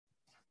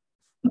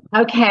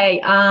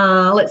Okay,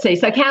 let's see.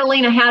 So,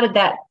 Catalina, how did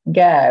that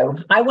go?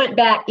 I went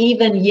back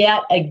even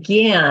yet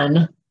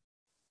again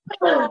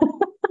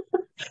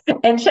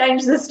and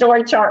changed the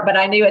story chart, but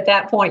I knew at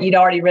that point you'd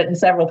already written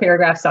several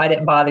paragraphs, so I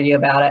didn't bother you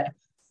about it.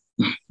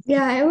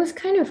 Yeah, it was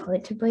kind of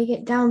hard to break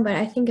it down, but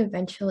I think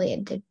eventually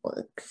it did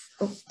work.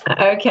 So.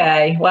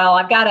 Okay, well,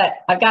 I've got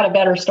a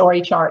better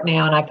story chart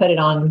now, and I put it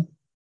on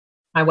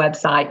my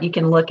website. You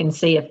can look and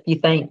see if you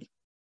think.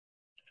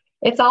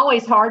 It's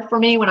always hard for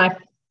me when I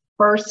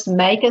first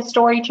make a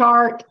story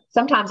chart.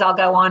 Sometimes I'll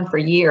go on for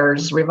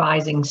years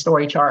revising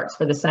story charts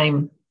for the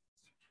same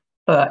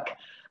book.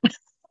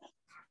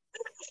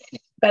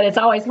 But it's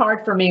always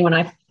hard for me when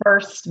I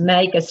first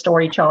make a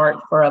story chart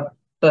for a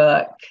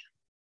book.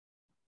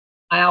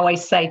 I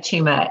always say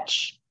too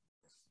much,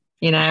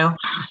 you know?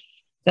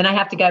 Then I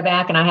have to go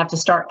back and I have to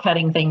start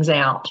cutting things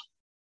out.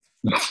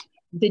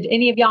 Did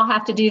any of y'all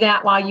have to do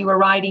that while you were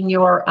writing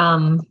your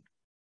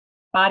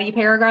body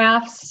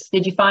paragraphs?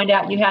 Did you find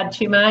out you had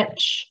too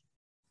much?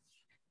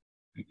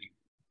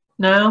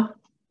 No?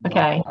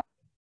 Okay.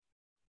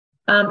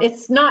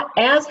 It's not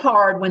as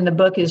hard when the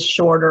book is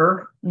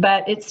shorter,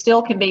 but it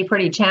still can be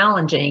pretty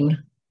challenging.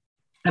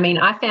 I mean,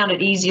 I found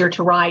it easier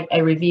to write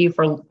a review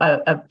for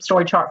a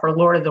story chart for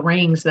Lord of the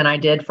Rings than I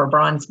did for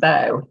Bronze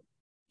Bow.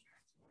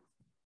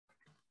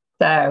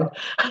 So,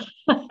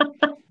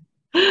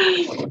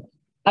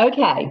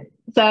 okay.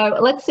 So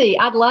let's see.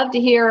 I'd love to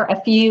hear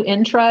a few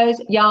intros.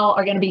 Y'all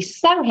are going to be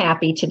so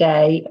happy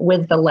today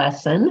with the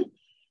lesson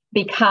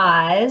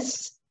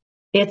because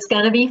it's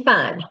going to be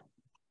fun.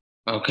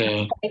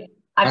 Okay.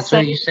 That's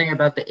what you say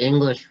about the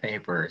English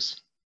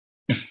papers.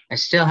 I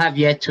still have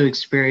yet to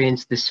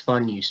experience this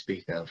fun you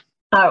speak of.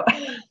 Oh,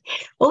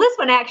 well, this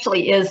one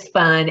actually is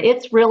fun.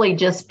 It's really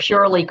just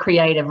purely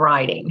creative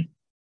writing.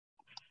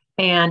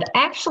 And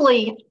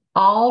actually,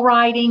 all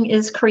writing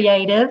is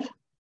creative,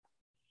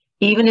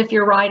 even if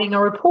you're writing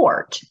a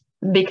report,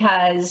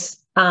 because,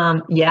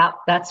 yeah,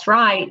 that's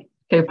right,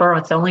 Cooper.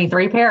 It's only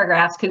 3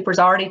 paragraphs. Cooper's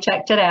already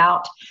checked it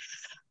out.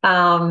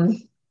 All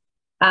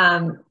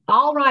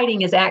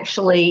writing is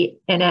actually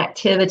an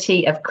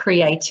activity of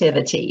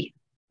creativity.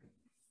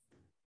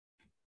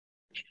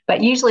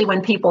 But usually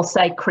when people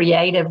say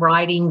creative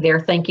writing,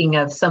 they're thinking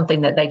of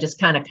something that they just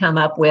kind of come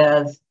up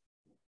with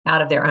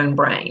out of their own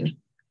brain.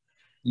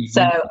 Mm-hmm.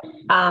 So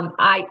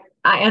I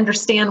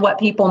understand what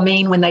people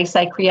mean when they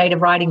say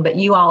creative writing, but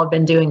you all have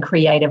been doing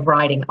creative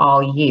writing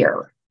all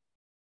year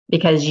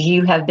because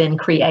you have been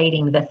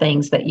creating the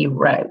things that you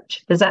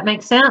wrote. Does that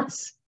make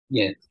sense?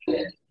 Yes.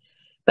 Yeah.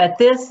 But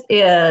this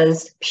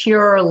is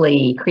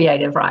purely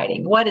creative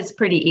writing. What is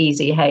pretty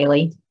easy,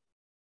 Haley?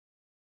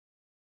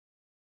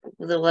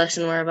 The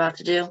lesson we're about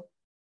to do.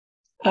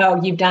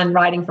 Oh, you've done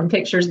writing from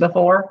pictures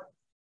before?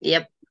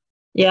 Yep.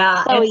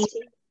 Yeah,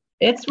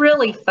 it's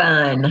really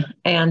fun.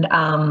 And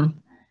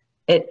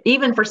it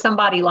even for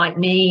somebody like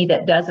me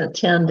that doesn't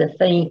tend to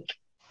think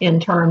in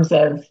terms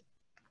of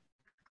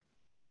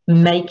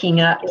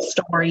making up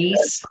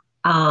stories,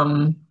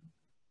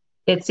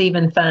 it's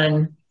even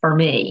fun for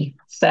me.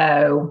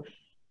 So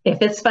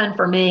if it's fun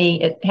for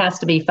me, it has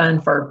to be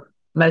fun for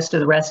most of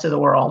the rest of the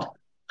world.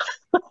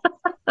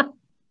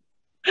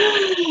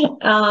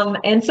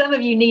 And some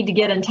of you need to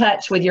get in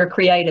touch with your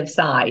creative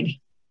side.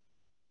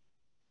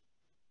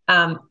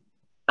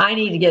 I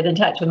need to get in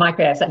touch with my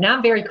creative side. Now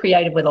I'm very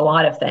creative with a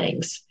lot of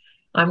things.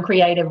 I'm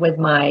creative with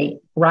my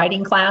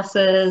writing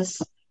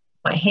classes,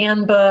 my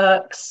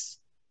handbooks,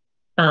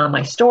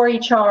 my story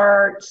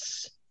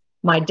charts,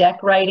 my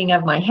decorating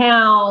of my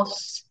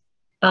house.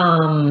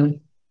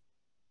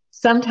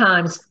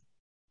 Sometimes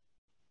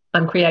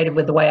I'm creative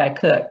with the way I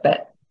cook,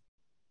 but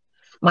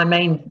my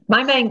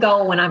main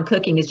goal when I'm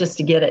cooking is just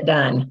to get it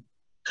done.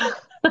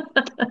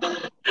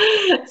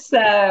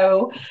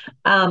 So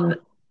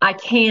I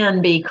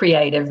can be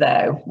creative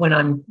though when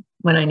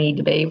I need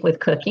to be with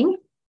cooking.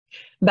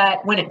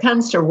 But when it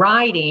comes to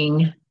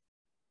writing,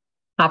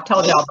 I've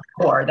told y'all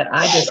before that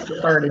I just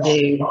prefer to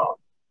do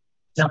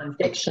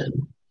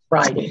nonfiction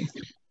writing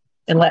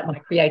and let my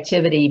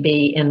creativity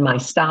be in my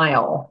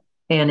style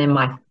and in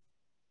my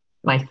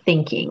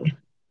thinking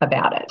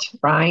about it,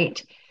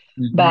 right?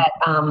 Mm-hmm. But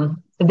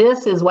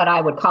this is what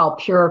I would call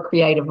pure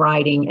creative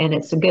writing, and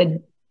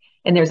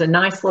and there's a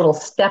nice little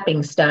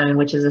stepping stone,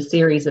 which is a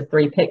series of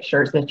 3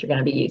 pictures that you're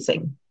going to be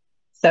using.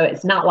 So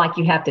it's not like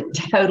you have to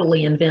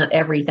totally invent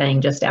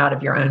everything just out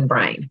of your own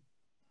brain.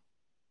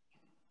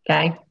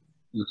 Okay?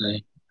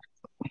 Okay.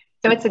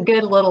 So it's a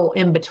good little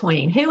in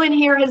between. Who in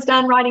here has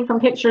done writing from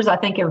pictures? I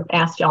think I've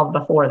asked y'all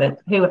before that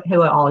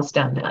who all has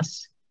done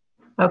this.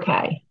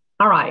 Okay.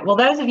 All right. Well,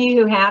 those of you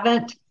who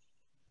haven't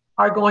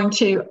are going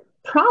to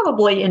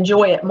probably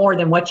enjoy it more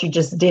than what you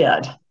just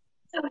did.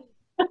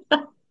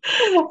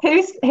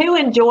 Who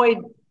enjoyed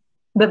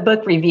the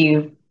book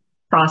review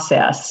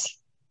process?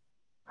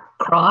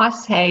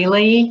 Cross,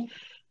 Haley,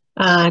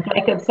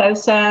 Jacob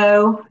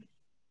So-So.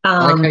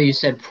 I like how you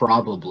said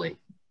probably.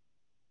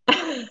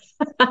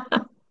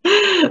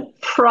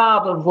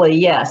 Probably,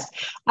 yes.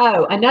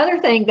 Oh, another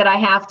thing that I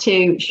have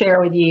to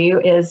share with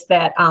you is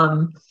that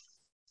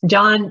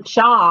John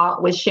Shaw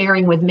was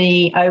sharing with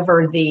me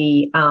over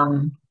the,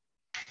 I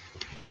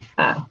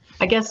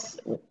guess,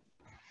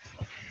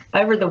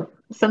 over the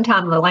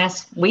sometime the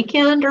last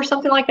weekend or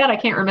something like that. I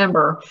can't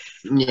remember.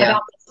 Yeah.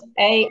 About this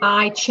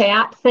AI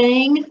chat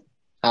thing.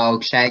 Oh,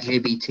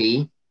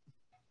 ChatGPT.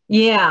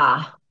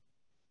 Yeah.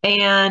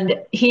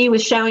 And he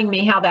was showing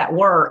me how that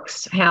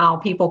works, how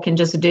people can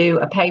just do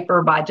a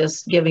paper by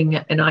just giving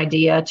an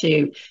idea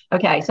to,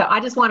 okay, so I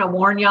just want to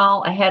warn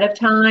y'all ahead of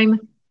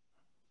time,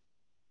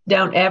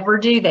 don't ever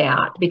do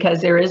that,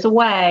 because there is a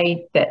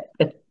way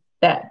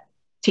that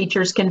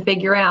teachers can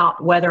figure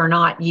out whether or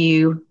not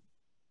you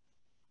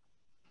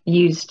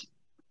used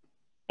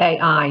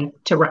AI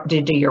to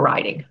do your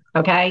writing.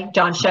 Okay,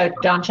 John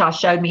Shaw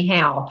showed me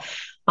how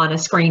on a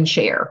screen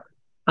share.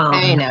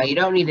 Hey, now you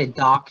don't need to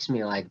dox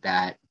me like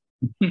that.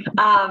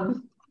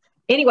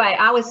 Anyway,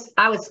 I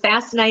was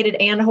fascinated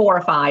and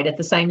horrified at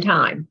the same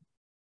time.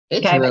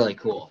 It's really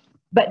cool.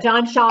 But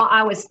John Shaw,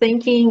 I was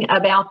thinking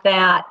about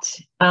that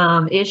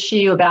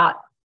issue about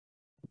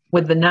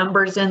with the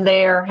numbers in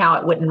there, how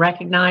it wouldn't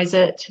recognize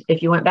it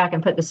if you went back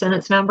and put the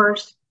sentence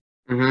numbers.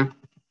 Mm-hmm.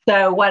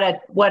 So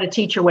what a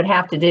teacher would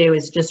have to do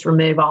is just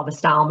remove all the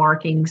style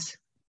markings,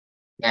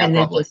 and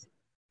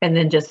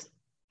then just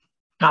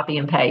copy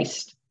and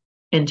paste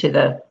into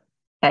the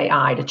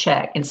AI to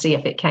check and see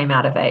if it came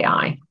out of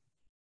AI.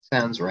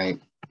 Sounds right.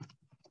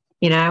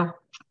 You know,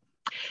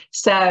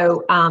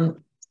 so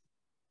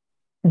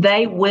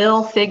they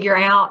will figure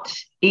out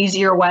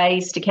easier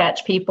ways to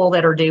catch people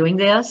that are doing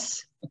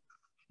this.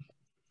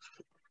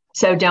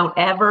 So don't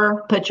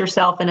ever put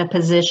yourself in a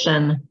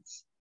position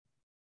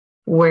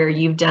where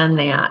you've done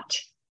that,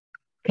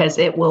 because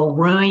it will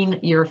ruin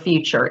your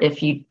future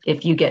if you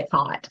get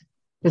caught.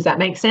 Does that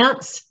make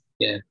sense?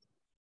 Yeah.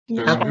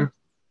 Okay.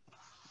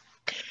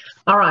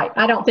 All right.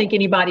 I don't think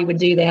anybody would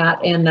do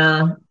that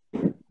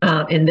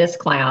in this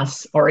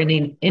class or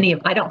in any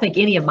of, I don't think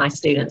any of my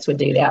students would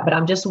do that, but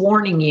I'm just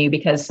warning you,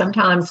 because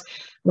sometimes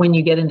when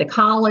you get into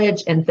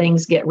college and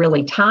things get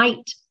really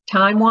tight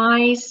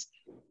time-wise,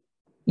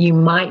 you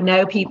might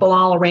know people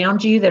all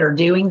around you that are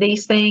doing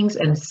these things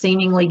and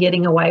seemingly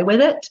getting away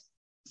with it.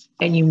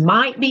 And you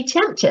might be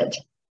tempted,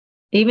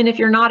 even if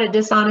you're not a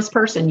dishonest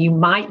person, you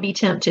might be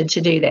tempted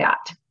to do that.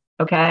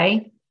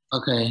 Okay?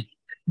 Okay.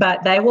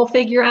 But they will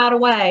figure out a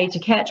way to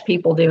catch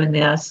people doing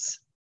this.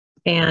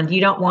 And you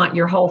don't want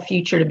your whole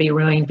future to be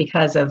ruined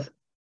because of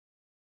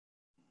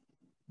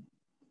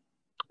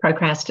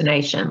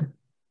procrastination.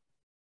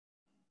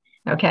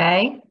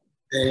 Okay?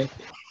 Okay.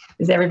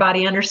 Does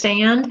everybody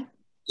understand?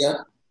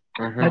 Yeah.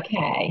 Mm-hmm.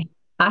 Okay.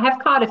 I have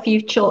caught a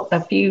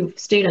few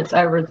students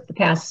over the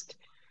past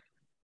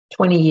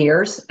 20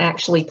 years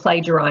actually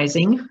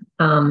plagiarizing.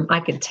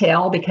 I could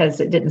tell because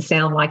it didn't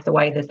sound like the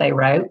way that they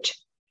wrote.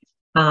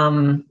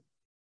 And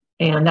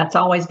that's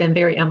always been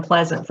very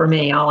unpleasant for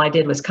me. All I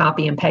did was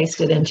copy and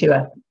paste it into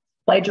a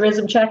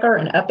plagiarism checker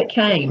and up it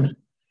came.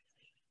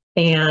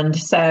 And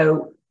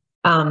so,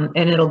 and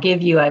it'll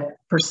give you a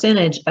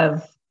percentage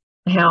of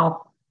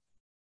how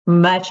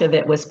much of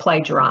it was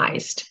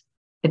plagiarized.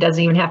 It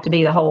doesn't even have to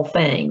be the whole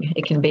thing.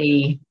 It can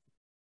be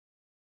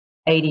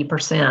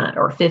 80%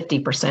 or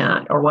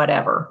 50% or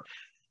whatever.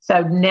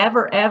 So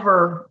never,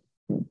 ever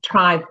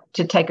try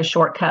to take a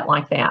shortcut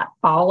like that.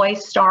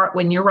 Always start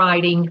when you're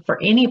writing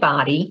for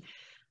anybody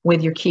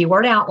with your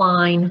keyword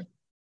outline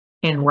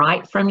and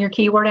write from your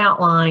keyword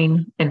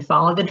outline and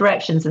follow the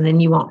directions. And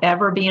then you won't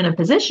ever be in a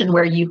position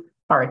where you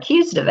are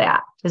accused of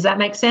that. Does that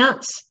make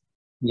sense?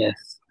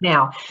 Yes.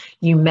 Now,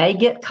 you may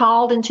get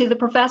called into the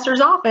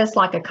professor's office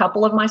like a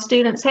couple of my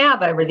students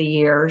have over the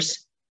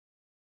years.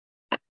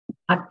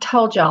 I've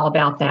told y'all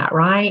about that,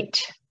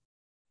 right?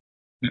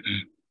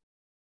 Mm-mm.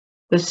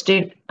 The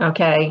student,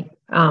 okay.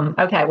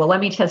 Okay, well, let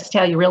me just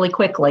tell you really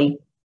quickly.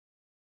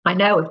 I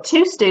know of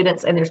 2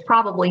 students, and there's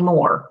probably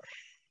more,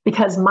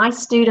 because my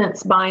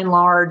students, by and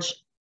large,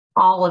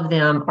 all of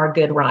them are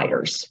good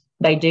writers.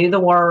 They do the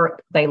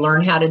work, they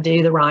learn how to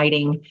do the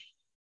writing.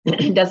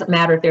 It doesn't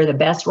matter if they're the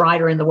best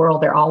writer in the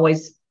world, they're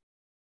always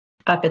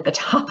up at the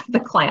top of the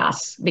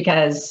class,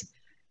 because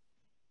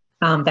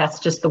that's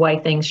just the way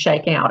things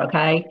shake out,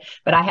 okay?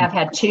 But I have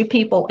had 2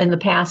 people in the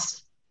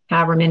past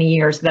however many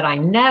years that I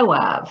know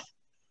of,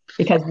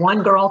 because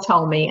one girl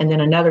told me and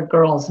then another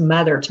girl's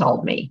mother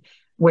told me,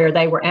 where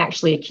they were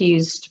actually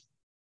accused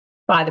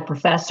by the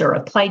professor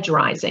of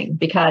plagiarizing,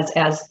 because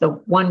as the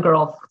one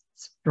girl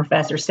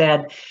professor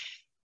said,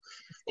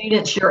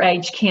 students your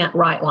age can't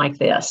write like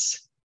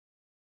this.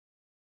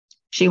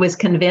 She was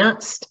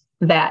convinced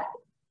that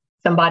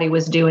somebody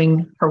was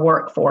doing her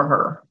work for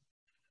her.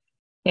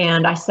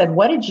 And I said,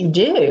 what did you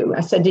do?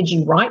 I said, did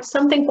you write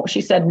something?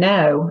 She said,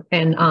 no.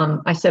 And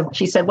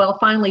she said, well,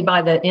 finally,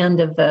 by the end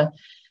of the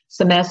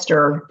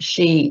semester,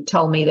 she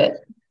told me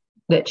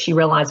that she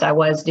realized I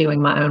was doing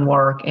my own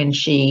work and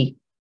she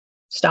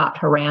stopped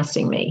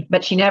harassing me,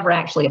 but she never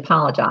actually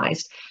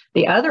apologized.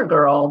 The other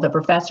girl, the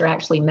professor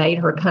actually made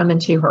her come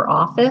into her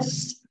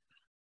office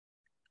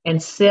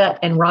and sit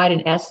and write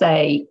an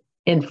essay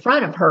in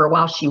front of her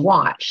while she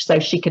watched, so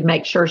she could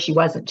make sure she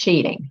wasn't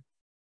cheating.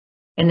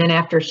 And then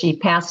after she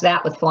passed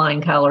that with flying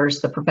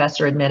colors, the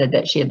professor admitted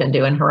that she had been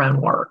doing her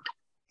own work.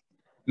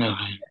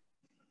 Okay.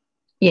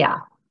 Yeah.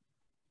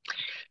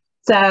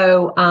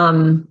 So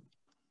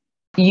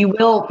you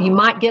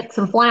might get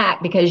some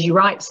flack because you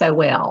write so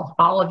well.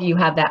 All of you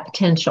have that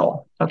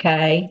potential,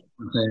 okay?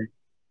 Okay.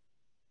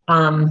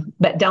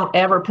 But don't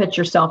ever put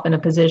yourself in a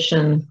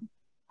position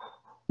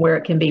where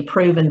it can be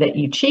proven that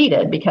you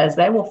cheated, because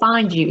they will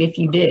find you if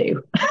you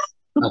do.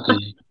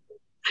 Okay.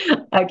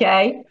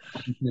 Okay?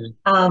 Okay.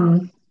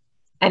 And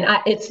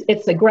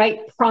it's a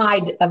great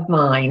pride of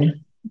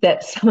mine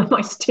that some of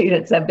my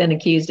students have been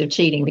accused of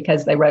cheating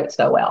because they wrote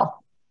so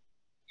well.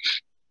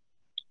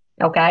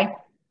 Okay?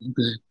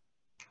 Okay.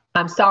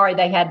 I'm sorry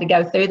they had to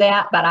go through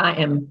that, but I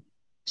am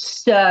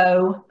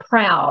so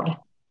proud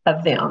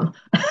of them.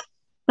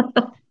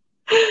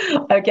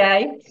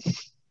 Okay?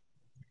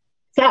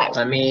 So,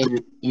 I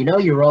mean, you know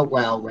you wrote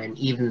well when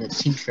even the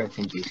teacher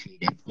thinks you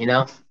cheated, you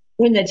know?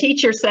 when the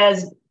teacher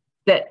says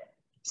that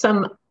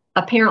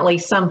apparently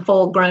some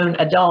full-grown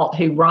adult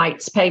who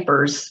writes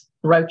papers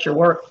wrote your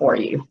work for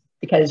you,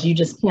 because you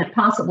just can't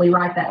possibly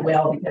write that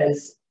well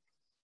because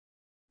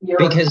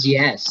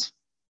Yes.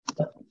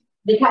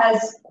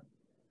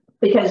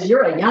 because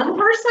you're a young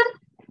person.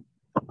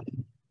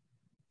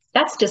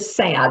 That's just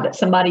sad that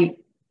somebody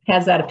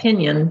has that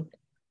opinion,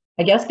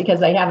 I guess because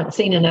they haven't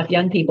seen enough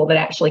young people that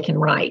actually can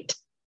write.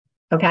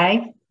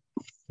 Okay?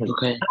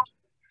 Okay.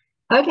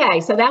 Okay,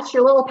 so that's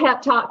your little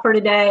pep talk for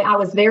today. I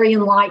was very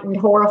enlightened,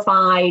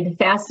 horrified,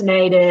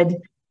 fascinated,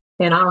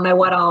 and I don't know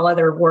what all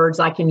other words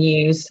I can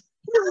use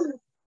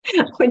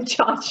when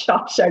John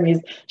Shaw showed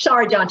me.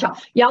 Sorry, John Shaw.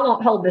 Y'all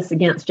won't hold this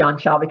against John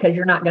Shaw because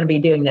you're not going to be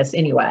doing this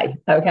anyway,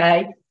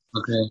 okay?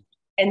 Okay.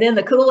 And then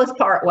the coolest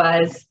part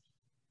was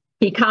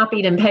he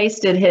copied and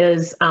pasted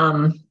his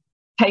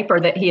paper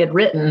that he had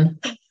written.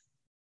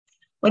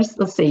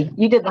 Let's see.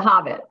 You did The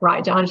Hobbit,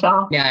 right, John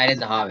Shaw? Yeah, I did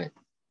The Hobbit.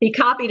 He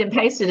copied and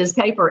pasted his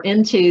paper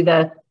into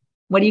the,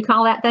 what do you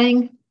call that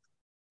thing?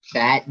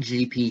 Chat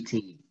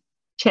GPT.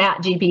 Chat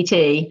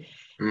GPT.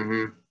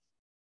 Mm-hmm.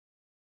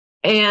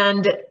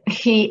 And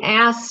he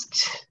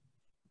asked.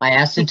 I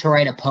asked it to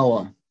write a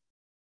poem.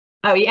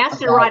 Oh, he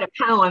asked it to write a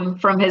poem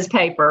from his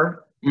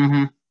paper.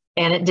 Mm-hmm.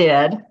 And it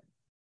did.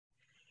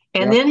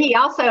 And then he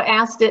also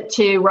asked it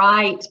to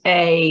write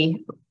I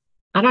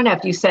don't know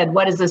if you said,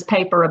 what is this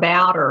paper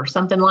about or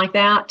something like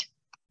that.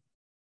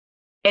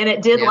 And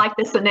it did like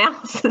this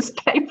analysis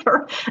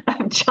paper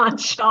of John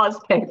Shaw's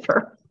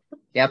paper.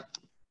 Yep.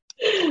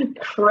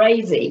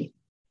 Crazy.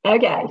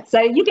 Okay,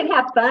 so you can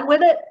have fun with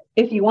it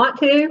if you want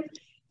to.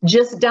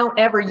 Just don't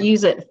ever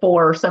use it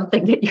for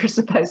something that you're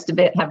supposed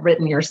to have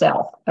written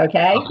yourself.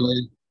 Okay?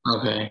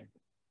 Okay.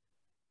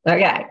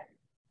 Okay.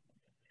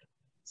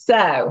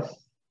 So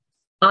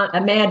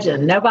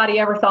imagine nobody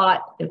ever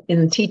thought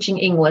in teaching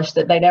English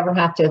that they'd ever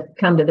have to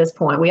come to this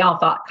point. We all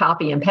thought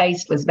copy and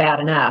paste was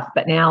bad enough,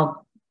 but now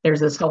there's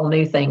this whole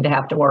new thing to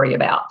have to worry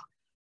about.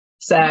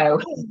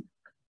 So,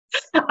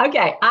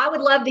 okay, I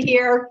would love to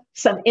hear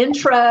some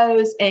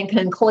intros and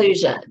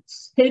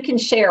conclusions. Who can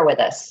share with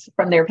us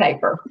from their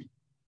paper?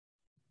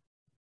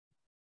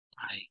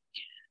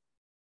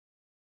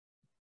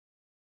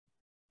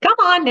 Come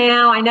on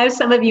now. I know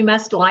some of you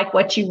must like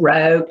what you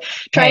wrote.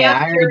 Trey, Hey, I'm I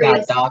already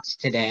curious. got docs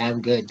today.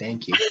 I'm good.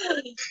 Thank you.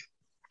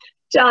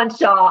 John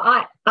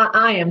Shaw,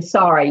 I am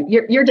sorry.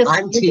 You're just.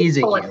 I'm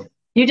teasing you.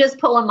 You're just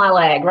pulling my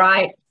leg,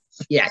 right?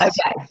 Yes.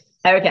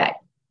 Okay.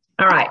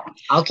 All right.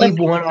 I'll keep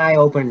one eye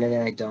open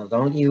and I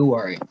don't you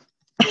worry.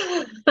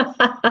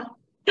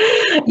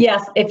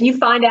 Yes, if you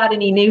find out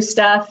any new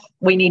stuff,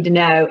 we need to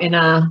know. And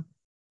I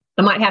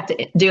might have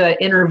to do an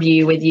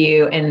interview with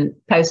you and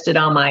post it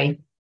on my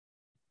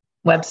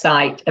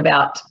website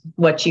about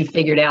what you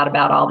figured out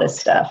about all this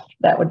stuff.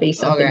 That would be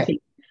something. Okay.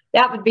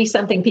 That would be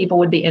something people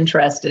would be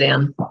interested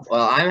in.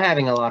 Well, I'm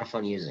having a lot of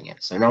fun using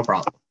it, so no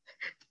problem.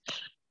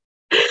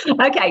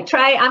 Okay,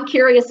 Trey, I'm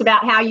curious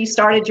about how you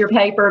started your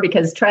paper,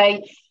 because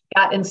Trey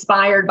got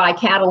inspired by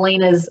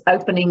Catalina's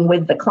opening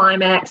with the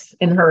climax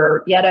in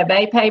her Yeto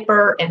Bay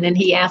paper, and then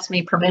he asked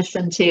me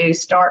permission to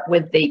start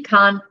with the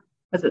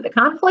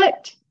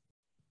conflict?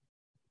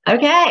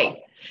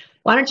 Okay.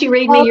 Why don't you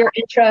read me your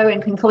intro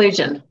and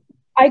conclusion?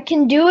 I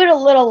can do it a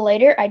little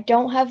later. I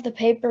don't have the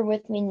paper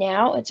with me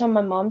now. It's on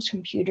my mom's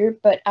computer,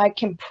 but I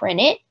can print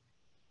it.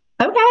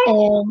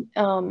 Okay.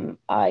 And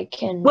I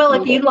can. Well,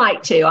 if you'd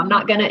like to, I'm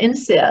not going to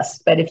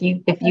insist, but if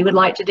you would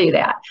like to do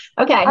that.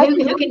 Okay,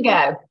 who can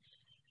go?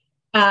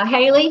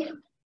 Haley?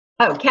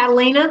 Oh,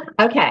 Catalina?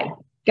 Okay.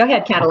 Go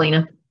ahead,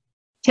 Catalina.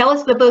 Tell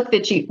us the book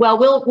that you,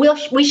 well,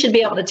 we should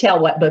be able to tell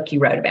what book you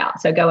wrote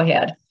about. So go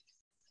ahead.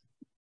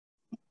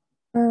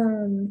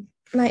 Tell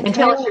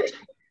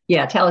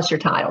us your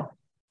title.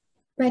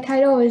 My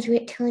title is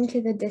Return to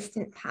the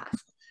Distant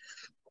Past.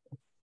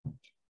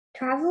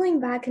 Traveling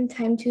back in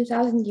time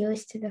 2,000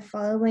 years to the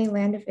faraway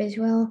land of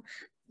Israel,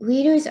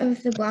 readers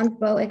of the Brown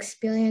Bow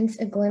experience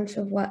a glimpse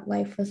of what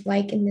life was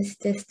like in this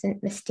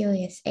distant,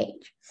 mysterious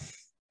age.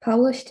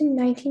 Published in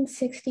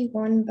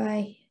 1961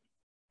 by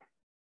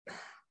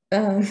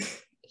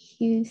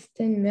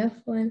Houston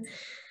Mifflin.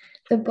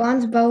 The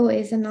Bronze Bow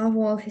is a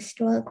novel of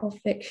historical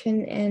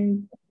fiction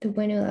and the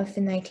winner of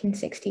the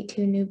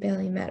 1962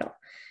 Nobel Medal.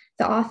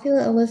 The author,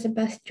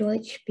 Elizabeth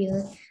George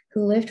Spear,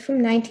 who lived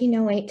from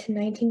 1908 to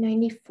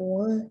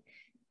 1994,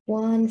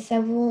 won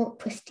several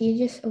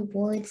prestigious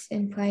awards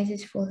and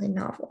prizes for her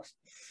novels.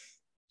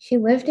 She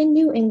lived in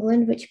New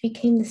England, which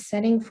became the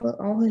setting for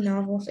all her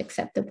novels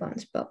except The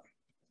Bronze Bow.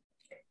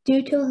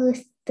 Due to her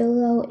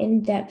thorough,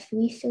 in-depth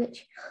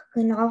research,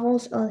 her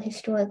novels are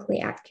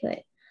historically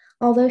accurate.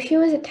 Although she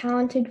was a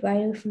talented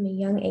writer from a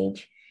young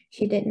age,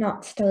 she did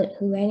not start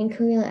her writing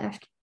career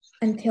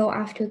until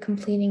after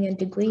completing a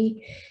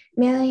degree,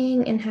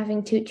 marrying, and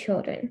having 2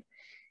 children.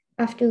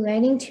 After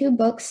writing 2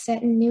 books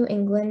set in New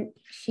England,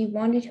 she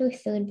wanted her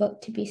 3rd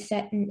book to be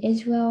set in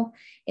Israel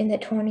in the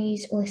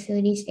 20s or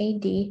 30s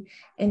AD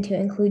and to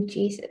include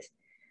Jesus.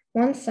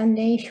 One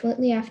Sunday,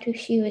 shortly after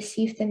she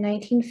received the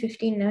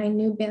 1959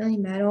 Nobel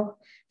Medal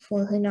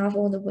for her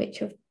novel The Witch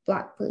of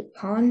Blackbird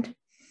Pond,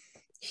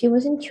 she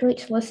was in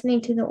church listening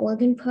to the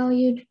organ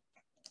prelude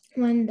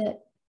when the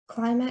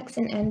climax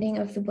and ending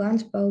of The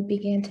Bronze Bow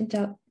began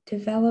to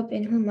develop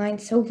in her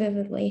mind so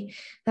vividly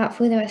that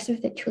for the rest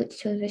of the church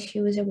service she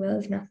was aware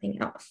of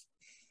nothing else.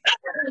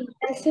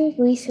 Extensive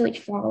research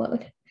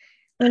followed.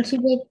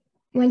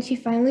 When she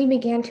finally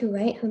began to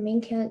write, her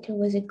main character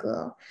was a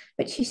girl,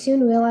 but she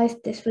soon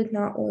realized this would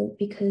not work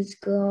because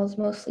girls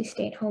mostly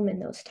stayed home in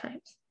those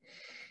times.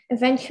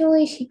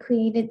 Eventually, she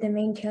created the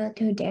main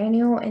character,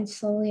 Daniel, and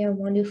slowly a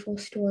wonderful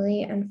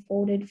story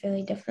unfolded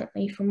very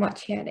differently from what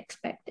she had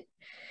expected.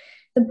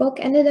 The book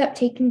ended up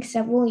taking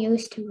several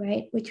years to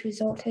write, which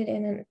resulted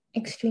in an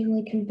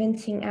extremely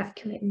convincing,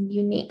 accurate, and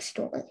unique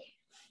story.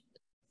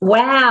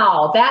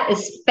 Wow, that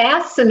is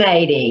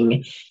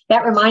fascinating.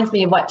 That reminds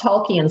me of what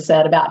Tolkien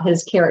said about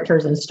his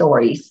characters and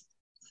stories.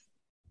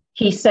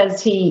 He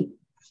says he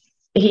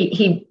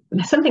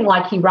something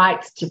like he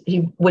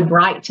would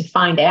write to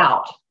find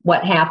out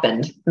what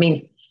happened. I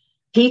mean,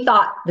 he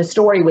thought the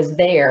story was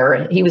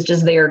there. He was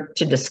just there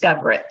to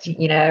discover it.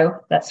 You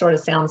know, that sort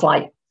of sounds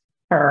like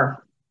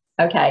her.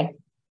 Okay.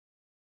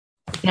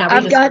 Now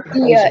I've got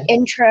the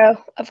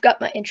intro. I've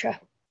got my intro.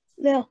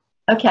 No.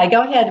 Okay,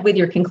 go ahead with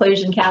your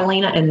conclusion,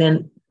 Catalina, and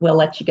then we'll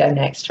let you go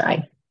next,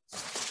 Trey.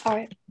 All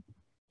right.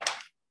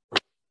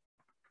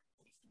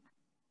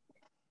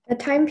 The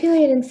time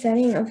period and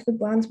setting of The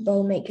Bronze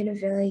Bow make it a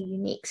very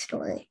unique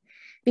story.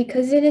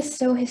 Because it is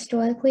so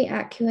historically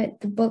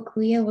accurate, the book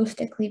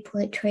realistically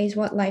portrays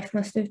what life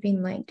must have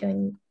been like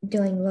during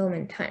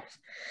Roman times.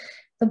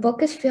 The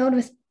book is filled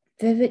with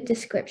vivid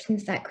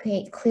descriptions that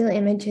create clear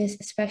images,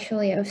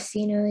 especially of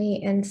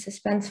scenery and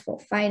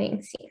suspenseful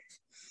fighting scenes.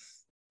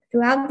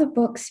 Throughout the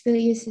book, Spear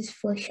uses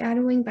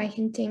foreshadowing by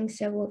hinting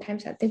several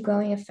times at the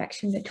growing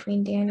affection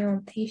between Daniel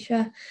and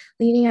Thesia,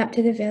 leading up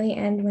to the very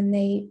end when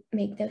they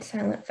make their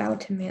silent vow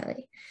to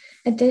marry.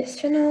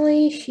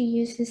 Additionally, she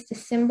uses the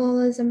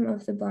symbolism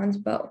of the bronze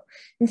bow,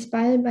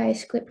 inspired by a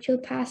scripture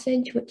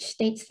passage which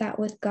states that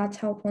with God's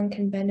help one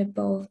can bend a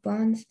bow of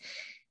bronze.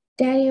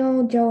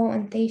 Daniel, Joel,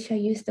 and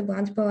Thesia use the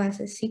bronze bow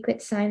as a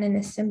secret sign and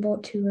a symbol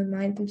to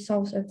remind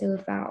themselves of their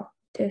vow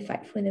to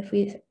fight for the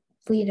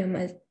freedom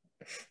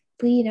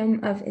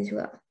of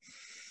Israel.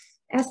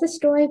 As the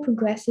story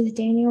progresses,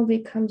 Daniel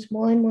becomes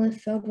more and more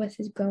filled with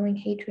his growing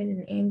hatred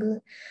and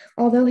anger,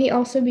 although he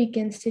also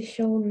begins to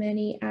show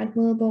many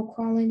admirable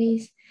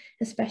qualities,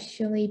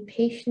 especially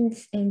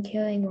patience and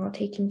caring while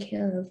taking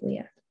care of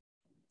Leah.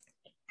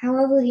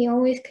 However, he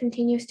always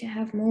continues to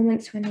have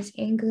moments when his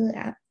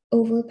anger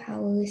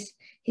overpowers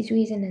his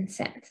reason and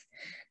sense,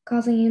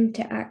 causing him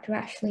to act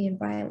rashly and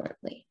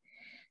violently.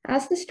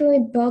 As the story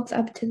builds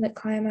up to the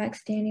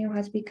climax, Daniel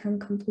has become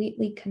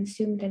completely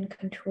consumed and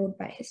controlled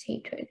by his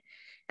hatred.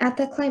 At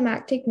the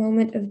climactic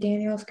moment of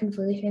Daniel's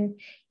conversion,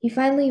 he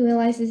finally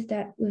realizes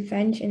that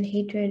revenge and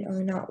hatred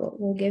are not what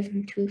will give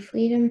him true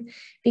freedom,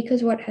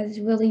 because what has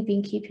really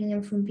been keeping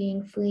him from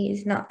being free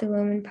is not the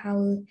Roman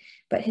power,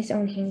 but his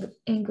own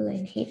anger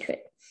and hatred.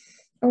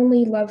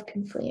 Only love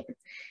can free him.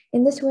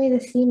 In this way, the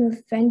theme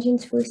of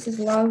vengeance versus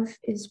love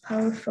is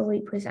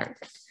powerfully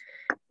presented.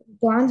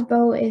 Bronze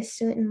Bow is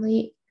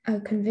certainly a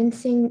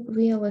convincing,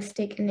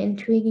 realistic, and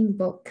intriguing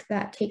book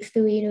that takes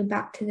the reader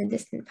back to the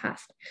distant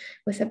past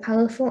with a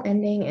powerful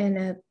ending and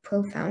a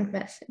profound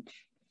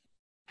message.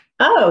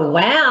 Oh,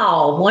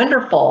 wow.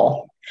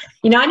 Wonderful.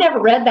 You know, I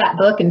never read that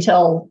book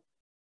until,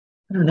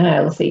 I don't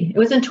know, let's see. It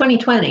was in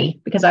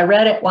 2020 because I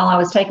read it while I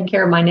was taking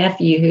care of my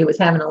nephew who was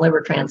having a liver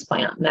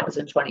transplant, and that was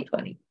in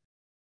 2020.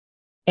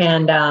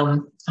 And I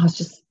was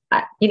just,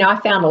 I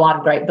found a lot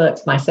of great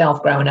books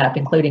myself growing up,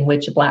 including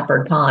Witch of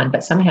Blackbird Pond,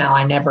 but somehow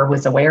I never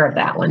was aware of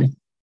that one.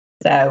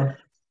 So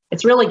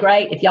it's really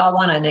great if y'all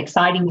want an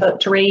exciting book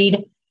to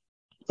read.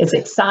 It's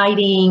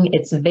exciting.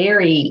 It's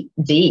very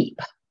deep,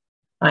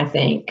 I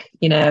think.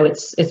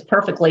 It's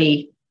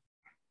perfectly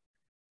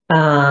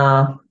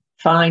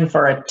fine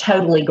for a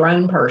totally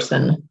grown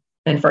person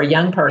and for a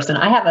young person.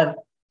 I have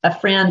a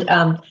friend,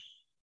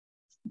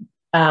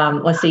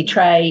 let's see,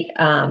 Trey,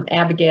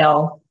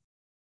 Abigail,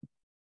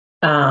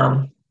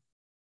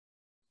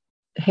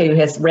 who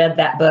has read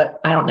that book,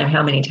 I don't know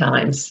how many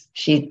times.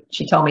 She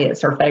told me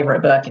it's her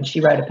favorite book, and she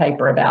wrote a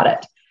paper about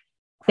it.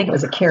 I think it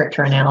was a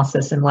character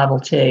analysis in level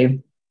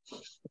 2.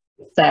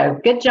 So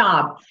good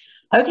job.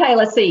 Okay,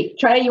 let's see.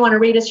 Trey, you want to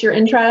read us your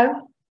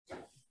intro?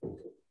 All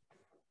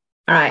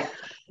right.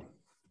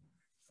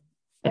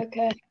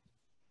 Okay.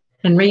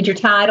 And read your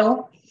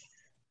title.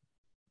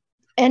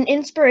 An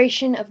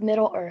Inspiration of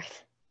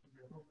Middle-earth.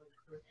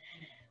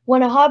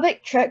 When a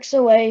hobbit treks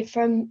away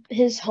from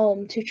his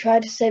home to try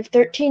to save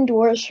 13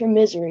 dwarves from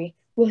misery,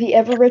 will he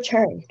ever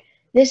return?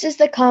 This is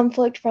The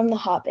Conflict from the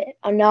Hobbit,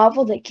 a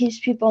novel that keeps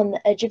people on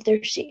the edge of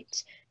their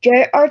seats.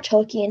 J.R.R.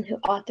 Tolkien, who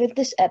authored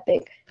this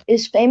epic,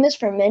 is famous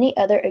for many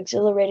other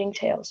exhilarating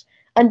tales.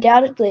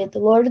 Undoubtedly, the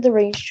Lord of the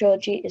Rings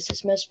trilogy is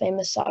his most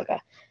famous saga.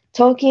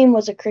 Tolkien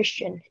was a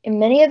Christian. In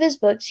many of his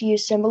books, he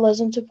used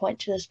symbolism to point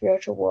to the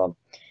spiritual world.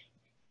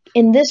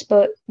 In this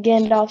book,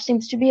 Gandalf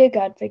seems to be a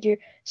god figure,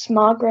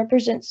 Smaug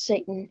represents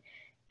Satan,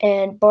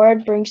 and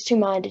Bard brings to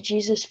mind a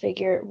Jesus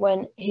figure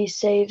when he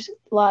saves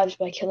lives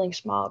by killing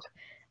Smaug.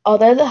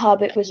 Although The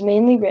Hobbit was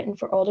mainly written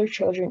for older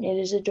children, it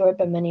is adored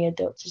by many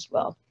adults as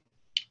well.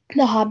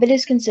 The Hobbit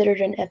is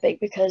considered an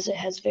epic because it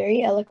has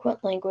very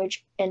eloquent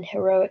language and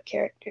heroic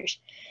characters.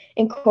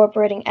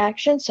 Incorporating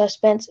action,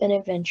 suspense, and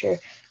adventure,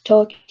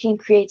 Tolkien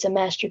creates a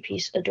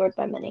masterpiece adored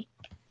by many.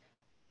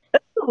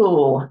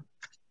 Ooh,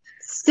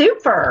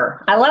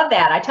 super. I love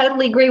that. I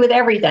totally agree with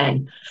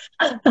everything.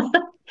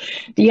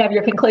 Do you have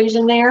your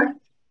conclusion there?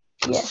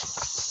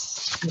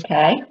 Yes.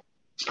 Okay.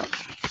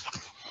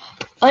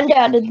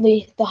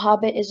 Undoubtedly, The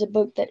Hobbit is a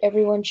book that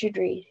everyone should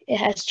read. It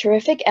has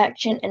terrific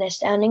action and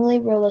astoundingly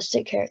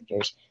realistic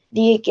characters.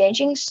 The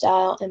engaging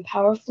style and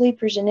powerfully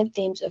presented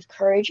themes of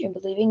courage and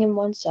believing in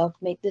oneself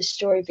make this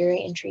story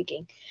very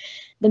intriguing.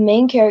 The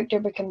main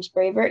character becomes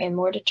braver and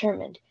more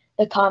determined.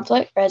 The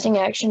conflict, rising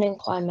action, and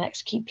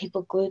climax keep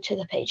people glued to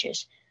the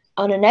pages.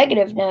 On a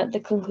negative note, the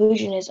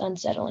conclusion is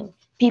unsettling.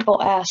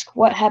 People ask,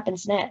 what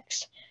happens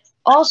next?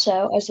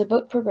 Also, as the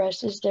book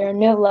progresses, there are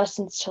no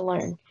lessons to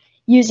learn.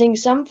 Using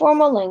some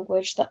formal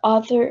language, the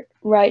author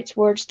writes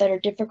words that are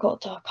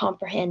difficult to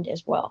comprehend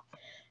as well.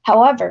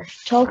 However,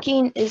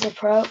 Tolkien is a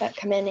pro at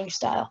commanding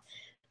style.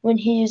 When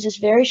he uses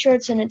very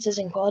short sentences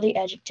and quality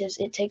adjectives,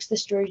 it takes the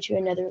story to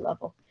another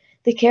level.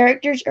 The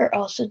characters are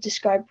also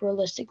described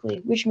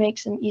realistically, which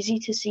makes them easy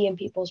to see in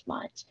people's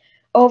minds.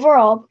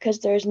 Overall, because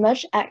there is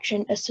much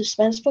action, a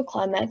suspenseful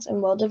climax,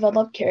 and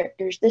well-developed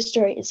characters, this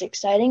story is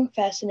exciting,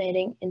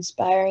 fascinating,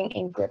 inspiring,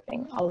 and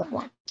gripping all at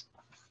once.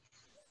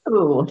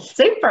 Ooh,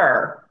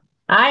 super.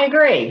 I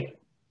agree.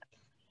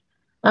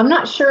 I'm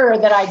not sure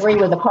that I agree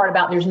with the part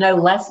about there's no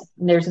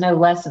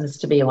lessons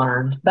to be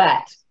learned,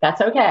 but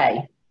that's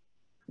okay.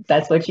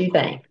 That's what you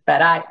think.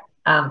 But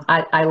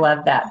I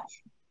love that.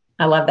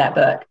 I love that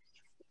book.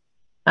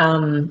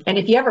 And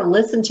if you ever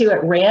listen to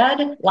it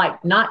read,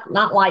 like not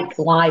like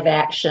live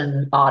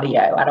action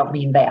audio, I don't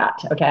mean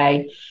that.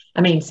 Okay.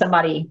 I mean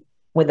somebody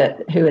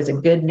who is a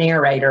good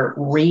narrator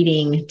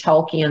reading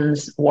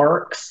Tolkien's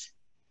works,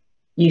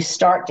 you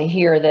start to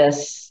hear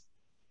this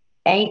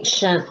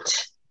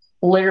ancient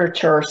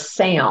literature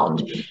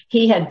sound.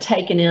 He had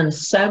taken in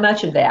so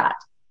much of that.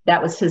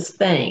 That was his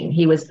thing.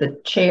 He was the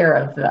chair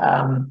of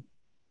the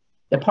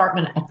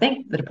Department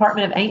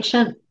of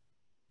Ancient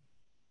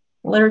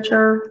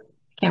Literature.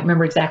 Can't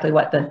remember exactly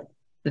what the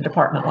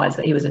department was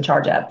that he was in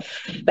charge of,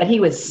 but he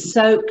was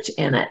soaked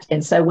in it.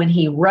 And so when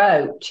he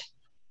wrote,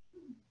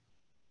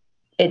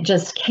 it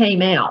just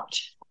came out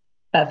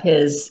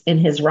in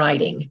his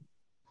writing.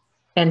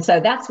 And so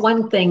that's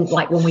one thing,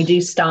 like when we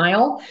do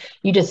style,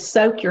 you just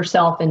soak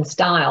yourself in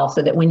style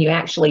so that when you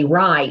actually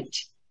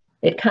write,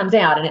 it comes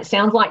out and it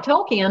sounds like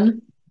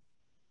Tolkien,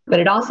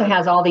 but it also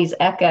has all these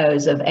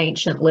echoes of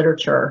ancient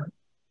literature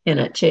in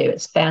it too.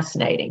 It's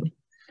fascinating.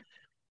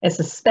 It's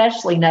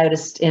especially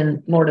noticed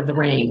in Lord of the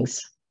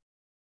Rings.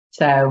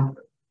 So,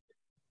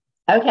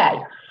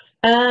 okay.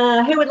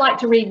 Who would like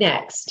to read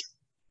next?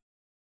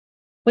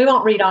 We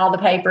won't read all the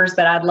papers,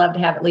 but I'd love to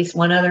have at least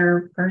one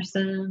other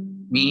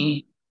person.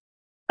 Me?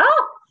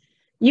 Oh,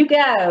 you go,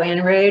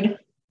 Anirudh.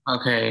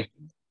 Okay.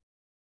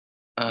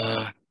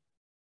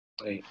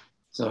 Wait.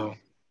 So,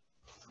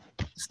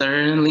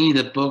 certainly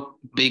the book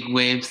Big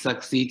Wave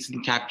succeeds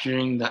in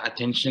capturing the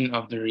attention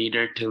of the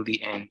reader till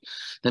the end.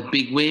 The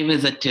Big Wave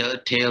is a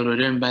tale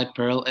written by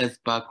Pearl S.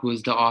 Buck, who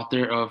is the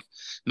author of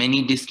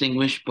many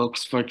distinguished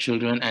books for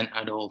children and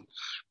adults.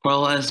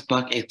 Pearl S.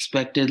 Buck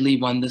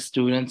expectedly won the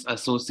Students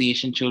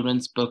Association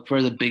Children's Book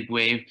for The Big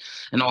Wave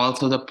and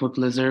also the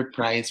Pulitzer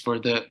Prize for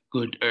The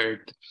Good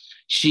Earth.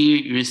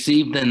 She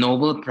received the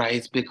Nobel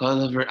Prize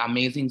because of her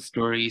amazing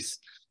stories.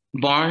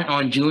 Born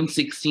on June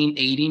 16,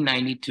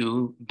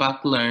 1892,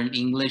 Buck learned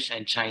English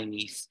and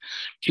Chinese.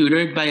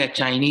 Tutored by a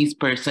Chinese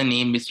person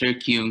named Mr.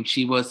 Kyung,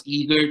 she was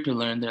eager to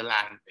learn their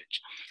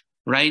language.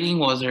 Writing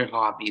was her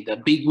hobby. The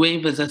Big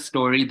Wave is a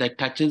story that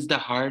touches the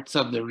hearts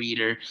of the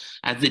reader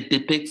as it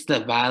depicts the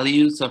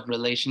values of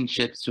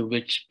relationships to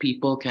which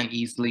people can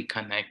easily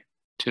connect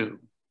to.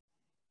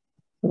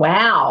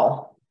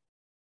 Wow.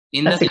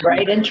 That's a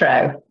great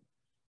intro.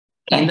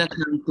 In the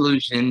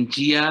conclusion,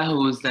 Jia,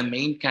 who is the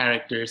main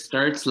character,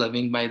 starts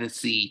living by the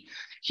sea.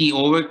 He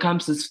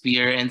overcomes his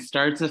fear and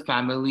starts a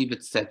family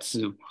with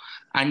Setsu.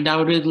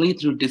 Undoubtedly,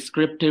 through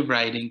descriptive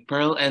writing,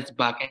 Pearl S.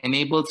 Buck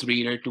enables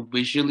reader to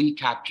visually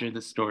capture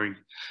the story.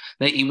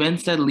 The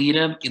events that lead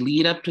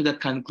up to the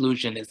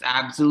conclusion is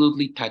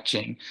absolutely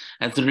touching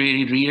as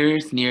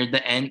readers near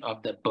the end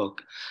of the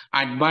book.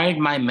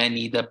 Admired by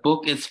many, the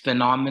book is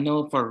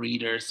phenomenal for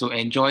readers who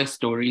enjoy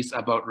stories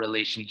about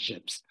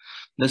relationships.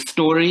 The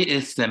story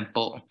is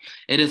simple.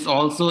 It is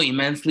also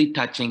immensely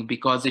touching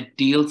because it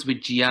deals with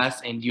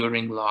Jia's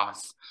enduring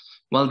loss.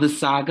 While the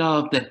saga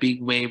of the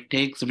big wave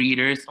takes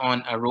readers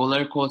on a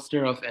roller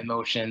coaster of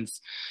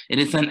emotions, it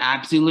is an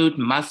absolute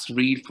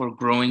must-read for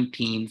growing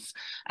teens,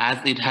 as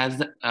it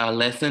has a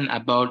lesson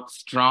about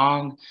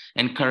strong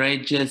and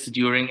courageous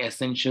during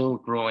essential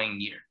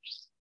growing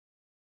years.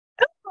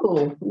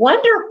 Oh,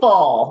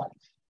 wonderful.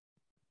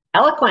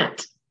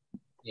 Eloquent,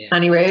 Yeah.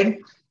 Honey Rude.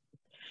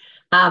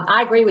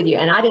 I agree with you.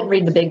 And I didn't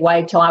read The Big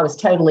Wave till I was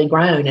totally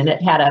grown, and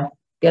it had a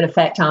good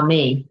effect on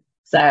me.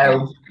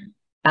 So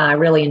I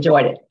really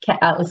enjoyed it.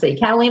 Let's see.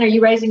 Catalina, are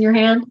you raising your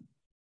hand?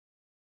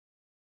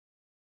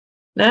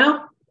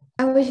 No?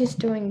 I was just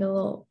doing the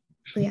little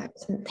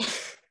reaction thing.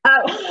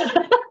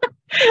 Oh,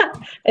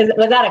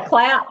 was that a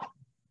clap?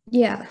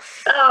 Yeah.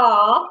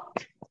 Oh,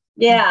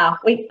 yeah.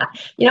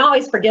 I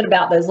always forget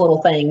about those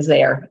little things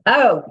there.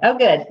 Oh,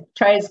 good.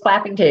 Trey's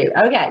clapping too.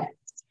 Okay,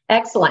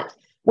 excellent.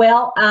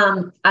 Well,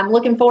 I'm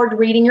looking forward to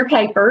reading your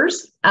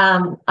papers.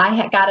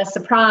 I got a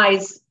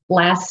surprise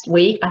last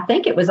week. I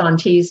think it was on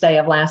Tuesday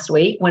of last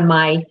week when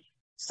my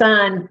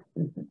son,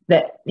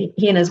 that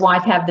he and his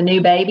wife have the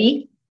new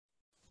baby,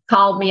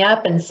 called me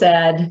up and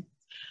said,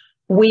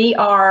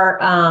 we're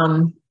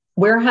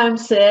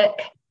homesick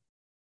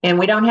and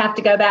we don't have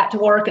to go back to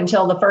work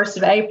until the 1st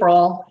of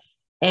April.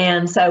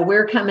 And so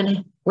we're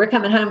coming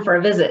home for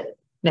a visit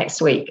next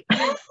week.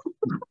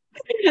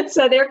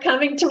 So they're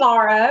coming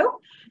tomorrow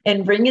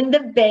and bringing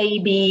the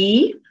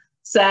baby.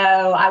 So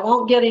I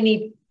won't get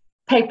any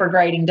paper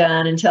grading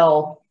done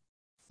until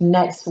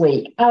next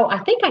week. Oh, I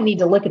think I need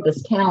to look at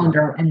this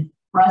calendar and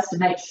for us to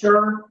make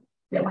sure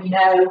that we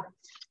know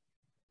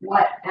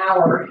what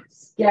our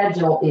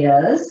schedule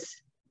is.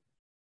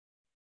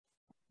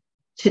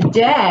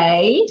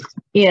 Today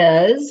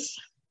is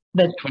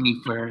the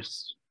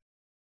 21st.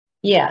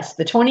 Yes,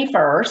 the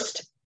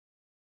 21st.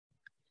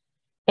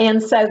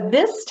 And so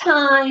this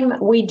time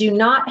we do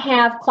not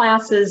have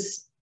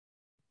classes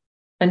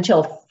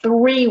until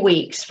 3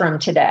 weeks from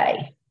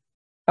today.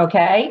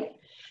 Okay?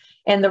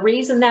 And the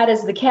reason that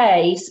is the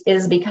case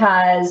is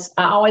because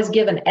I always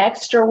give an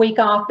extra week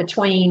off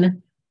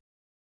between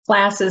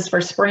classes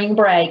for spring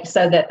break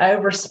so that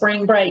over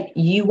spring break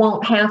you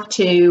won't have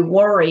to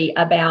worry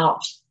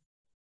about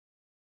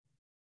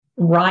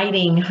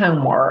writing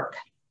homework.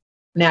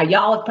 Now,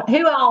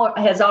 who all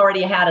has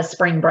already had a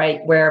spring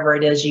break wherever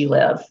it is you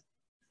live?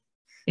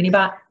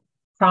 Anybody?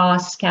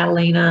 Cross,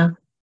 Catalina?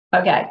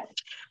 Okay.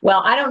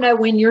 Well, I don't know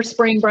when your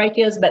spring break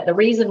is, but the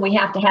reason we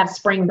have to have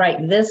spring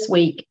break this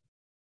week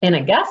in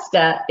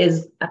Augusta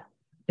is,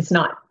 it's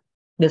not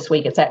this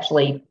week, it's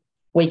actually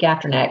week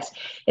after next,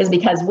 is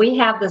because we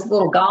have this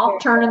little golf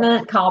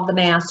tournament called the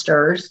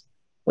Masters,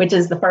 which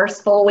is the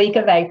first full week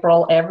of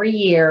April every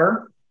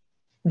year.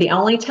 The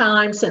only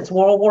time since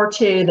World War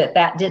II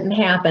that didn't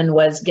happen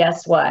was,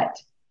 guess what?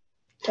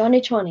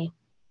 2020.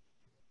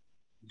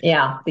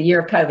 Yeah, the year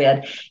of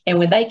COVID. And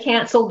when they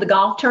canceled the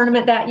golf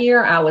tournament that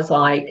year, I was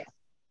like,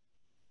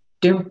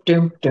 doom,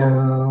 doom,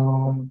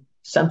 doom.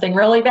 Something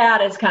really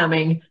bad is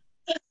coming,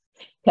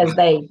 because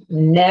they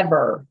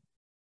never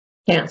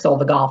cancel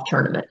the golf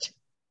tournament.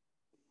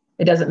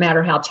 It doesn't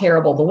matter how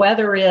terrible the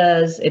weather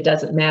is. It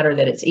doesn't matter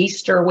that it's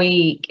Easter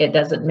week. It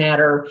doesn't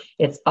matter.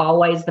 It's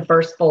always the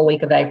first full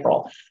week of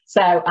April.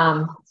 So,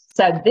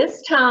 so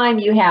this time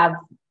you have,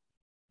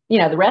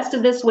 the rest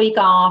of this week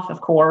off, of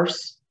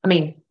course. I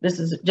mean, this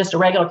is just a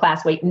regular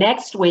class week.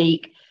 Next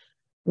week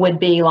would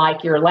be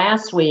like your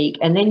last week.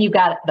 And then you've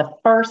got the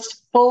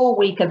first full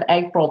week of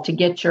April to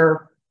get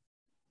your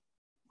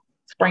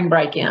spring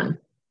break in.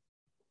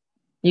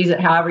 Use it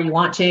however you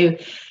want to.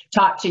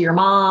 Talk to your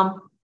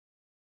mom.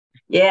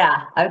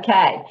 Yeah,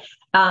 okay.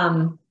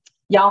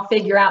 Y'all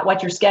figure out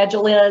what your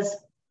schedule is.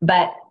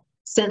 But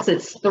since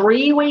it's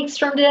 3 weeks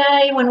from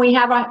today when we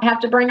have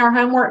to bring our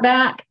homework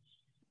back,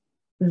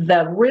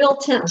 the real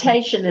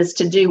temptation is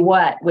to do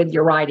what with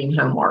your writing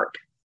homework?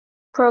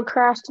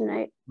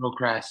 Procrastinate.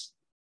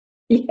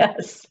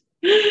 Yes.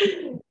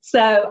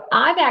 So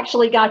I've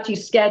actually got you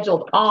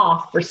scheduled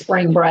off for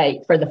spring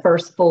break for the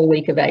first full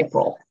week of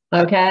April.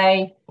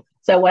 Okay.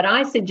 So what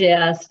I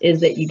suggest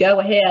is that you go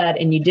ahead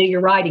and you do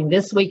your writing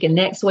this week and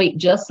next week,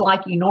 just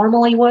like you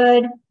normally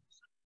would,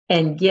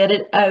 and get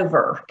it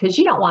over, because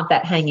you don't want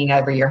that hanging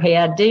over your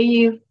head, do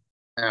you?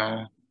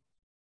 No.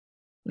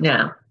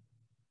 No.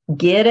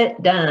 Get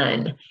it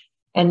done.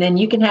 And then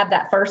you can have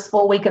that first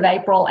full week of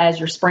April as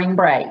your spring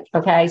break.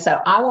 Okay.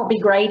 So I won't be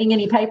grading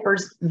any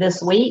papers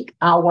this week.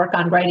 I'll work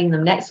on grading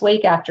them next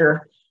week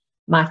after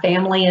my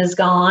family is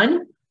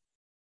gone.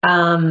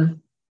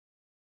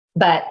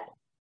 But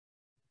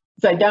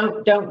so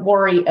don't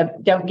worry,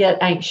 don't get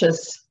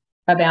anxious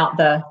about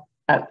the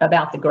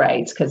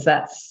grades, because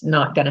that's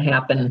not going to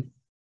happen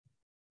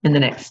in the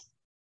next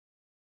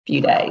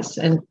few days.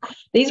 And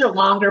these are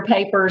longer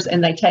papers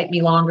and they take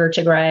me longer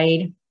to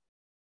grade.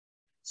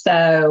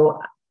 So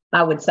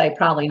I would say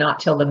probably not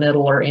till the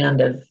middle or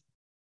end of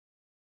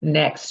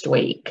next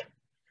week.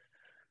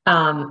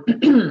 Y'all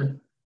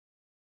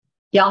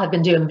have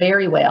been doing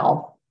very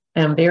well.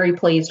 I'm very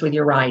pleased with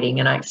your writing,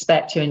 and I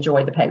expect to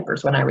enjoy the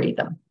papers when I read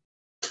them.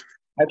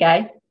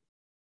 Okay?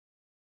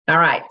 All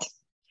right.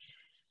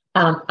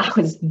 I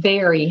was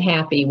very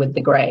happy with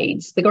the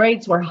grades. The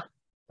grades were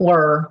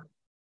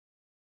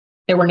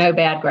there were no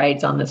bad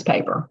grades on this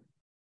paper,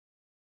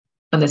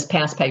 on this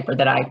past paper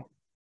that I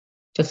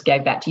just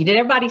gave back to you. Did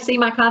everybody see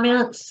my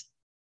comments?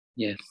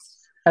 Yes.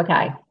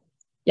 Okay.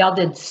 Y'all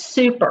did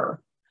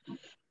super.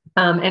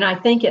 And I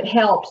think it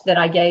helped that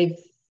I gave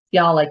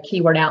y'all a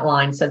keyword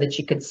outline so that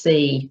you could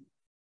see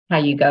how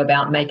you go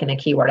about making a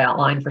keyword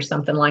outline for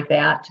something like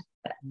that.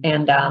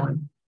 And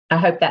I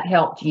hope that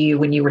helped you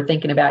when you were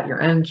thinking about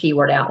your own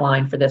keyword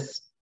outline for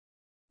this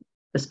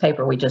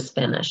paper we just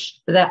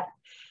finished.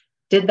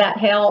 Did that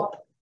help,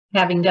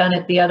 having done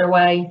it the other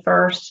way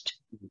first?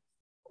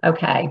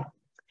 Okay.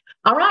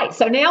 All right,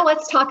 so now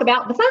let's talk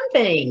about the fun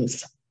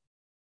things.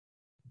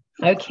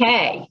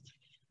 Okay.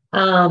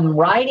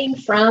 Writing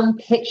from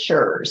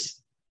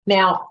pictures.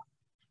 Now,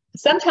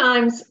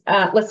 sometimes,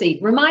 let's see,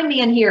 remind me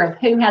in here of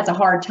who has a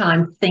hard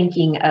time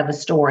thinking of a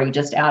story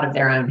just out of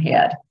their own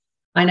head.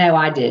 I know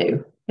I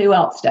do. Who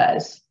else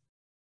does?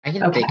 I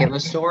can think of a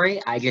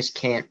story, I just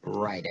can't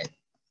write it.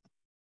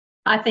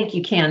 I think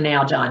you can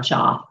now, John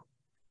Shaw.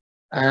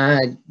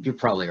 You're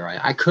probably right.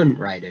 I couldn't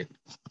write it.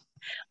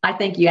 I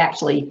think you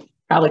actually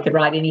probably could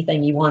write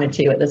anything you wanted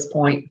to at this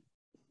point.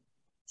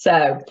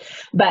 So,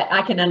 but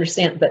I can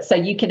understand, but so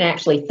you can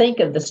actually think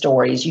of the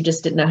stories, you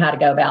just didn't know how to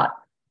go about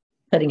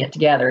putting it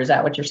together. Is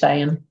that what you're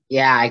saying?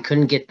 Yeah, I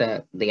couldn't get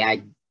the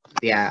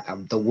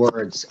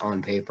words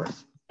on paper.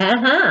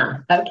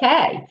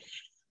 Okay.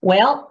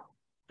 Well,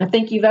 I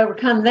think you've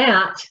overcome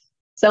that.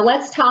 So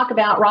let's talk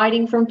about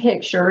writing from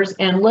pictures,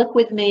 and look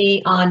with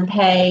me on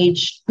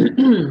page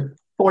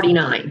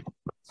 49.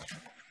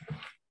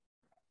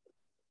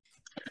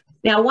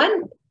 Now,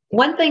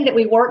 one thing that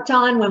we worked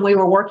on when we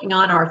were working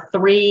on our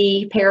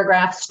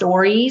 3-paragraph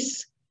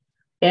stories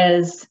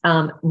is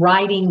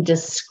writing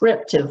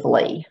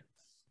descriptively.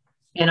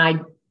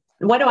 And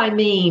what do I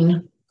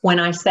mean when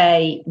I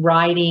say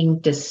writing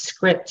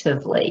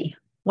descriptively?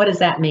 What does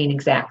that mean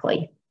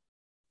exactly?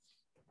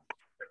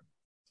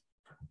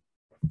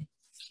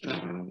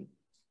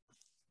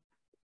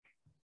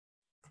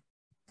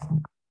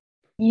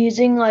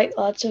 Using like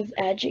lots of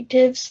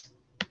adjectives.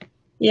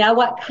 Yeah,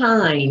 what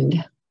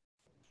kind?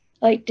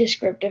 Like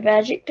descriptive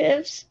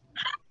adjectives.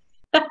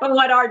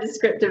 What are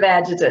descriptive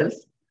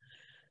adjectives?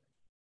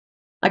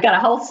 I got a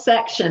whole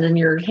section in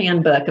your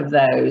handbook of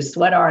those.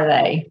 What are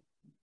they?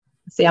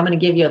 See, I'm going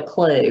to give you a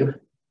clue.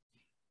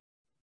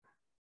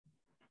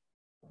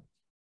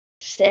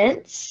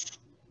 Sense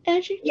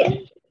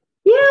adjectives?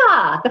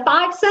 Yeah, the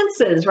 5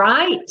 senses,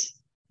 right?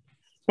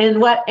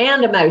 And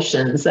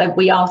emotions.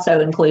 We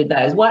also include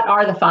those. What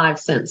are the 5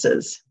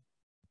 senses?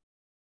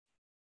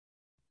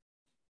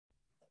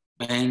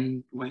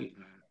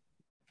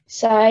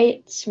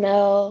 Sight,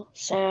 smell,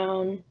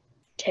 sound,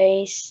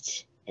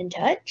 taste, and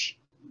touch.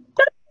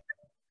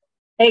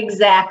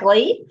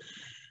 Exactly.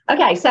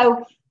 Okay,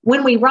 so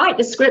when we write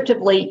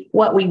descriptively,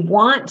 what we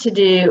want to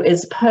do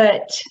is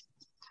put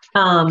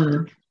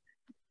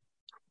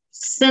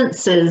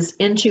senses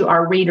into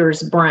our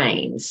readers'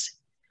 brains.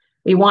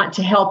 We want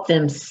to help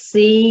them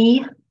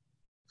see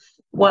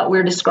what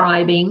we're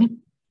describing.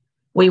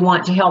 We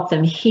want to help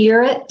them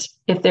hear it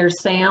if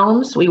there's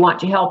sounds. We want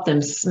to help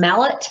them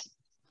smell it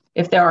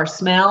if there are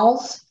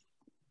smells,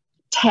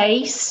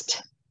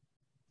 taste,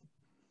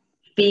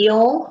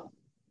 feel,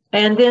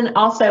 and then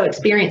also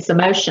experience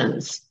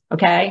emotions,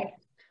 okay?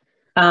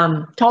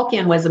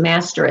 Tolkien was a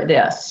master at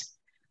this.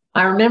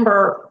 I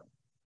remember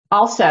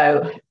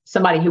also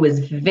somebody who was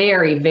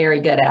very, very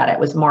good at it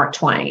was Mark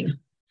Twain.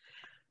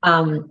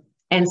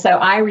 And so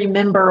I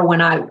remember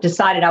when I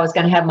decided I was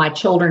going to have my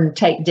children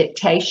take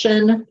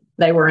dictation,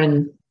 they were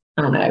in,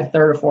 I don't know,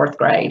 3rd or 4th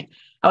grade.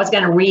 I was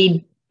going to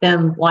read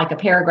them like a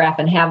paragraph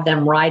and have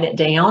them write it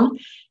down.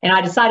 And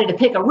I decided to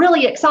pick a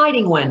really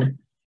exciting one.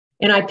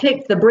 And I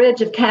picked the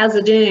Bridge of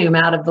Khazad-dûm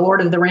out of The Lord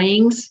of the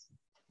Rings,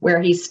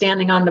 where he's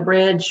standing on the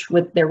bridge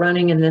they're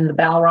running and then the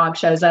Balrog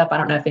shows up. I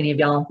don't know if any of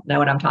y'all know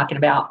what I'm talking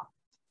about.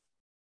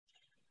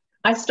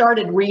 I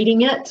started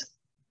reading it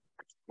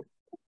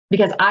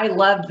because I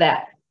loved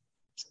that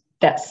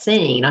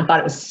scene. I thought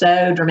it was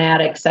so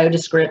dramatic, so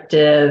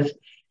descriptive.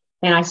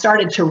 And I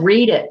started to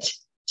read it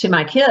to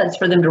my kids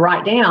for them to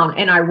write down.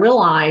 And I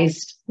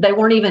realized they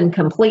weren't even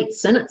complete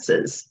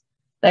sentences.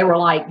 They were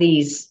like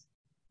these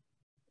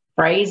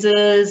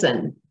phrases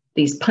and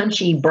these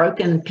punchy,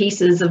 broken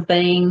pieces of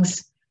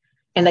things.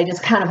 And they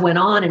just kind of went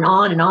on and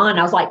on and on.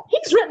 I was like,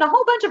 he's written a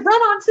whole bunch of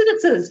run-on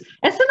sentences,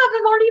 and some of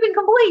them aren't even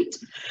complete.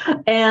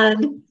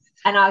 And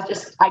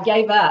I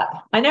gave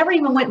up. I never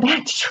even went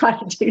back to try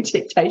to do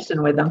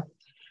dictation with them.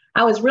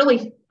 I was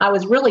really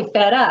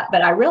fed up,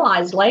 but I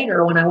realized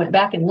later when I went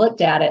back and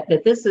looked at it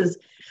that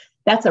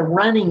that's a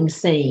running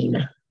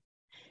scene.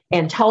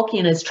 And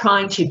Tolkien is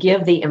trying to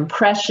give the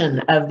impression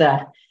of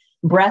the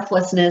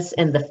breathlessness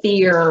and the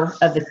fear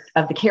of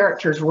the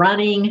characters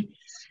running.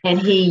 And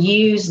he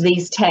used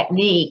these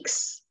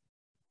techniques.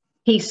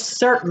 He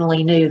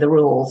certainly knew the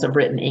rules of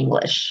written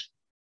English.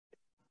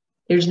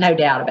 There's no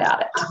doubt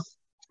about it.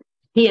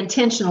 He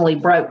intentionally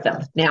broke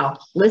them. Now,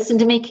 listen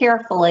to me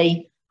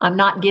carefully. I'm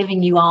not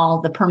giving you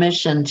all the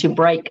permission to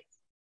break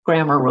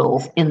grammar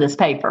rules in this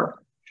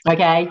paper,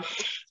 okay?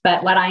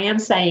 But what I am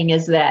saying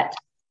is that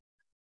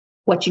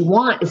what you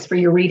want is for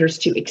your readers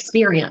to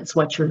experience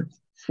what you're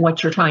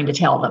trying to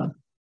tell them,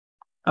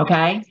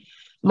 okay?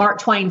 Mark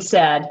Twain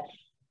said,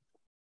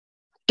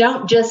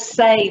 don't just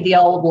say the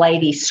old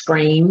lady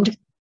screamed.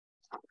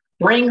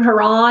 Bring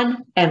her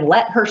on and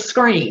let her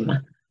scream.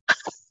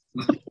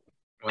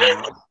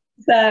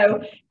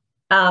 So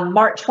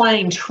Mark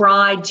Twain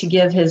tried to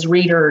give his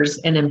readers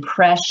an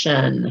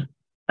impression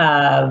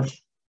of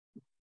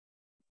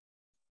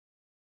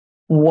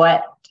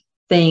what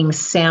things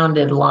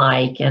sounded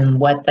like and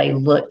what they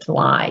looked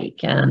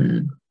like.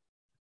 And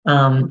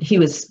he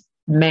was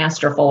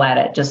masterful at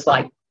it, just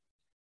like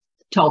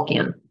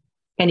Tolkien.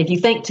 And if you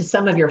think to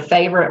some of your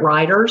favorite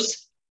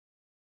writers,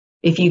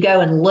 if you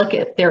go and look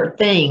at their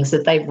things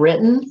that they've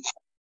written,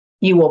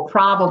 you will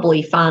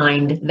probably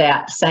find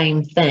that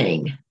same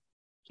thing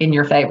in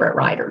your favorite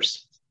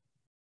writers.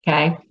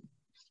 Okay.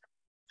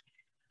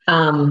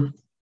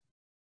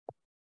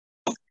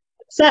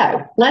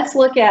 So let's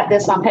look at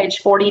this on page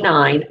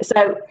 49.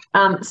 So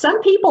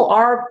some people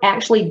are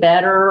actually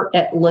better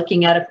at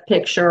looking at a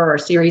picture or a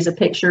series of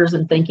pictures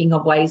and thinking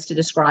of ways to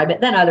describe it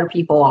than other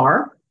people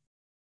are.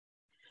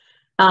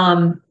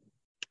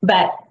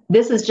 But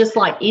this is just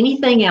like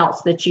anything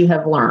else that you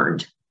have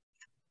learned.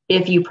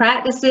 If you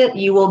practice it,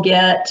 you will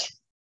get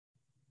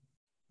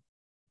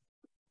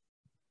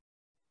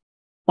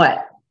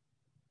what?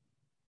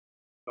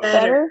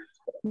 Better.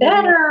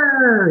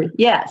 Better.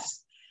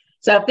 Yes.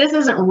 So if this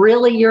isn't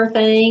really your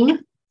thing,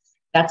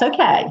 that's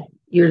okay.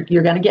 You're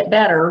going to get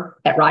better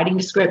at writing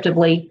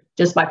descriptively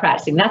just by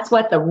practicing. That's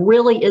what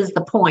really is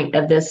the point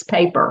of this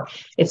paper.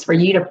 It's for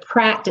you to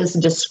practice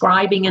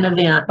describing an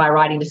event by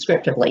writing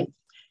descriptively.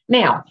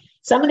 Now,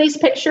 some of these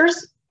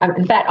pictures,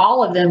 in fact,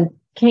 all of them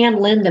can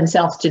lend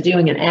themselves to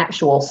doing an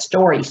actual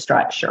story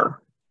structure,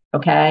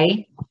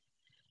 okay?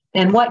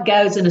 And what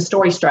goes in a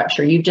story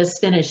structure? You've just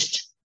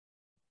finished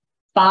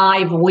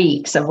 5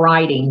 weeks of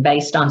writing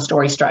based on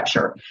story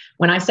structure.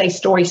 When I say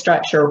story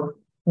structure,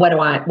 what do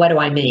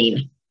I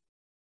mean?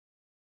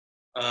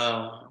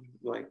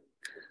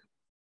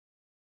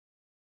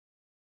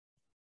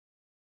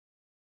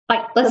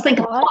 Like let's think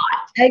of plot.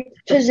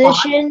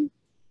 Exposition,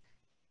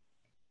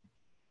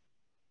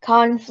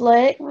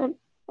 conflict, and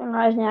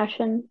rising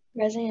action,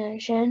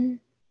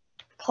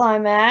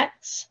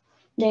 climax,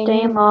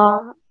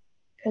 denouement,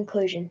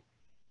 conclusion.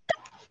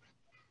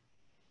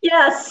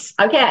 Yes.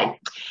 Okay.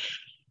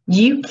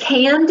 You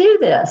can do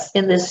this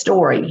in this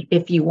story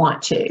if you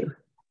want to,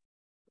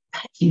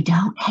 but you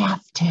don't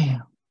have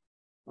to.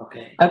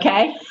 Okay.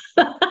 Okay.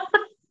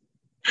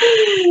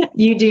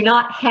 You do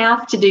not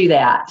have to do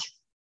that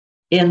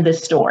in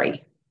this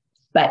story,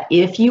 but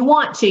if you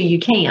want to, you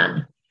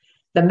can.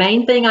 The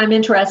main thing I'm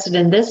interested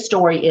in this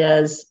story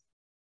is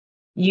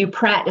you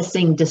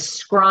practicing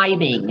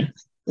describing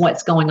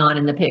what's going on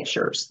in the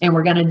pictures. And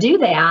we're going to do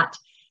that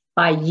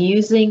by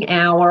using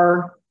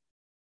our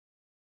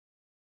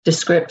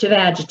descriptive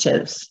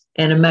adjectives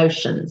and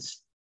emotions.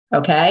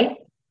 Okay?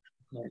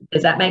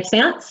 Does that make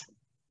sense?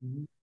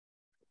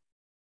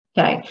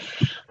 Okay.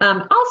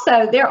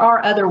 Also, there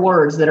are other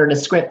words that are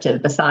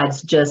descriptive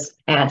besides just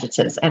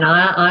adjectives, and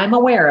I'm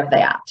aware of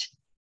that.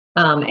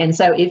 And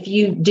so if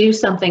you do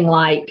something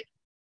like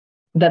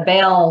the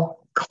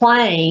bell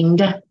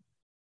clanged,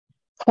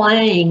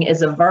 clang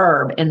is a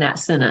verb in that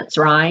sentence,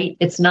 right?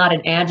 It's not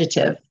an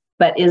adjective,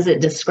 but is it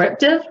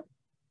descriptive?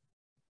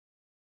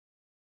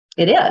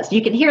 It is.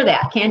 You can hear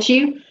that, can't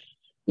you?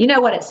 You know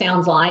what it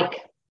sounds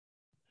like.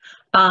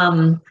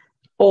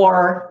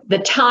 Or the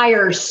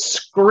tires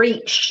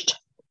screeched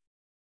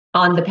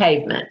on the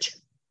pavement.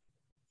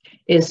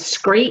 Is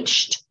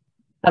screeched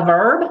a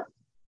verb?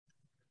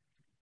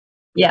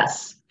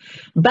 Yes.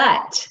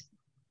 But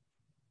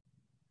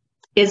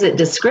is it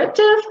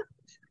descriptive?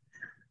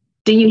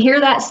 Do you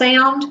hear that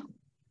sound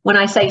when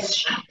I say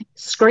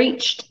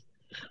screeched?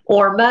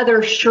 Or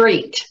mother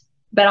shrieked?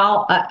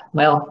 But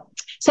well,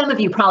 some of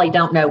you probably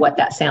don't know what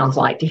that sounds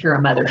like to hear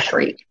a mother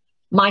shriek.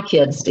 My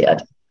kids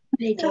did.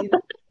 They do.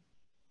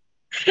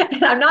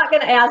 And I'm not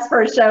going to ask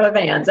for a show of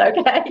hands,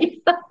 okay?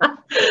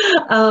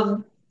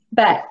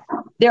 But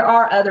there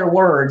are other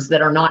words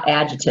that are not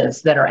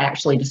adjectives that are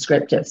actually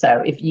descriptive.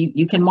 So if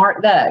you can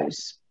mark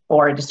those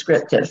for a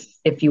descriptive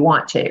if you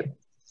want to,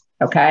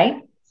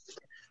 okay?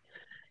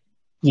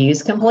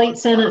 Use complete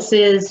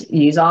sentences,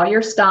 use all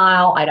your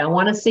style. I don't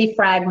want to see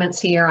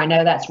fragments here. I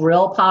know that's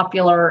real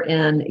popular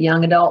in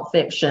young adult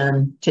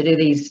fiction to do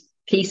these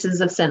pieces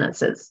of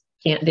sentences.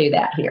 Can't do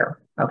that here,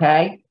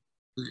 okay?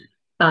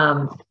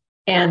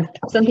 And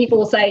some people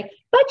will say,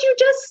 but you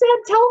just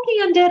said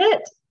Tolkien did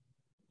it.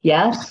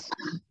 Yes,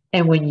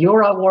 and when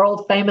you're a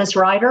world famous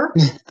writer,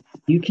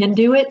 you can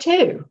do it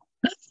too.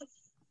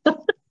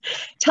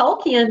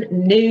 Tolkien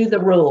knew the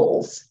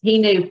rules. He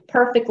knew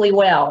perfectly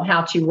well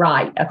how to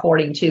write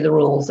according to the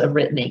rules of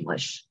written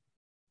English.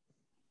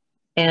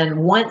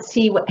 And once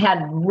he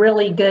had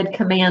really good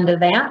command of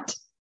that,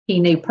 he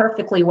knew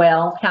perfectly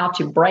well how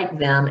to break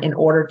them in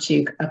order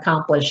to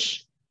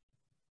accomplish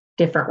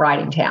different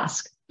writing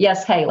tasks.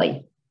 Yes,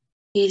 Haley?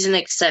 He's an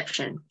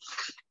exception.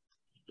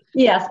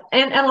 Yes,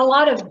 and a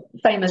lot of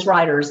famous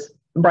writers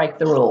break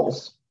the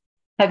rules.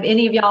 Have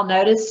any of y'all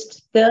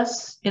noticed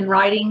this in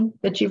writing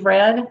that you've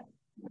read?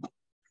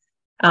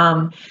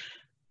 But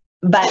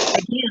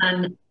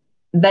again,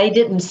 they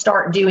didn't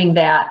start doing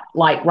that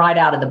like right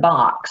out of the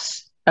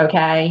box,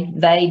 okay?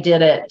 They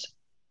did it,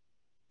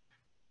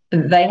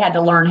 they had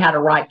to learn how to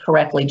write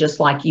correctly just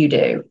like you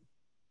do,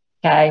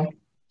 okay?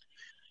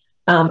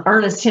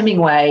 Ernest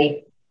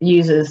Hemingway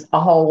uses a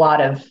whole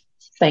lot of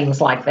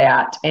things like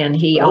that, and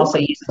he also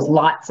uses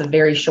lots of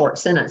very short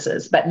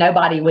sentences, but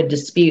nobody would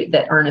dispute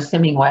that Ernest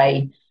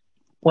Hemingway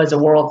was a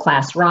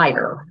world-class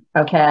writer,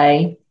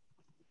 okay?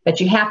 But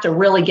you have to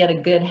really get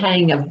a good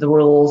hang of the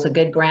rules, a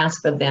good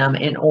grasp of them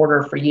in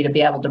order for you to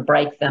be able to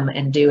break them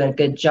and do a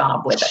good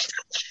job with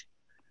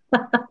it.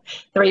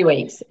 3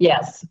 weeks,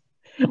 yes.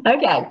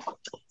 Okay,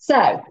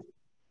 so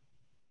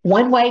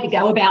one way to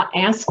go about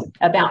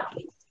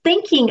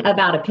thinking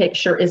about a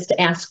picture is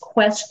to ask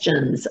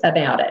questions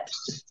about it.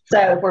 So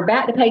if we're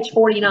back to page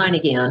 49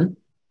 again,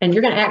 and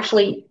you're going to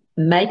actually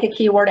make a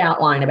keyword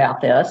outline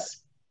about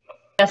this.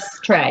 Yes,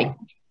 Trey.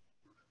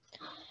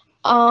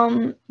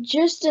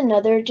 Just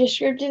another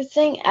descriptive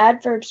thing.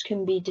 Adverbs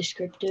can be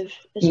descriptive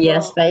as well.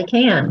 Yes, they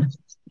can.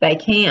 They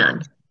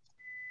can.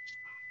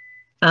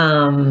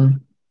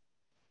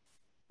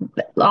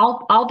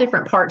 All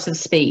different parts of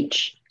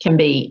speech can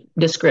be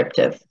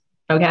descriptive.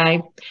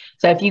 Okay.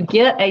 So if you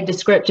get a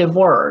descriptive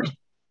word,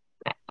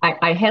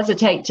 I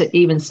hesitate to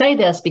even say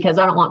this because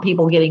I don't want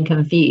people getting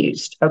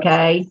confused.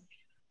 Okay.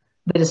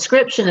 The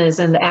description is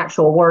in the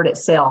actual word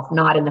itself,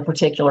 not in the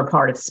particular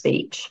part of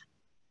speech,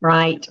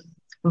 right?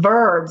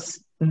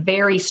 Verbs,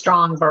 very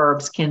strong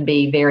verbs can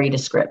be very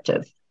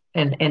descriptive,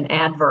 and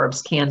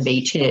adverbs can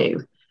be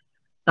too.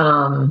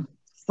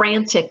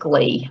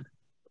 Frantically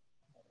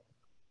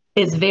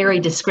is very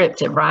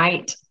descriptive,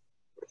 right?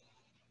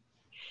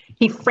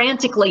 He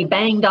frantically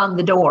banged on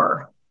the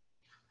door.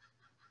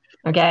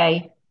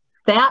 Okay,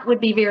 that would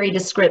be very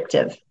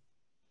descriptive.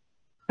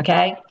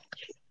 Okay,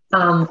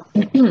 so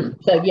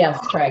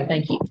yes, Trey,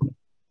 thank you.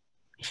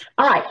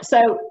 All right,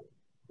 so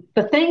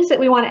the things that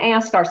we want to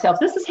ask ourselves,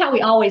 this is how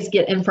we always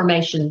get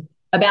information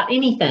about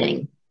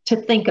anything to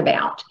think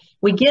about.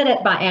 We get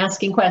it by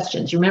asking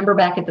questions. You remember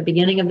back at the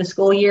beginning of the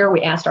school year,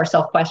 we asked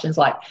ourselves questions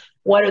like,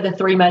 what are the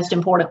 3 most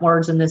important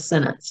words in this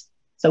sentence?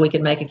 So we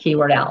could make a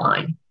keyword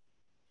outline.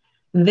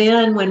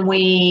 Then when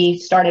we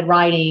started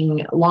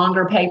writing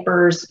longer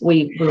papers,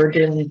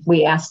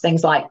 we asked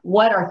things like,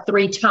 what are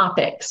 3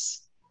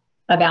 topics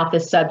about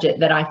this subject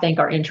that I think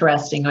are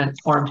interesting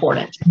or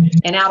important?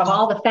 And out of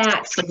all the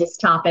facts for this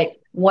topic,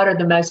 what are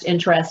the most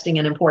interesting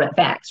and important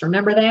facts?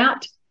 Remember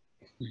that?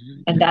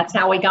 And that's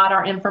how we got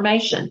our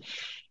information.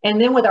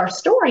 And then with our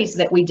stories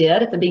that we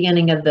did at the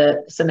beginning of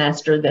the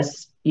semester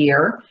this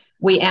year,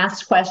 we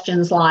asked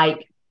questions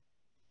like,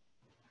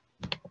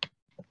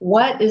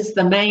 what is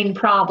the main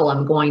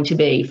problem going to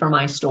be for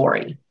my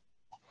story?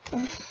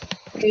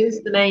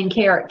 Who's the main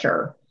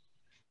character?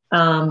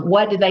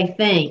 What do they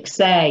think,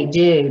 say,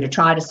 do to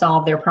try to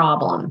solve their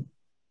problem?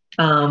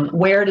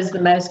 Where does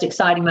the most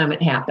exciting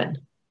moment happen?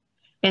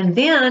 And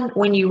then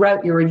when you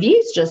wrote your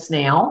reviews just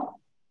now,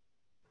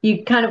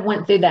 you kind of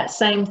went through that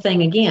same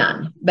thing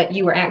again, but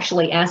you were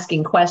actually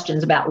asking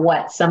questions about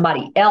what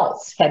somebody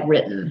else had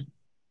written,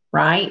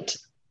 right?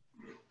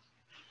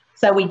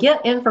 So we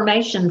get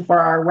information for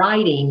our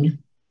writing,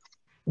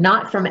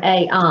 not from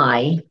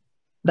AI,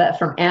 but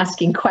from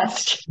asking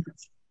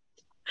questions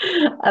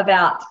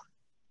about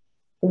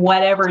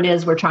whatever it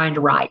is we're trying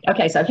to write.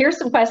 Okay, so here's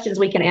some questions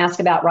we can ask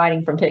about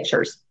writing from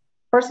pictures.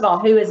 First of all,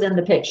 who is in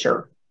the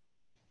picture?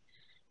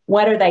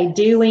 What are they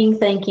doing,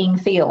 thinking,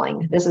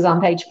 feeling? This is on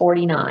page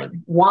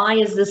 49. Why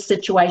is this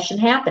situation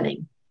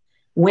happening?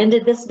 When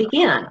did this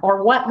begin?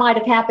 Or what might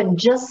have happened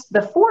just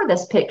before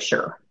this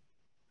picture?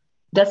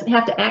 Doesn't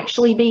have to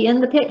actually be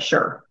in the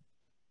picture.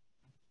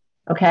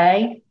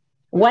 Okay?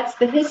 What's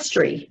the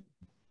history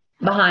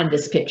behind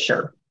this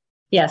picture?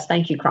 Yes,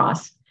 thank you,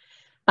 Cross.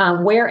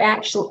 Where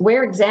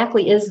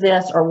exactly is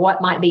this, or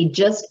what might be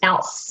just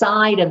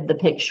outside of the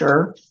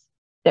picture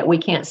that we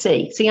can't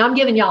see? See, I'm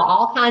giving y'all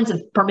all kinds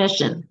of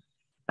permission.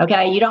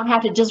 Okay, you don't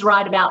have to just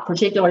write about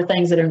particular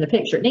things that are in the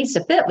picture. It needs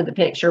to fit with the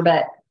picture,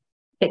 but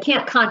it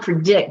can't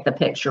contradict the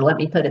picture. Let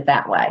me put it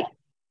that way.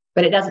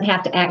 but it doesn't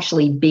have to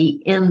actually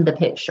be in the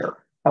picture,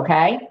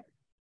 okay?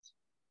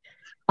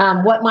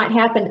 What might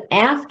happen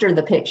after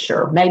the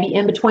picture, maybe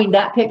in between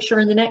that picture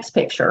and the next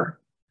picture,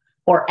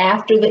 or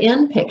after the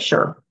end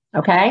picture,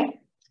 okay?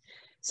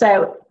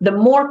 So the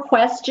more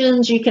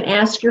questions you can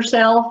ask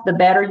yourself, the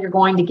better you're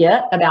going to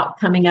get about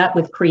coming up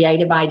with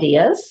creative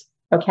ideas,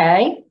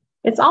 okay?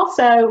 It's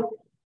also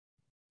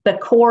the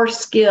core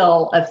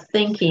skill of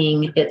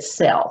thinking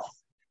itself.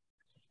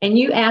 And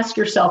you ask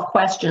yourself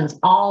questions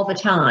all the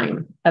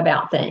time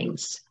about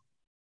things,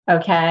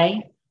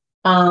 okay?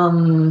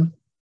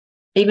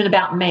 Even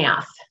about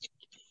math.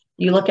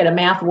 You look at a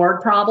math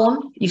word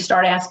problem,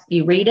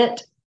 you read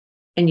it,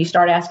 and you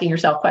start asking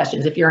yourself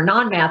questions. If you're a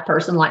non-math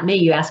person like me,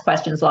 you ask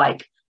questions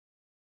like,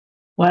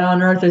 what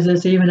on earth is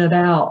this even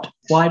about?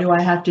 Why do I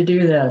have to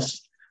do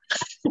this?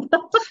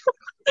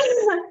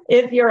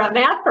 If you're a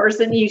math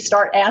person, you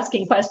start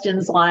asking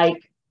questions like,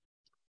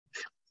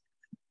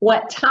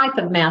 what type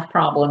of math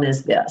problem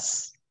is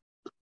this?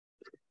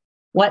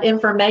 What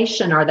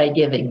information are they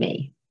giving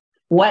me?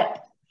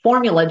 What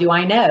formula do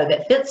I know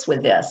that fits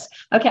with this?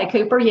 Okay,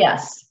 Cooper,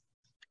 yes.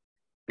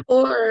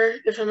 Or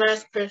if a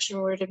math person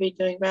were to be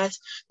doing math,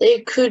 they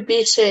could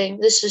be saying,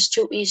 this is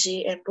too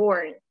easy and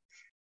boring.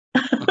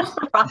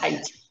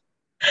 Right.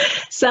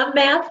 Some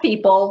math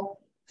people,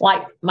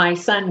 like my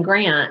son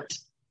Grant,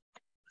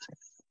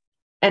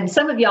 and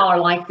some of y'all are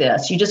like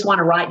this. You just want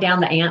to write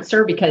down the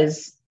answer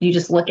because you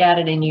just look at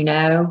it and you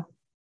know.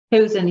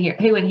 Who in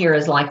here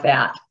is like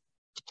that?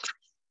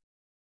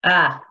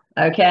 Ah,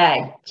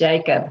 okay,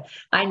 Jacob.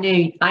 I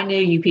knew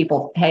you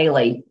people,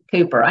 Haley,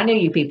 Cooper, I knew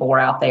you people were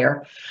out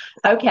there.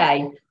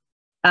 Okay.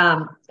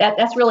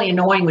 That's really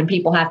annoying when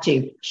people have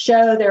to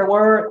show their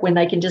work when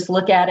they can just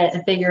look at it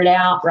and figure it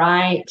out,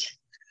 right?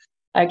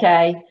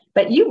 Okay.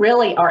 But you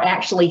really are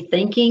actually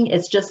thinking.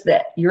 It's just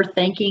that your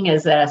thinking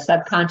is at a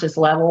subconscious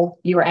level.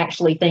 You are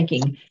actually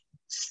thinking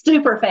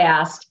super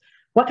fast.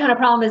 What kind of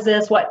problem is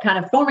this? What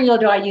kind of formula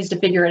do I use to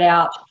figure it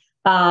out?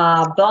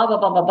 Blah, blah, blah,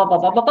 blah, blah, blah,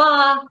 blah, blah,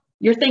 blah.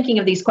 You're thinking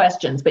of these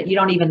questions, but you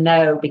don't even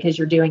know because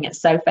you're doing it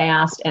so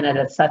fast and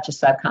at such a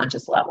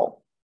subconscious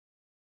level.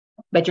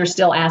 But you're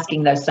still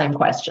asking those same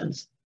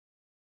questions.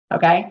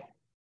 Okay?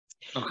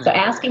 So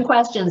asking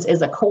questions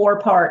is a core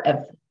part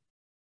of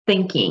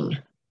thinking.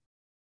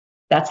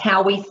 That's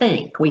how we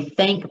think. We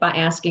think by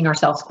asking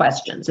ourselves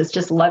questions. It's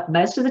just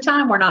most of the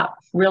time we're not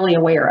really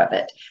aware of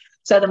it.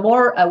 So the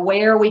more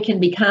aware we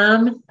can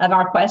become of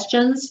our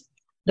questions,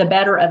 the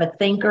better of a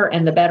thinker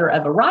and the better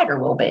of a writer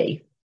we'll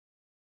be.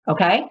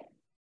 Okay?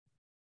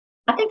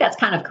 I think that's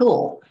kind of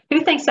cool.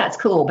 Who thinks that's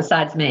cool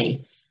besides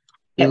me?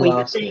 That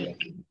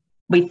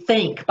we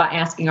think by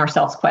asking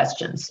ourselves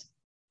questions.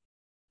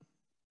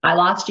 I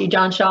lost you,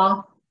 John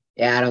Shaw?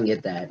 Yeah, I don't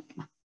get that.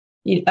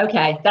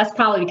 Okay, that's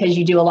probably because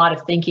you do a lot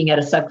of thinking at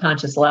a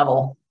subconscious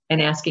level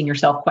and asking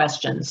yourself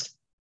questions.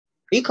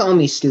 Are you calling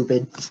me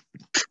stupid?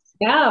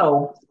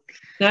 No,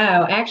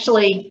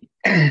 actually,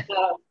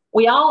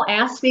 we all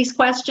ask these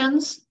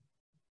questions.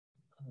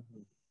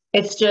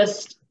 It's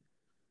just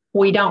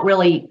we don't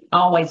really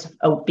always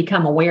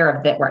become aware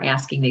of that we're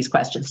asking these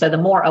questions. So the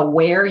more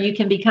aware you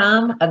can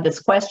become of this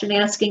question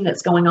asking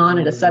that's going on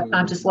at a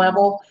subconscious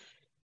level,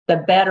 the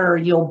better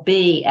you'll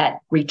be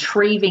at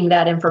retrieving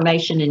that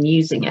information and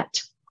using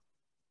it.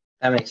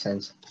 That makes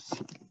sense.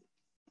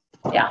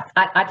 Yeah,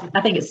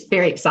 I think it's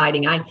very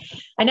exciting. I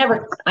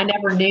never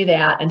knew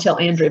that until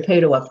Andrew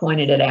Pudawa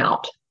pointed it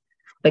out.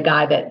 The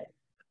guy that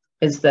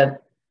is the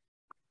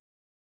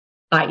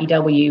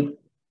IEW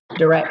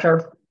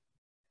director.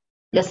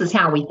 This is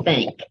how we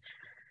think.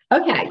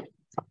 Okay,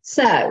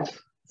 so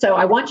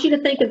I want you to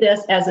think of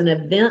this as an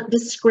event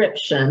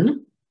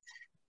description.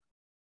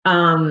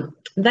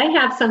 They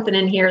have something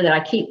in here that I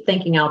keep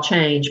thinking I'll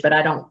change, but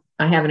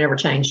I haven't ever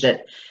changed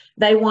it.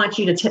 They want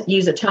you to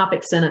use a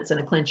topic sentence and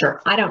a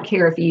clincher. I don't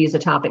care if you use a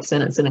topic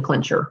sentence and a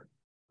clincher,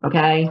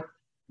 okay?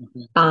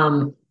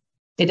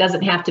 It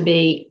doesn't have to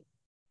be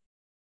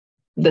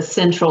the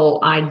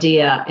central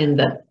idea in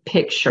the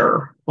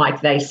picture,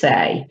 like they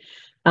say.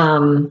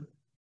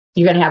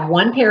 You're going to have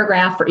one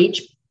paragraph for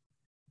each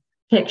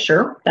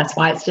picture. That's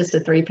why it's just a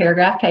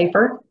 3-paragraph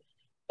paper.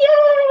 Yay!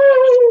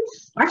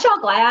 Aren't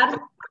y'all glad?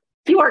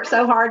 You worked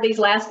so hard these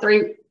last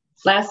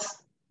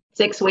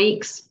 6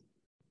 weeks,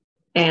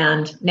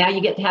 and now you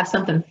get to have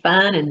something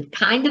fun and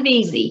kind of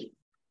easy.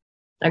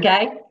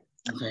 Okay?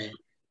 Okay.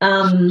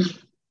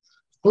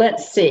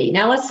 Let's see.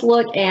 Now let's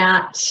look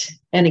at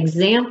an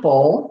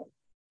example.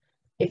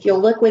 If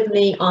you'll look with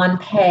me on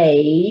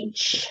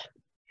page...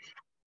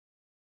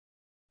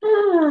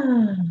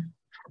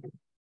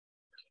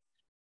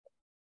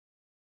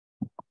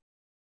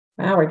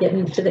 Wow, we're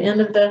getting to the end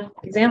of the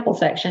example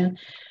section.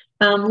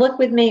 Look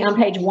with me on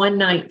page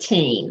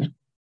 119.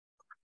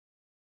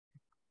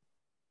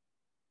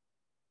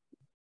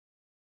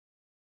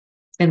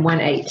 And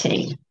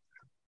 118.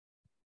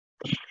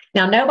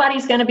 Now,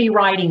 nobody's going to be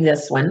writing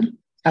this one,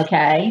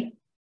 okay?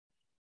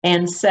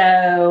 And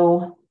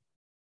so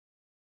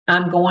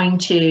I'm going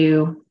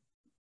to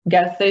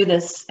go through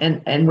this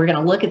and we're going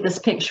to look at this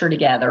picture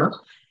together.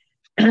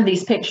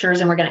 these pictures,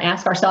 and we're going to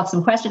ask ourselves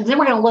some questions. Then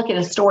we're going to look at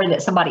a story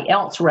that somebody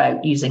else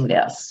wrote using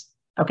this.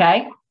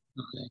 Okay?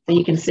 So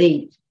you can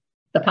see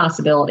the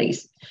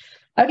possibilities.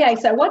 Okay,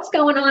 so what's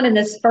going on in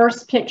this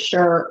first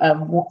picture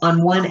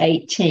on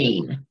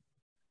 118?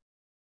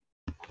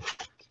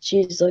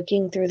 She's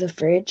looking through the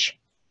fridge.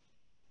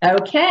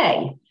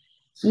 Okay,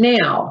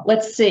 now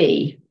let's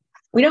see.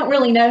 We don't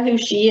really know who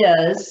she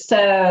is,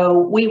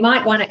 so we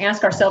might want to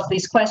ask ourselves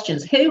these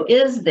questions. Who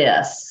is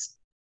this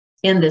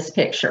in this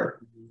picture?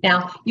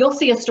 Now, you'll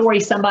see a story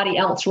somebody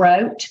else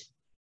wrote.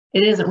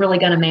 It isn't really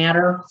going to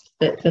matter.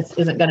 That this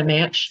isn't going to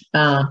match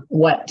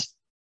what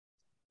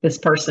this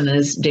person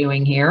is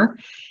doing here.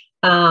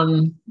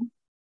 Let's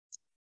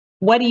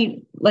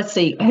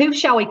see, who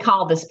shall we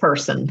call this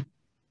person?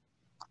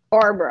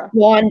 Barbara.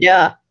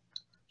 Wanda.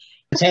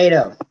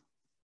 Potato.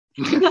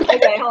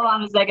 Okay, hold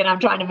on a second. I'm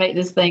trying to make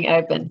this thing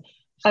open.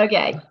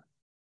 Okay.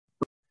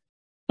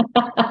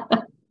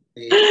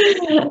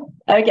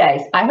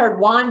 Okay, I heard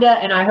Wanda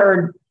and I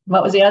heard,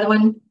 what was the other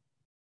one?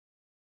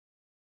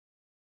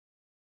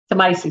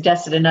 Somebody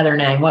suggested another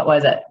name. What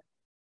was it?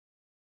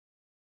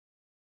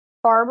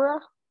 Barbara.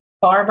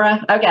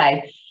 Barbara.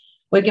 Okay.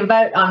 We can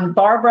vote on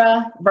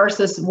Barbara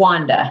versus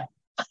Wanda.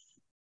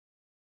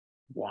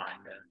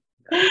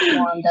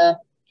 Wanda.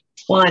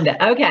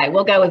 Wanda. Okay,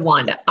 we'll go with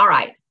Wanda. All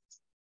right.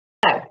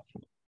 So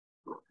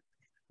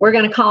we're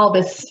going to call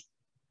this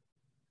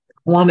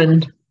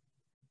woman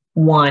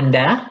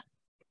Wanda.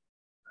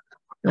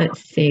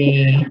 Let's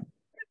see.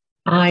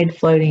 Hide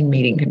floating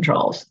meeting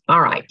controls.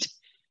 All right.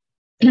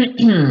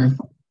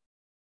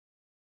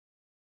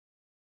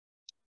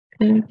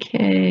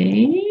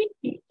 Okay.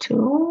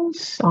 Tools.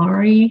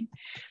 Sorry.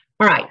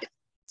 All right.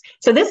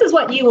 So this is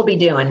what you will be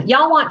doing.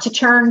 Y'all want to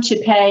turn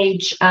to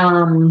page,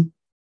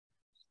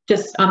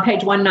 just on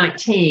page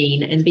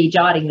 119 and be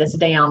jotting this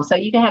down so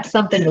you can have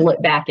something to look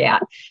back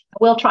at.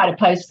 We'll try to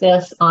post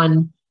this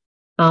on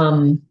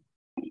ThinkWave.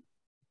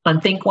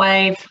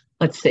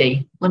 Let's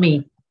see. Let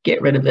me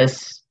get rid of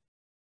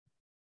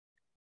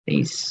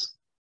these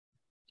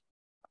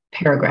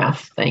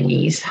paragraph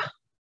thingies.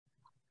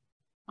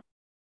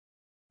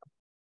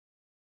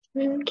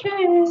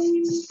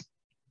 Okay.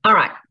 All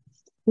right.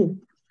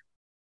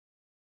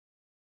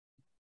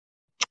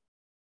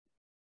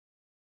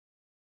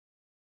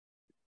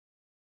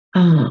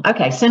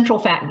 Okay, central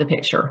fact of the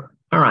picture.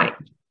 All right.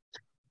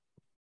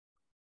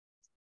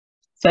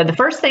 So the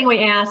first thing we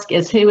ask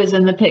is who is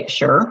in the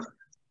picture?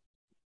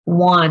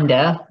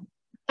 Wanda.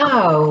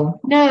 Oh,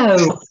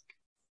 no.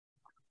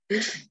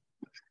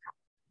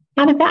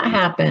 How did that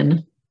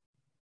happen?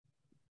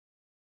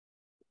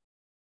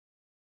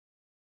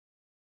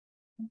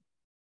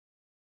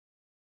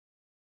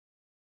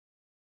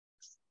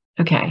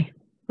 Okay,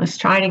 let's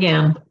try it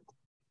again.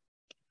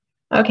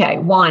 Okay,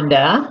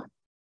 Wanda.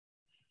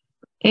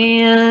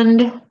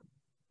 And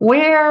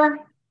where?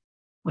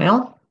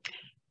 Well,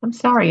 I'm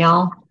sorry,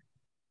 y'all.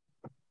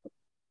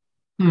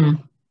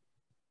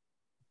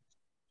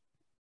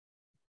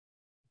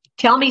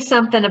 Tell me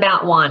something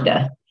about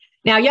Wanda.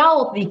 Now,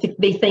 y'all need to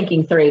be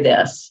thinking through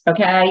this,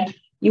 okay?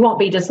 You won't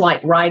be just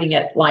like writing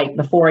it like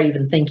before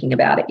even thinking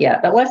about it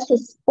yet. But let's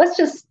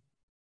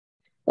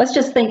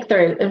just think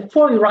through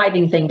before we write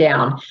anything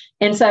down.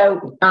 And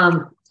so,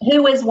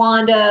 who is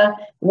Wanda?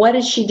 What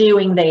is she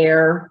doing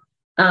there?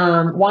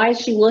 Why is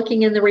she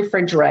looking in the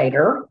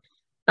refrigerator?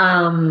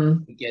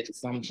 Get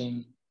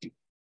something.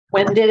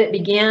 When did it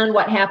begin?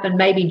 What happened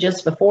maybe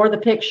just before the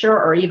picture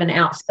or even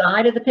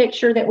outside of the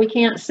picture that we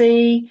can't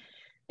see?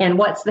 And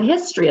what's the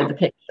history of the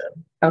picture?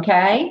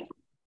 Okay.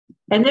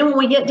 And then when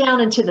we get down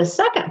into the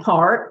second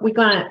part, we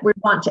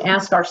want to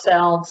ask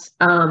ourselves,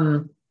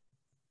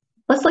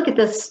 let's look at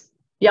this.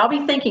 Y'all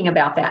be thinking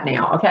about that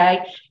now,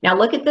 okay? Now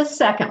look at this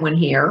second one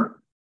here.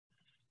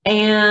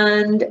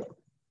 And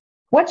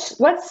what's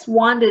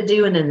Wanda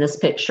doing in this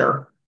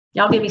picture?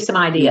 Y'all give me some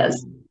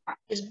ideas.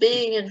 Is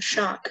being in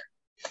shock.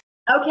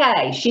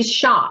 Okay, she's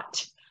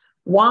shocked.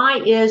 Why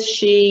is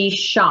she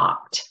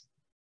shocked?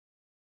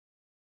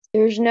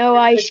 There's no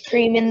ice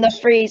cream in the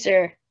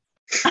freezer.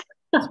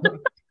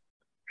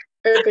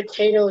 Her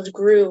potatoes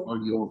grew. Or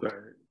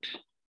yogurt.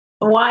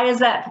 Why is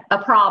that a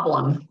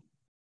problem?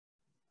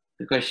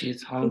 Because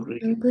she's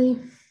hungry.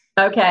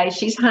 Okay,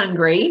 she's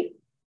hungry.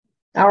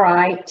 All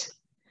right.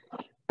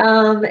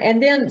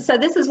 And then, so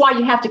this is why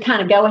you have to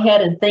kind of go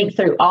ahead and think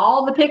through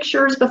all the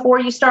pictures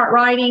before you start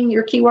writing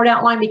your keyword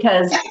outline,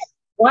 because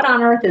what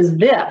on earth is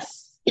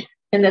this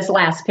in this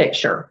last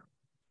picture?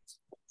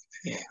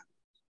 Yeah.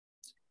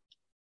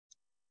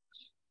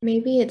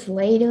 Maybe it's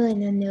later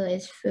and then there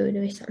is food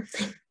or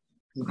something.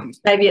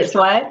 Maybe it's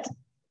what?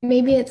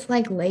 Maybe it's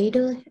like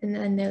later and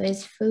then there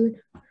is food.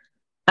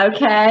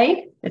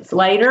 Okay, it's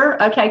later.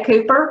 Okay,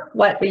 Cooper,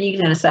 what were you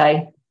going to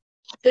say?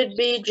 Could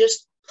be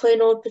just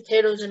plain old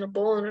potatoes in a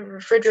bowl in a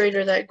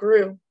refrigerator that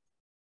grew.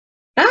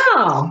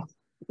 Oh,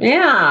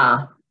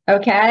 yeah.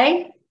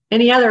 Okay.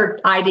 Any other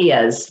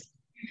ideas?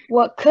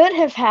 What could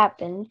have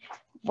happened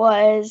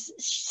was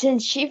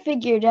since she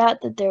figured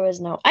out that there was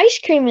no ice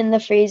cream in the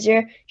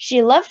freezer,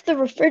 she left the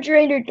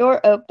refrigerator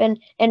door open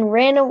and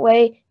ran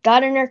away,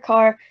 got in her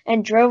car,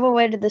 and drove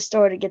away to the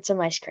store to get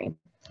some ice cream.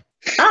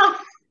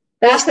 Ah,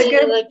 that's a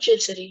good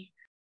electricity.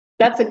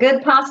 That's a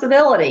good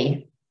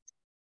possibility.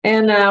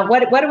 And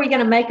what are we going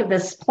to make of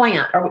this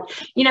plant?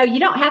 You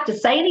don't have to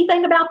say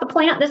anything about the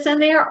plant that's in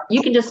there.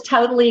 You can just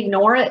totally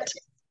ignore it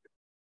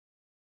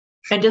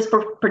and just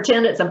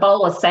pretend it's a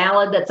bowl of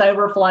salad that's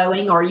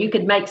overflowing, or you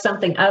could make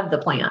something of the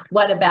plant.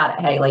 What about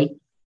it, Haley?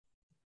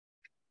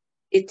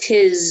 It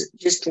is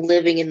just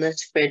living in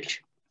this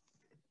fridge.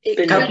 It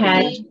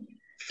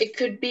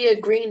could be a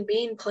green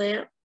bean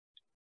plant.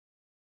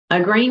 A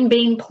green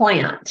bean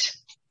plant.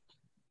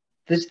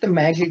 This is the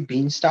magic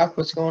beanstalk.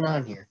 What's going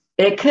on here?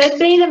 It could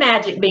be the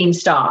magic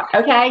beanstalk.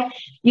 Okay.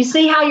 You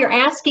see how you're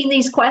asking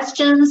these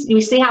questions? You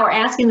see how we're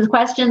asking the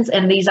questions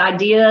and these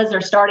ideas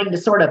are starting to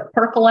sort of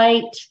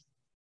percolate?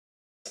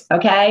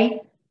 Okay.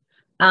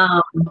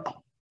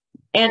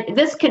 And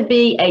this could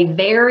be a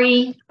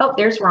very, oh,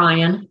 there's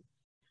Ryan.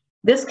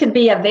 This could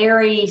be a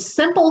very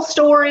simple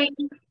story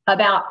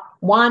about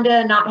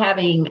Wanda not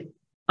having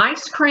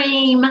ice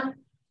cream,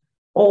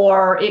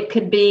 or it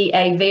could be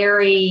a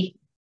very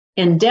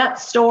in-depth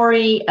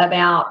story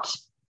about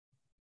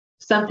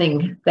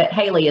something that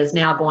Haley is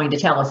now going to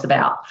tell us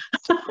about.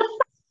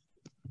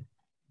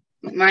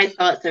 My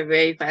thoughts are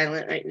very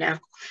violent right now.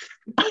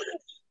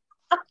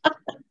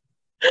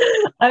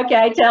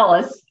 Okay, tell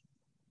us.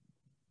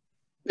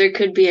 There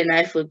could be a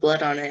knife with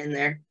blood on it in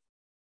there.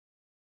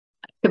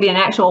 Could be an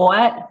actual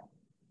what?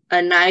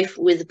 A knife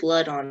with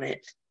blood on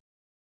it.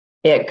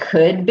 It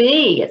could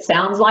be. It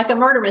sounds like a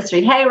murder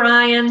mystery. Hey,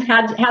 Ryan,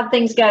 how'd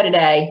things go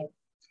today?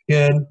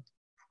 Good.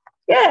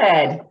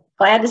 Good.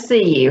 Glad to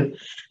see you.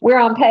 We're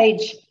on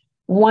page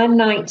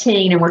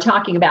 119, and we're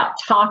talking about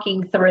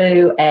talking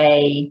through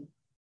a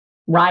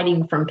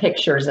writing from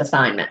pictures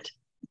assignment.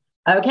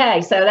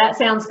 Okay, so that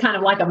sounds kind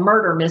of like a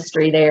murder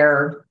mystery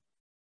there,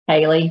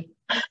 Haley.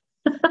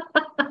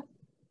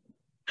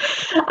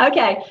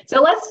 Okay,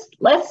 so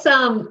let's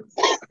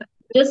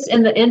just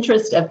in the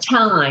interest of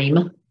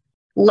time,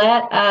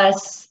 let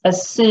us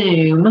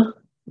assume.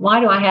 Why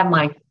do I have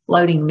my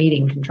floating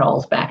meeting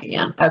controls back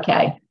again?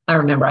 Okay, I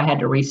remember I had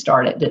to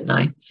restart it, didn't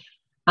I?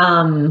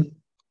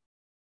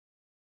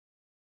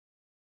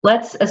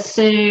 Let's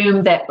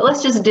assume that,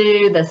 let's just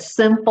do the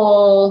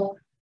simple,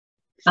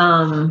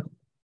 and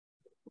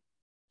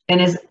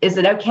is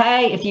it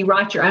okay if you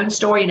write your own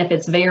story and if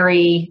it's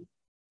very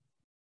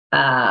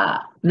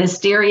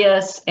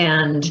mysterious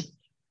and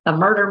a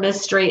murder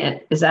mystery,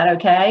 and is that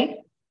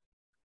okay?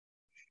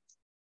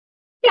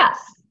 Yes.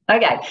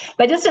 Okay.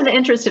 But just in the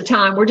interest of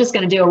time, we're just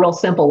going to do a real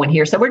simple one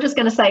here. So we're just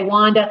going to say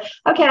Wanda.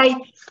 Okay.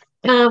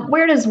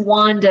 Where does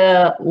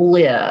Wanda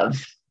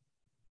live?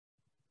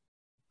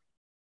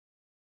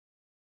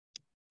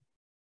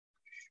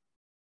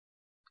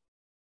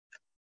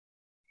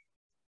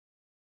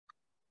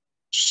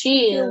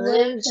 She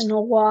lives in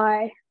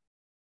Hawaii.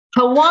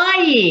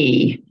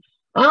 Hawaii.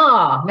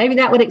 Oh, maybe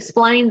that would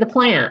explain the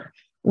plant.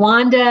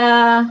 Wanda,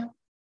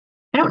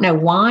 I don't know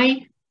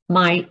why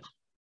my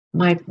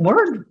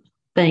word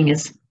thing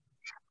is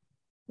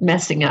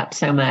messing up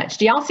so much.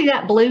 Do y'all see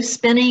that blue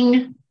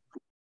spinning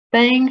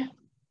thing?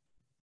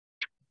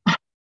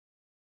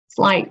 It's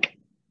like,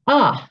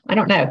 I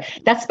don't know.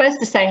 That's supposed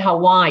to say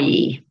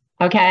Hawaii.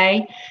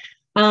 Okay.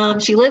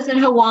 She lives in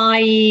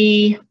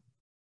Hawaii.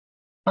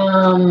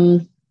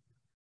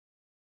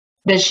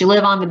 Does she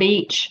live on the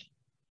beach?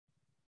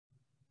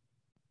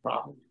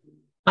 Probably.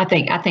 I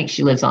think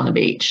she lives on the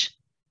beach.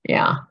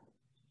 Yeah.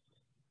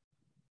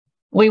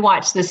 We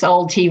watched this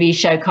old TV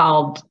show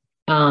called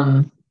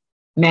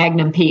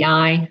Magnum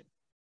PI,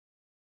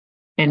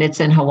 and it's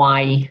in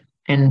Hawaii,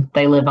 and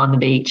they live on the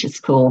beach. It's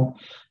cool.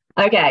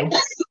 Okay.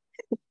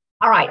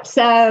 All right.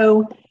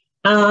 So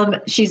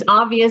she's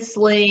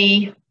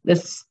obviously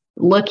this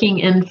looking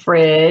in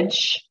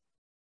fridge.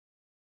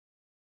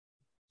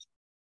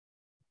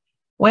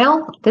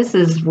 Well, this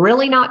is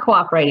really not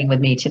cooperating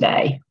with me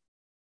today.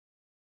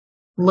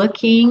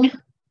 Looking,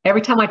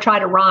 every time I try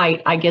to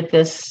write, I get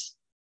this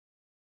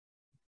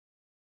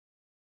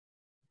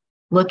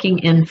looking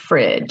in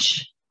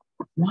fridge.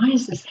 Why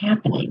is this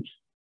happening?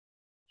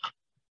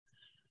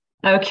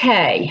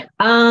 Okay.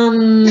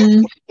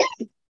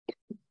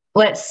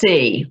 Let's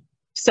see.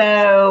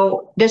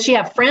 So does she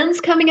have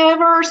friends coming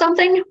over or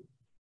something?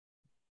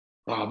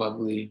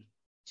 Probably.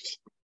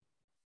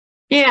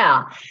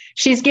 Yeah.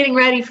 She's getting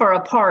ready for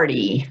a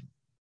party.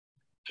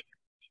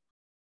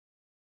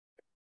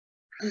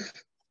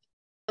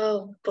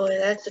 Oh boy,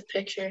 that's a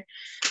picture.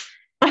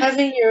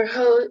 Having your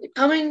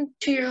coming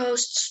to your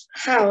host's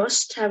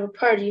house to have a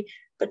party,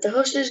 but the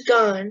host is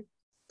gone.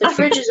 The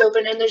fridge is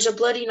open and there's a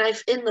bloody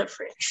knife in the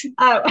fridge.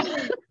 Oh.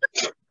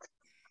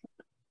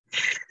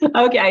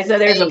 Okay, so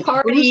there's a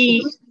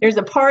party. There's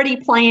a party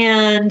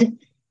planned,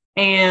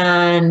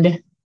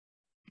 and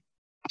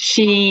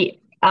she's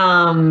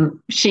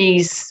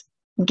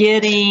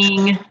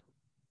getting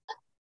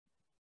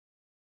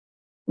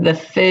the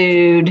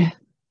food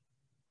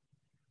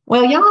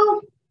Well,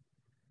 y'all,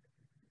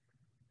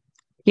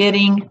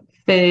 getting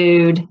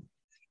food.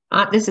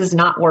 This is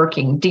not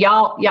working. Can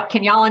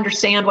y'all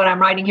understand what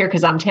I'm writing here?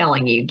 Because I'm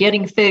telling you,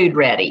 getting food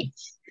ready.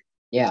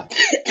 Yeah.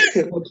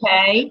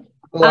 Okay.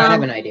 Oh, I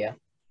have an idea.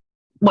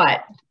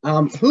 What?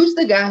 Who's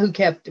the guy who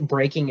kept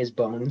breaking his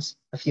bones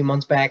a few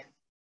months back?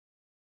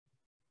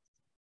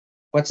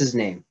 What's his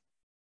name?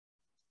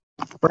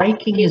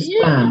 Breaking his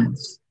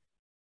bones.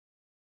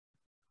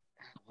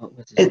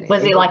 What's his name?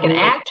 Was he like an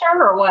actor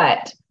or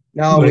what?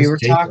 No, we were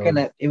Jacob.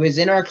 talking. It was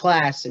in our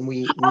class, and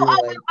we were like,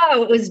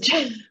 it was.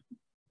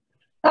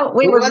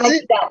 We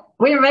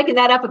were making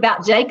that up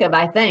about Jacob,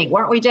 I think,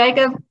 weren't we,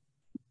 Jacob?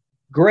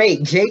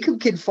 great. Jacob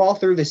could fall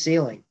through the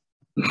ceiling.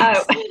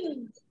 Oh.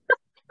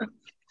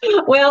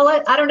 Well,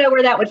 I don't know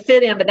where that would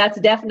fit in, but that's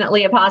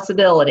definitely a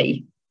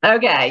possibility.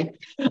 Okay.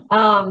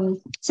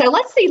 So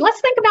let's see.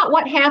 Let's think about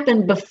what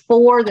happened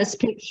before this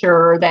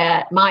picture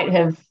that might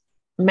have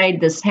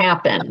made this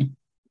happen.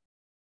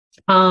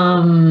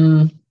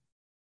 I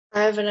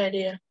have an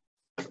idea.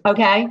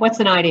 Okay. What's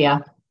an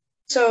idea?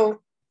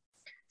 So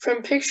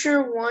from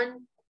picture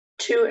 1,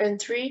 2, and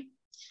 3,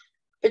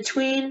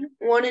 between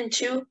 1 and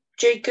 2,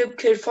 Jacob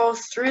could fall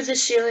through the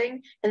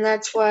ceiling, and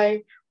that's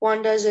why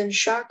Wanda's in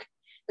shock.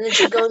 And then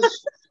she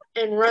goes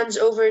and runs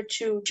over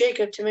to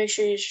Jacob to make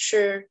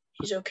sure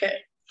he's okay.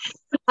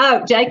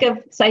 Oh,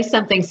 Jacob, say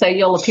something so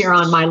you'll appear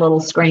on my little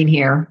screen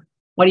here.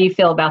 What do you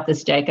feel about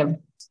this,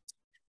 Jacob?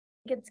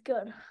 It's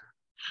good.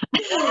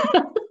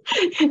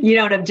 You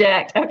don't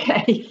object.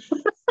 Okay.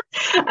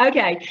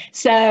 Okay.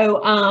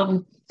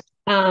 So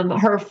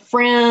her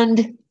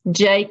friend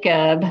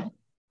Jacob,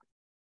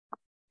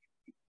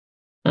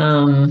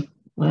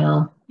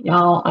 well,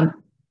 y'all,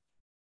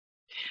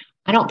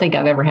 I don't think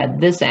I've ever had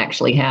this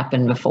actually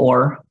happen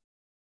before.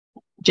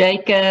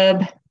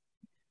 Jacob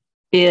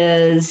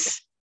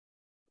is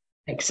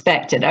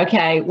expected.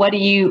 Okay. What do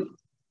you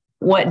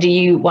want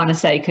to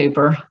say,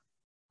 Cooper?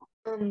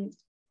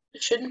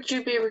 Shouldn't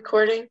you be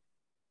recording?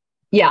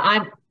 Yeah,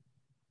 I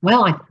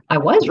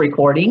was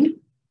recording.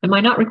 Am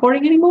I not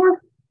recording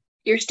anymore?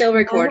 You're still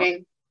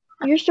recording.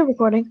 You're still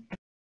recording.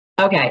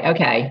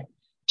 Okay.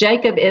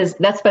 Jacob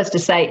that's supposed to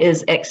say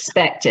is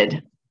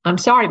expected. I'm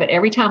sorry, but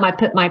every time I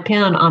put my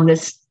pen on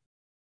this,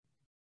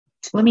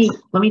 let me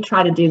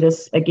try to do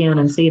this again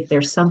and see if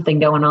there's something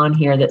going on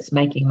here that's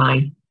making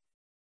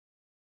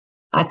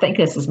I think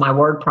this is my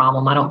word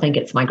problem. I don't think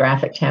it's my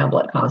graphic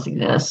tablet causing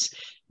this.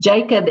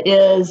 Jacob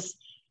is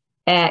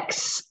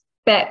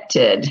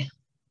expected.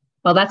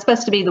 Well, that's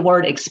supposed to be the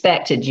word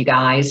expected, you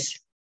guys.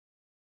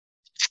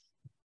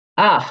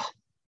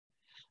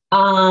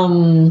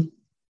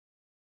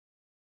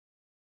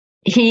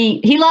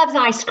 He loves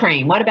ice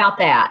cream. What about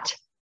that?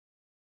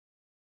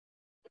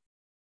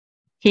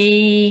 Do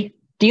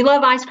you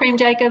love ice cream,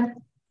 Jacob?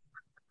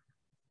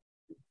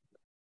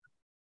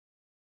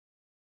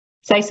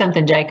 Say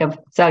something,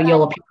 Jacob, so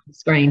you'll appear on the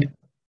screen.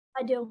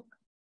 I do.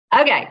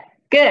 Okay,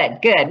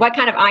 good. What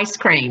kind of ice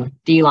cream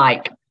do you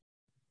like?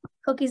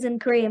 Cookies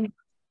and cream.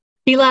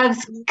 He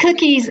loves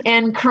cookies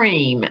and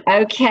cream.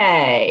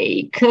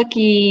 Okay,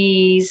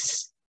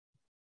 cookies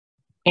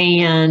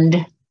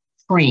and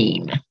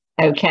cream.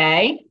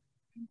 Okay.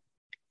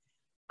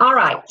 All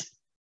right.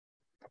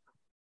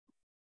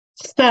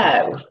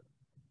 So,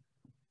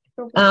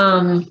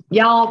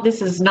 y'all,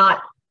 this is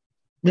not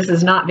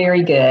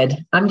very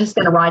good. I'm just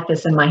going to write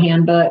this in my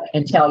handbook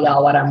and tell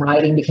y'all what I'm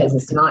writing because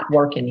it's not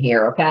working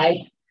here.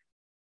 Okay.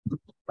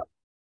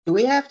 Do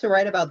we have to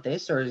write about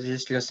this, or is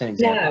this just an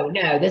example?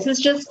 No. This is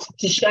just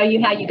to show you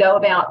how you go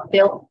about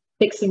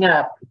fixing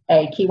up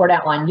a keyword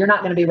outline. You're not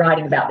going to be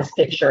writing about this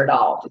picture at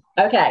all.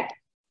 Okay.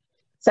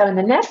 So in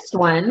the next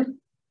one,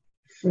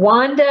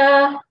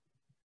 Wanda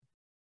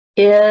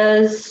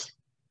is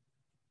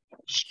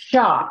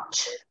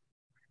shocked.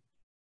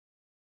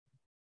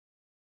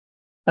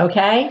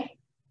 Okay.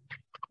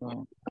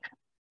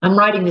 I'm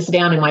writing this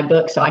down in my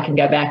book so I can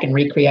go back and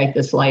recreate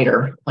this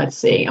later. Let's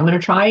see. I'm going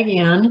to try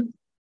again.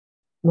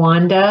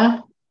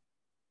 Wanda.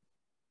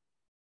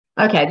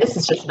 Okay, this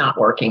is just not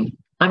working.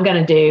 I'm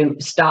going to do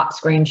stop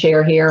screen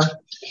share here.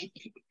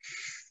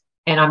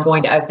 And I'm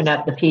going to open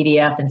up the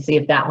PDF and see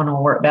if that one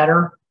will work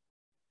better.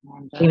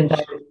 Even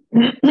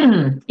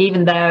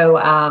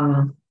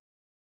though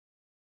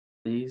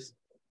Please.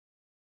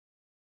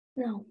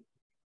 No.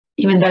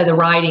 Even though the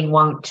writing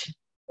won't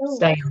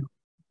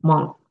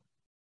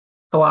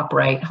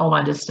cooperate. Hold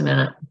on just a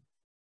minute.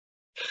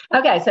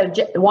 Okay, so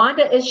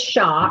Wanda is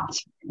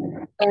shocked.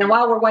 And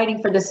while we're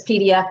waiting for this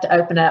PDF to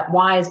open up,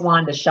 why is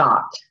Wanda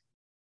shocked?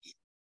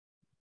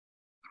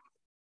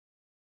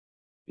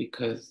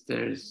 Because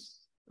there's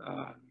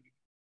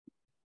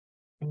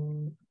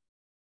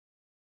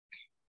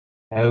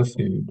No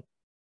food.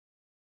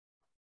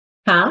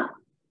 Huh?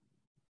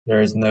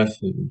 There is no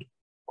food.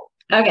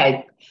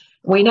 Okay.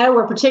 We know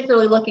we're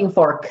particularly looking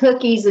for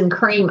cookies and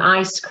cream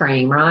ice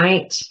cream,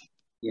 right?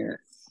 yes.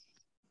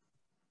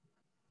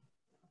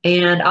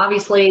 And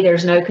obviously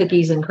there's no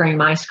cookies and cream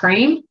ice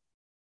cream.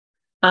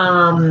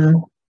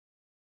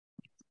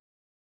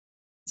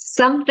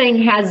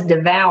 Something has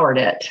devoured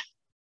it.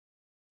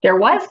 There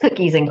was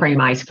cookies and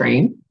cream ice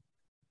cream.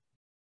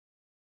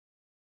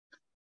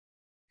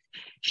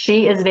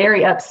 She is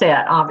very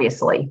upset,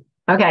 obviously.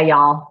 Okay,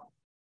 y'all.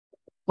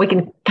 We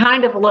can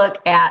kind of look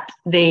at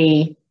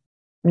the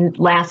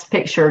last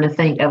picture to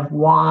think of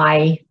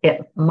why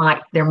there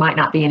might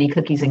not be any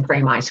cookies and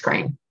cream ice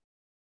cream.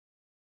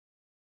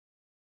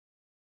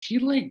 She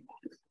like,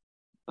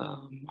 I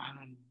don't know.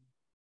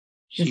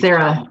 Is there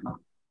a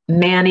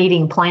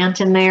man-eating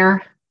plant in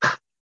there?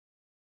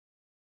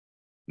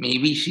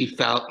 Maybe she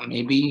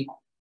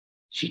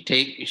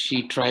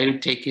tried to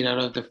take it out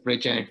of the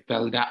fridge and it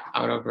fell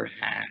out of her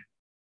hand.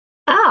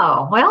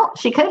 Oh, well,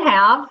 she could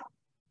have.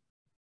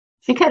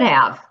 She could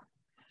have.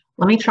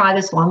 Let me try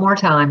this one more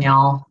time,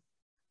 y'all.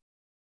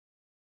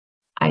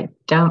 I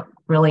don't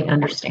really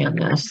understand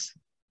this.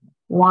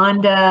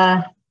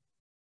 Wanda,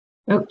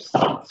 oops,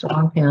 it's the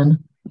wrong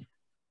pen.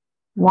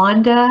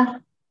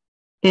 Wanda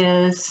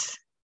is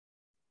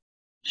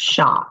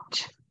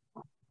shocked.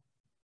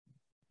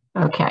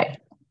 Okay.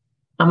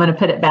 I'm going to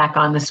put it back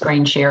on the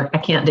screen share. I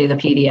can't do the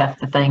PDF.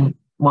 The thing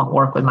won't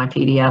work with my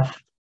PDF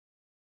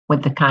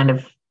with the kind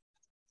of,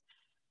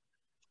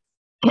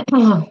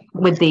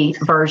 with the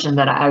version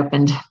that I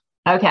opened.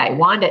 Okay,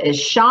 Wanda is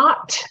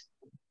shocked.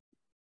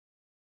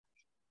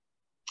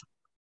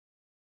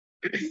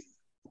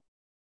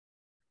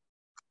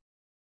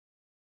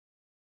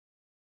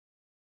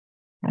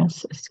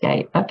 Press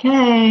escape.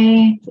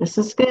 Okay, this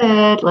is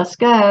good. Let's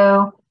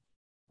go.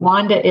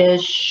 Wanda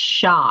is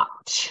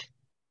shocked.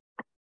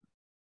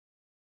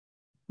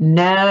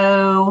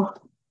 No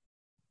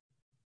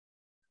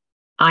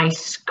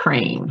ice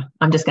cream.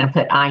 I'm just going to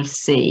put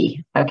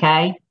icy,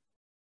 okay?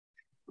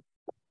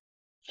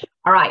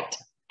 All right.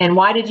 And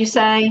why did you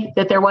say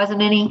that there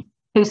wasn't any?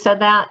 Who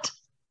said that?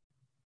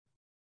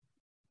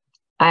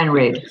 And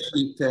Rude.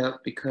 She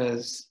felt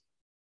because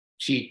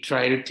she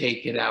tried to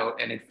take it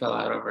out and it fell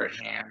out of her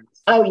hands.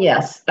 Oh,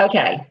 yes.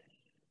 Okay.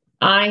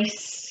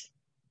 Ice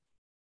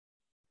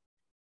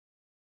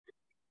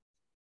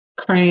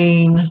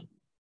cream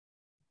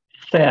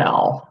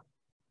fell.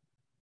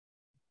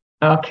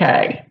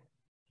 Okay.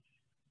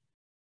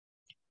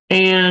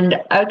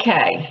 And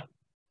okay.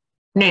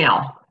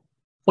 Now,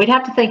 we'd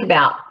have to think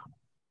about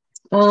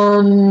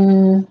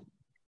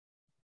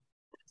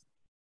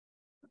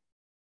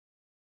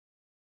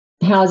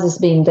how is this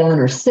being done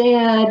or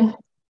said?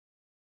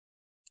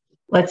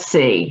 Let's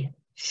see.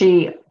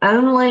 She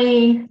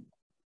only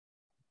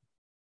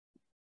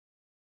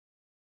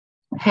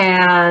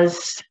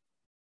has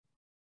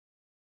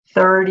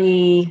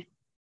 30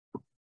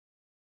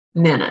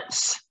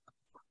 minutes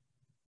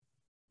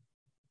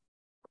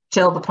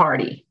till the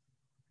party.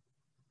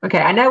 Okay,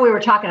 I know we were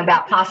talking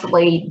about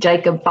possibly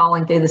Jacob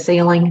falling through the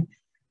ceiling,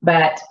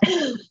 but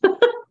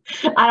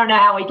I don't know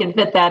how we can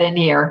fit that in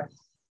here.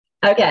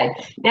 Okay,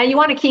 now you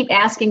want to keep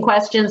asking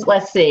questions.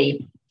 Let's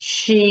see.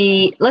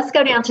 Let's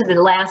go down to the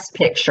last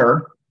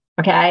picture.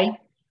 Okay,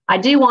 I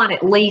do want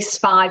at least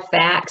 5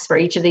 facts for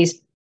each of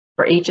these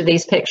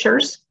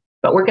pictures,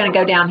 but we're going to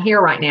go down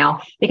here right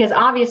now because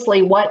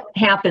obviously what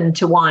happened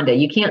to Wanda?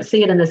 You can't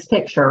see it in this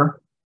picture.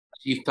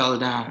 She fell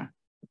down.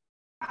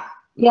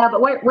 Yeah,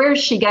 but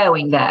where's she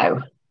going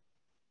though?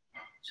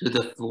 To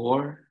the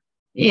floor?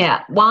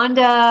 Yeah,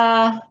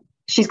 Wanda,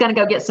 she's going to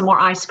go get some more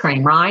ice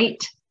cream,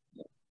 right?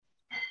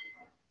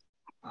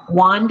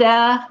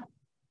 Wanda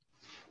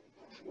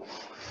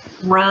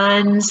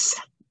runs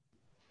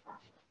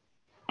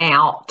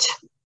out.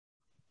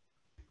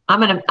 I'm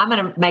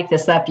gonna make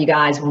this up, you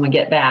guys, when we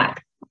get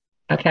back.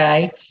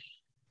 Okay,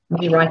 let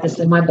me write this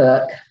in my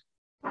book.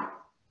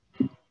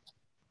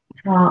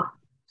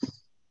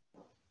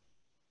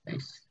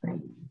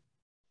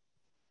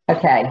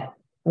 Okay,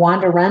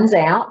 Wanda runs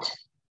out.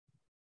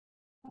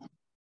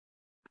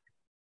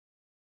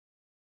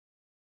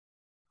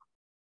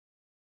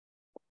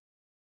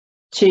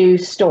 To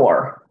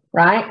store,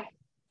 right?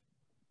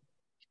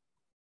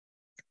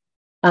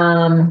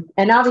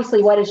 And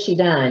obviously, what has she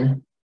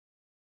done?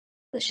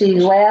 She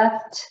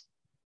left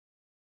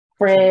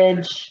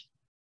fridge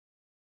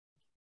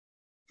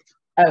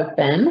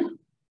open.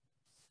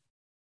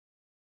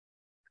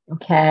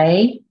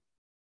 Okay.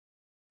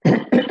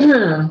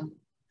 Then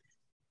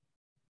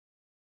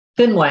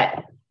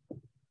what?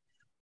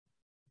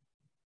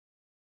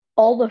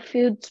 All the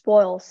food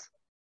spoils.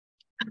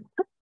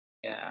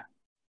 Yeah.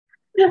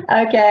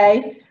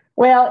 Okay.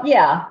 Well,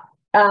 yeah.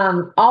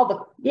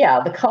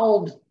 The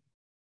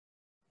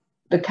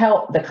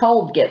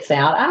cold gets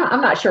out.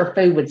 I'm not sure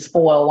food would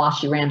spoil while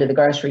she ran to the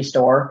grocery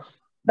store,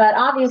 but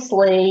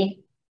obviously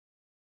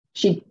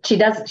she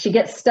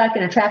gets stuck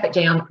in a traffic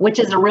jam, which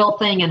is a real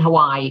thing in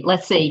Hawaii.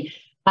 Let's see.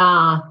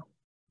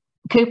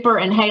 Cooper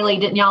and Haley,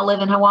 didn't y'all live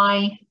in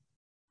Hawaii?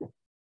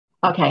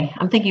 Okay,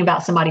 I'm thinking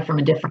about somebody from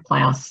a different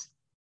class.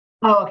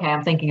 Oh, okay,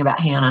 I'm thinking about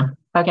Hannah.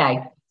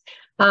 Okay.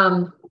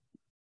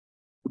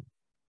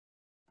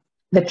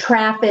 The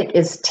traffic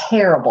is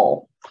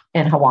terrible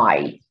in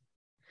Hawaii.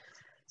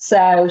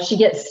 So she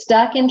gets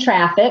stuck in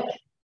traffic.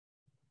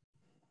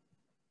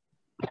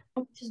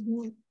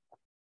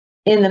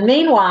 In the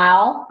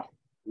meanwhile,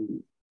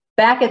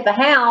 back at the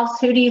house,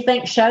 who do you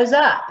think shows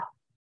up?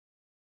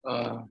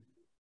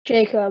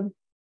 Jacob.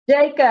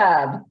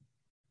 Jacob.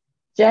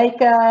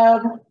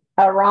 Jacob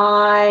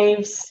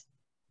arrives.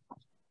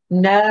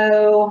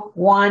 No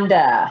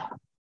Wanda.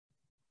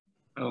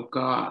 Oh,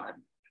 God.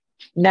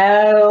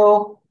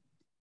 No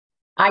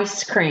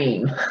ice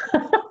cream.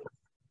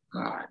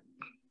 God.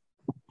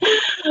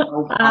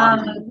 No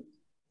party.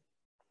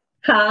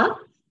 Huh?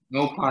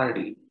 No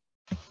party.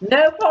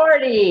 No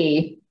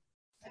party.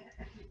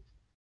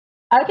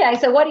 Okay,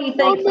 so what do you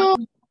think? Oh,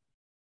 no.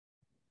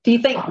 Do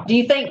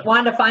you think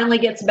Wanda finally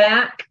gets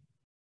back?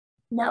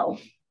 No.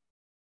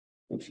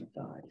 If she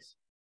dies.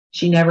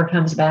 She never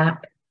comes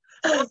back.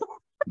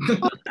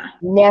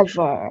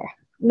 Never.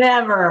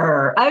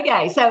 Never.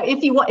 Okay, so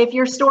if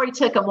your story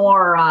took a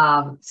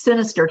more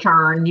sinister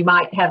turn, you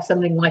might have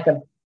something like a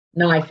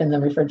knife in the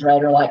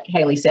refrigerator, like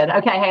Haley said.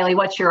 Okay, Haley,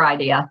 what's your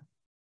idea?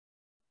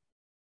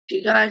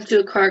 She got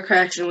into a car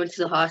crash and went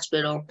to the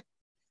hospital.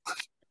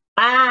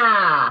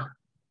 Ah,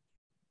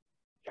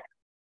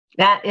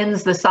 that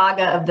ends the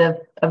saga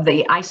of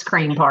the ice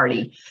cream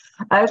party.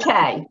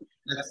 Okay,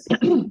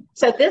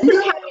 so this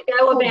is how you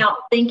go about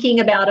thinking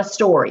about a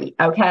story.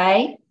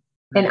 Okay,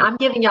 and I'm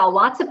giving y'all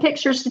lots of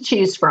pictures to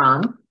choose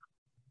from,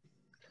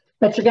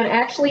 but you're going to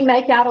actually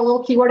make out a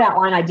little keyword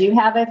outline. I do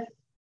have a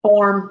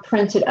form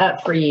printed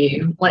up for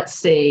you. Let's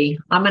see.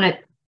 I'm going to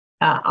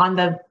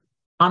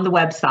on the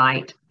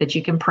website that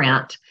you can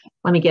print.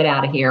 Let me get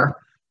out of here.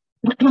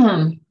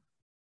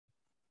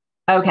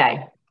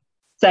 Okay,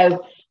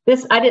 so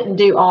this, I didn't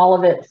do all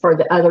of it for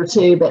the other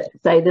two, but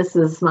say this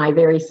is my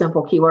very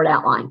simple keyword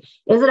outline.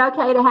 Is it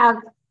okay to have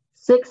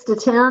 6 to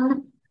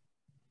 10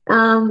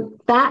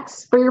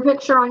 facts for your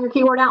picture on your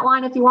keyword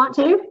outline if you want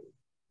to?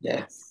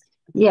 Yes.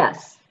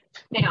 Yes.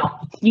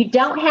 Now, you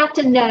don't have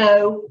to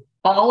know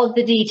all of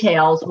the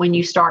details when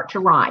you start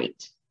to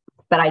write,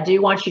 but I do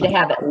want you to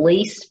have at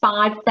least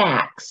 5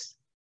 facts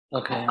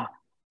Okay.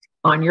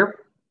 on your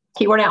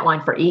keyword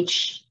outline for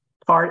each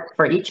part,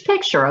 for each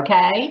picture,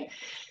 okay?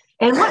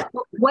 And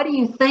what do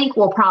you think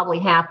will probably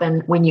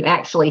happen when you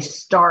actually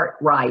start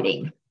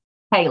writing?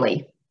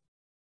 Haley?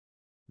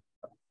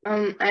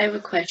 I have a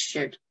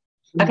question.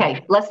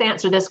 Okay, let's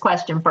answer this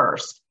question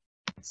first.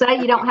 Say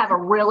you don't have a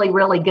really,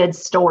 really good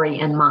story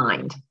in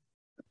mind,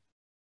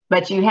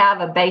 but you have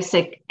a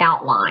basic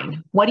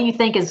outline. What do you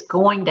think is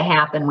going to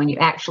happen when you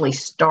actually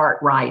start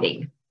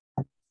writing?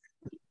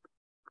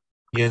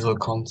 Years will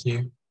come to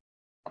you.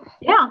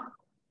 Yeah,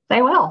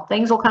 they will.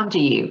 Things will come to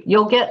you.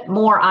 You'll get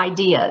more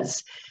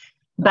ideas,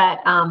 but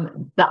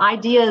the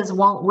ideas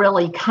won't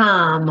really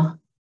come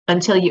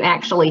until you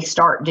actually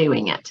start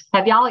doing it.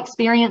 Have y'all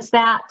experienced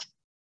that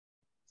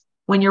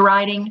when you're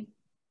writing?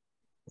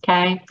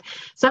 Okay.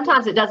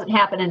 Sometimes it doesn't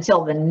happen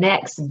until the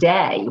next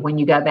day when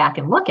you go back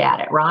and look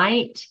at it,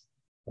 right?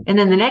 And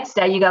then the next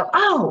day you go,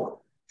 oh,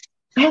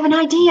 I have an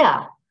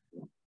idea.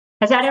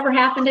 Has that ever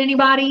happened to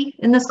anybody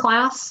in this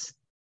class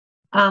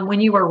when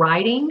you were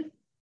writing?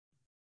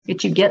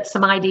 Did you get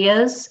some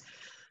ideas?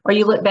 Or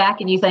you look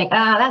back and you think,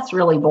 that's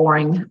really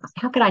boring.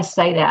 How could I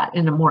say that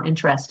in a more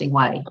interesting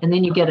way? And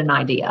then you get an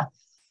idea.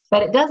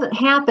 But it doesn't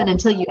happen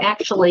until you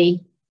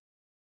actually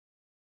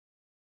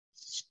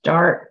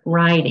start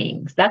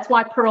writing. That's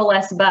why Pearl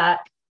S. Buck,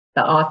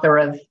 the author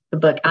of the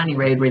book Ani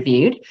Road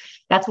reviewed,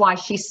 that's why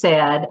she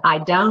said, I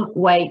don't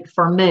wait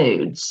for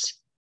moods.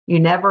 You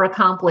never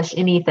accomplish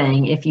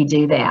anything if you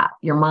do that.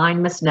 Your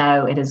mind must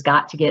know it has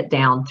got to get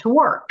down to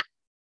work.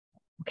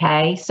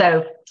 Okay,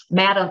 so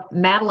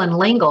Madeline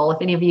L'Engle,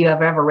 if any of you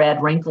have ever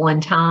read Wrinkle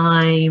in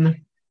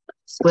Time,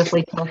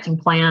 Swiftly Tilting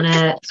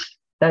Planet,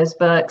 those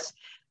books,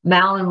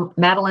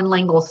 Madeline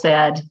L'Engle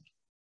said,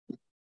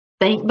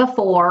 think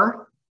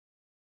before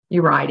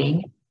you're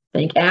writing,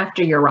 think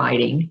after you're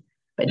writing,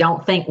 but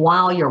don't think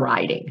while you're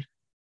writing.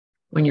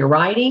 When you're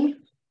writing,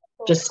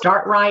 just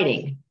start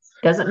writing.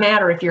 Doesn't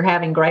matter if you're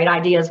having great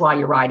ideas while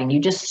you're writing. You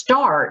just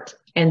start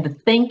and the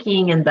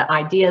thinking and the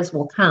ideas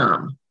will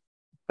come.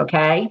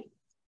 Okay?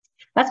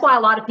 That's why a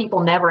lot of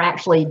people never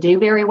actually do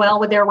very well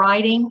with their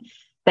writing.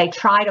 They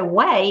try to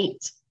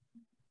wait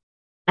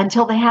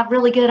until they have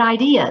really good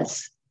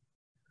ideas.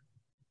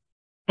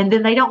 And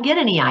then they don't get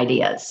any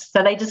ideas.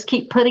 So they just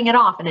keep putting it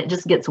off and it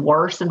just gets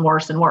worse and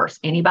worse and worse.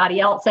 Anybody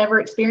else ever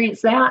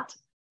experienced that?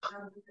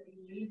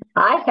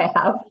 I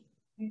have.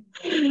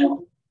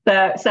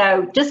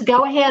 So just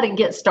go ahead and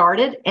get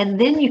started and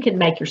then you can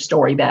make your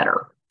story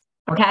better.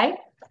 Okay?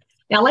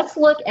 Now let's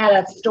look at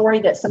a story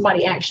that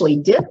somebody actually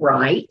did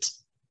write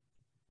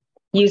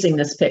using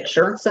this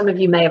picture. Some of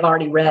you may have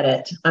already read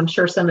it. I'm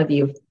sure some of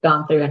you have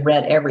gone through and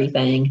read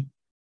everything,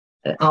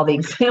 all the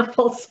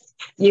examples.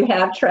 You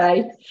have,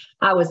 Trey.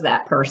 I was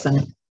that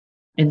person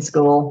in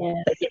school.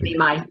 Yeah. They give me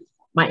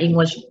my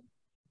English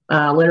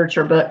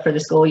literature book for the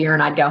school year,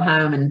 and I'd go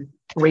home and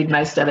read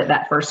most of it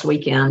that first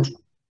weekend.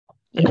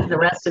 And then the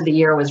rest of the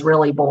year was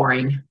really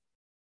boring.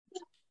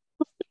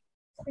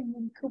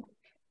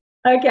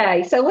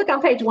 Okay, so look on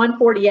page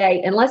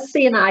 148, and let's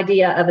see an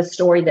idea of a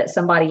story that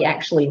somebody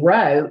actually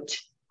wrote.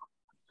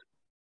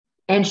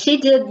 And she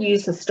did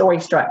use the story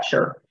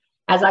structure.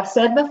 As I've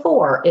said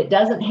before, it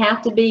doesn't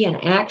have to be an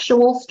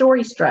actual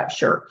story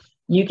structure.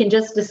 You can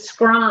just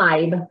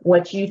describe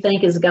what you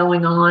think is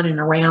going on and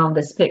around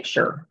this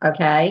picture,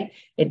 okay?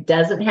 It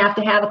doesn't have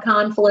to have a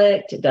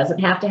conflict. It doesn't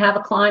have to have a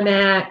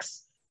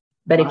climax.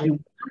 But if you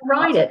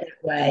write it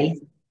that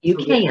way, you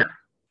can.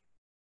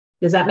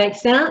 Does that make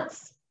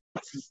sense?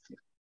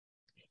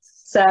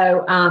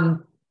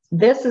 So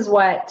this is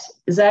what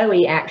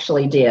Zoe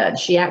actually did.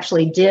 She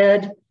actually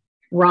did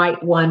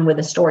write one with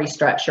a story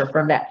structure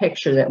from that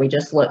picture that we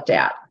just looked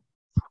at.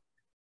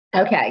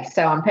 Okay,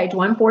 so on page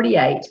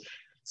 148,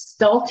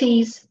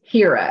 Stulte's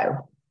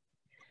hero.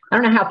 I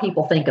don't know how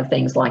people think of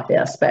things like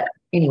this, but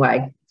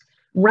anyway.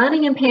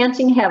 Running and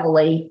panting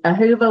heavily,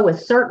 Ahuva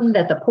was certain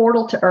that the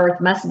portal to Earth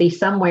must be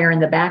somewhere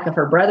in the back of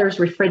her brother's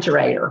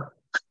refrigerator.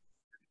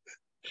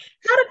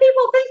 How do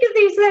people think of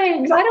these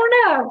things? I don't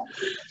know.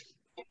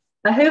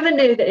 Ahuva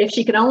knew that if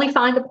she could only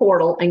find the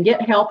portal and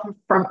get help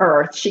from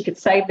Earth, she could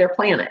save their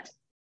planet.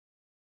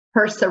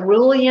 Her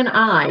cerulean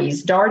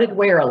eyes darted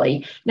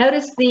warily.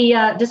 Notice the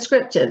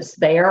descriptives.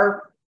 They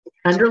are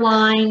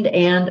underlined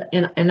and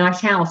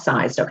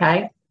italicized,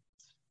 okay?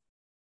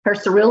 Her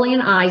cerulean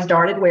eyes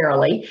darted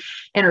warily,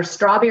 and her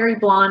strawberry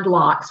blonde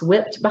locks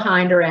whipped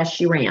behind her as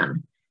she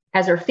ran.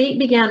 As her feet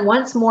began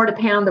once more to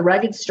pound the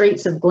rugged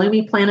streets of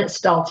gloomy planet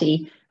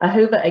Stulte,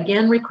 Ahuva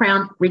again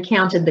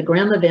recounted the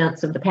grim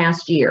events of the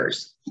past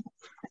years.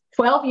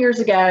 12 years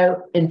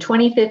ago, in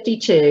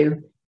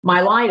 2052,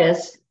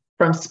 Miletus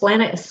from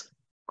Splenic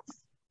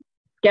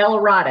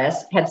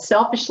Scleratus had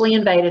selfishly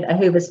invaded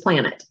Ahuva's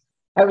planet.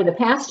 Over the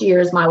past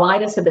years,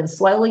 Miletus had been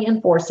slowly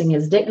enforcing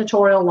his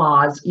dictatorial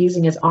laws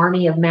using his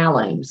army of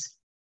Malooms.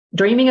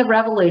 Dreaming of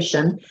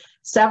revolution,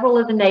 several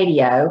of the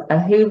Natio,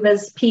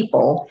 Ahuva's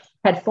people,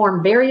 had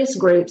formed various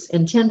groups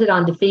intended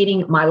on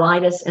defeating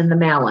Miletus and the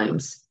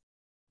Malooms.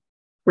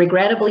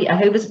 Regrettably,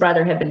 Ahuva's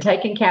brother had been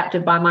taken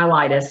captive by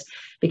Miletus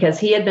because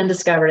he had been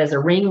discovered as a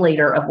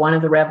ringleader of one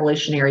of the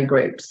revolutionary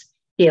groups.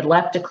 He had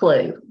left a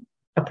clue.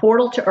 A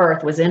portal to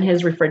Earth was in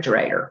his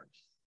refrigerator.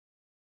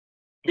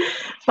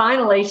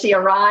 Finally, she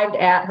arrived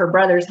at her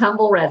brother's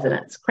humble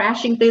residence.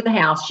 Crashing through the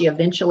house, she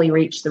eventually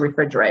reached the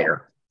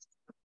refrigerator.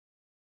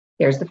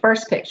 Here's the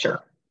first picture.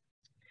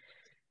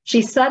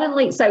 She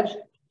suddenly, so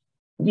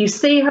you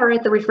see her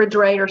at the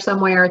refrigerator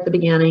somewhere at the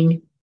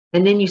beginning,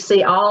 and then you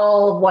see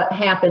all of what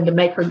happened to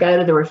make her go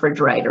to the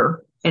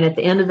refrigerator. And at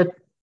the end of the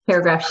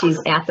paragraph, she's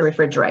at the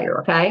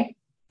refrigerator, okay?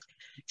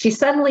 She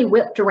suddenly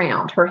whipped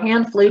around. Her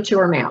hand flew to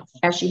her mouth.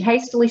 As she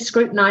hastily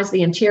scrutinized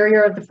the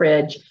interior of the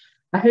fridge,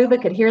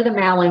 Ahuva could hear the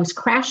Malooms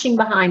crashing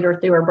behind her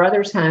through her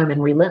brother's home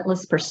in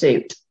relentless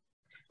pursuit.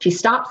 She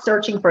stopped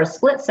searching for a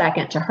split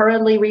second to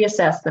hurriedly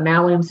reassess the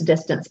Malooms'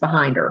 distance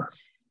behind her.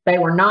 They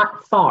were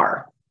not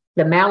far.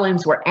 The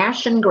Malooms were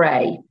ashen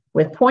gray,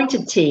 with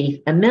pointed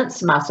teeth,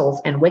 immense muscles,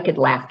 and wicked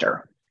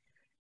laughter.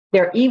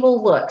 Their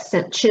evil look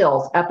sent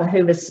chills up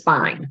Ahuva's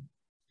spine.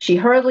 She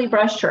hurriedly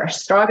brushed her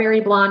strawberry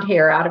blonde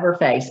hair out of her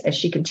face as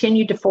she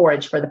continued to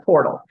forage for the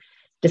portal.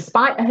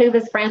 Despite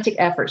Ahuva's frantic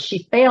efforts,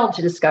 she failed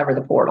to discover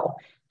the portal.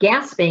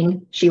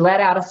 Gasping, she let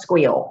out a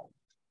squeal.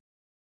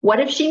 What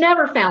if she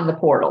never found the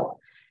portal?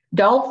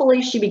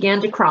 Dolefully, she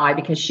began to cry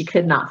because she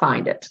could not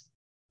find it.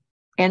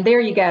 And there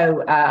you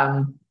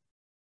go,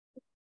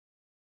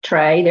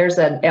 Trey. There's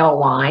an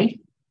LY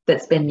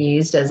that's been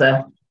used as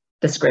a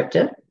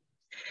descriptive.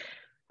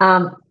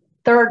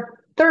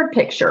 Third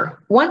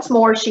picture. Once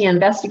more, she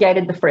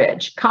investigated the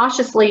fridge.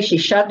 Cautiously, she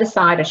shoved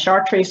aside a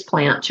chartreuse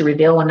plant to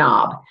reveal a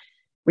knob.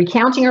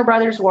 Recounting her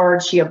brother's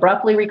words, she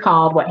abruptly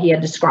recalled what he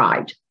had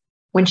described.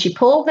 When she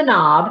pulled the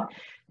knob,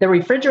 the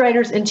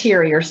refrigerator's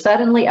interior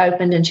suddenly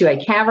opened into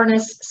a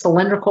cavernous,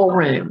 cylindrical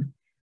room.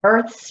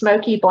 Earth's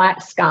smoky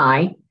black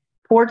sky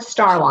poured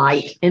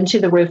starlight into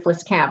the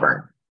roofless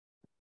cavern.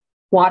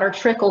 Water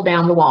trickled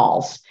down the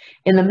walls.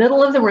 In the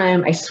middle of the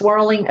room, a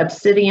swirling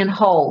obsidian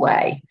hole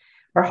lay.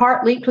 Her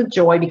heart leaped with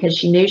joy because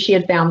she knew she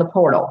had found the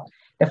portal.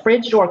 The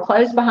fridge door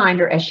closed behind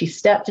her as she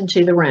stepped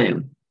into the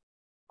room.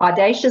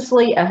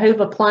 Audaciously,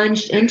 Ahuva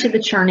plunged into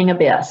the churning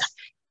abyss.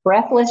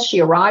 Breathless, she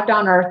arrived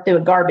on Earth through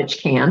a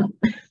garbage can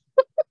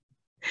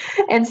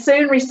and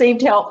soon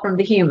received help from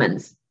the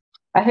humans.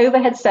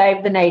 Ahuva had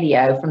saved the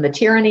Natio from the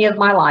tyranny of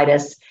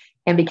Miletus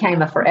and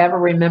became a forever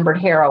remembered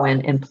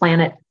heroine in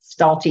planet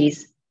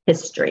Stulte's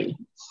history.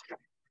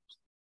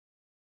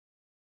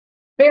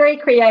 Very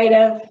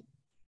creative.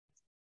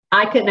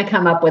 I couldn't have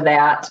come up with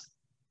that.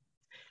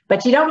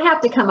 But you don't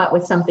have to come up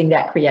with something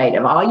that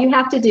creative. All you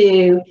have to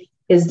do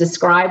is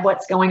describe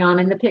what's going on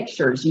in the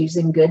pictures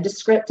using good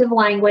descriptive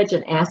language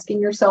and asking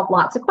yourself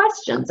lots of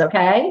questions,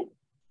 okay?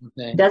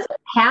 Okay. Doesn't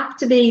have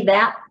to be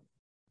that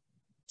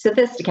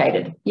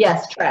sophisticated.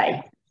 Yes,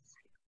 Trey.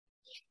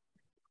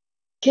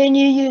 Can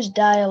you use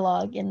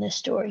dialogue in this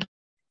story?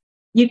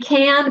 You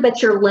can,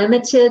 but you're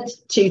limited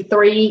to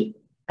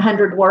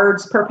 300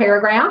 words per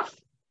paragraph.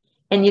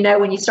 And you know,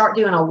 when you start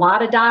doing a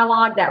lot of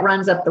dialogue, that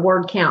runs up the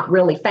word count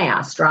really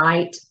fast,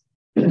 right?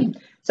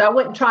 So I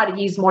wouldn't try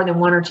to use more than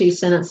 1 or 2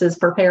 sentences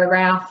per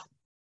paragraph.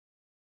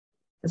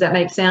 Does that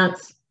make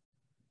sense?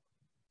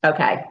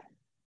 Okay.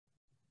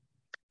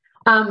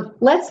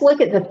 Let's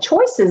look at the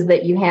choices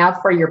that you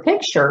have for your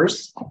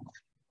pictures.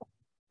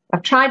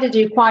 I've tried to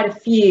do quite a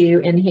few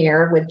in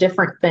here with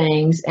different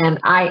things, and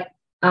I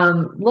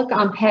look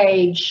on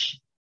page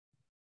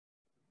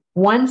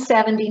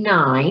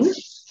 179.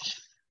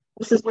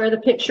 This is where the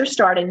pictures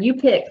start, and you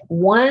pick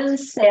one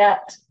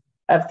set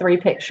of 3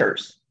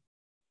 pictures,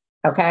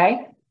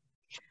 okay?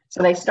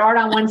 So they start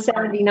on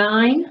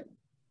 179,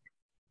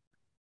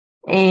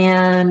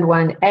 and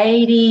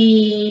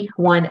 180,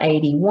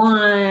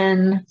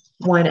 181,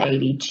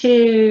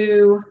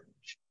 182,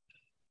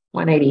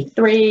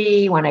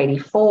 183,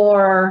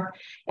 184.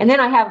 And then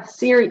I have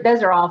series,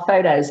 those are all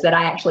photos that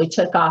I actually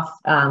took off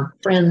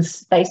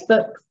friends'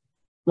 Facebook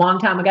a long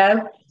time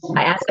ago.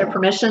 I asked their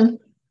permission.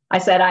 I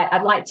said,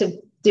 I'd like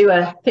to do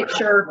a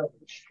picture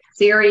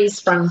series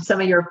from some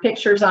of your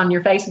pictures on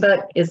your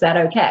Facebook. Is that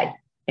okay?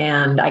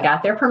 And I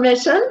got their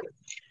permission,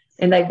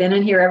 and they've been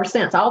in here ever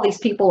since. All these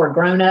people are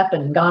grown up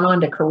and gone on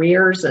to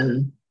careers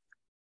and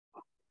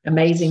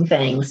amazing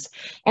things.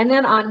 And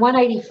then on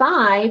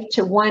 185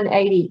 to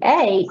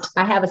 188,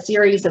 I have a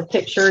series of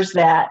pictures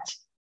that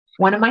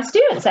one of my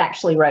students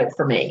actually wrote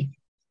for me.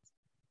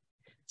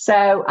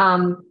 So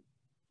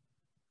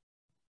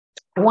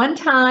one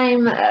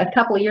time, a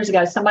couple of years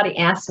ago, somebody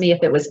asked me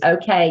if it was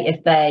okay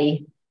if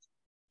they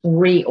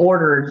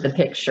reordered the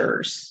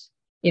pictures,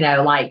 you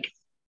know, like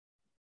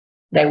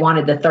they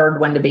wanted the third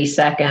one to be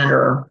second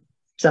or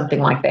something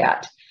like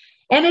that.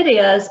 And it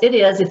is,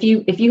 if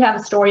you have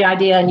a story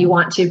idea and you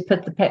want to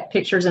put the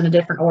pictures in a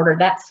different order,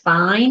 that's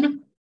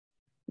fine.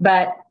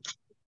 But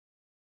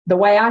the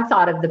way I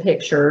thought of the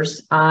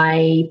pictures,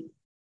 I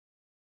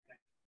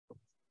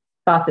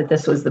thought that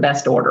this was the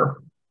best order.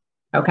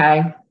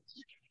 Okay.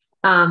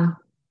 So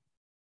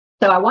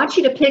I want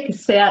you to pick a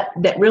set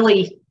that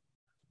really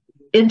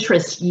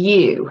interests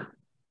you.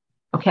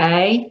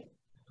 Okay.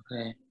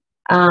 Okay.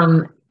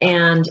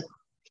 And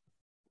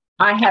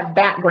I have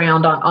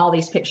background on all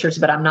these pictures,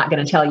 but I'm not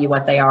going to tell you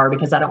what they are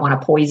because I don't want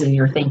to poison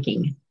your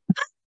thinking.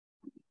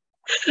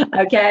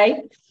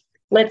 Okay.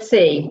 Let's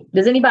see.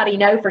 Does anybody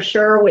know for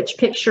sure which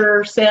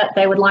picture set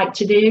they would like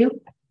to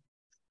do?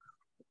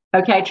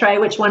 Okay, Trey,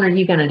 which one are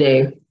you going to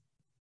do?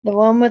 The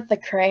one with the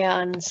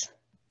crayons.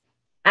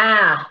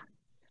 Ah,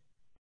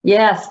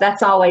 yes,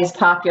 that's always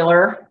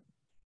popular.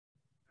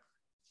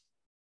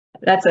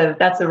 That's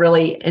a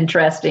really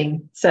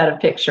interesting set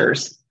of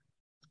pictures.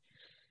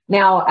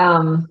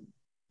 Now,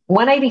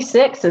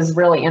 186 is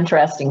really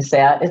interesting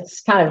set.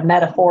 It's kind of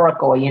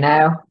metaphorical, you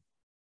know,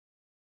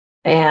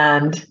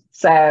 and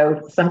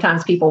so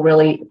sometimes people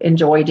really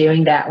enjoy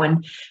doing that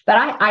one. But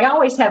I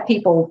always have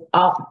people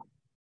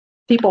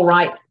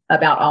write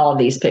about all of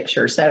these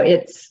pictures, so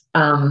it's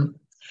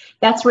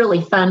that's really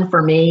fun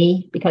for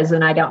me because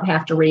then I don't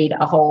have to read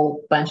a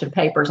whole bunch of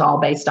papers all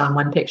based on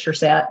one picture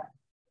set.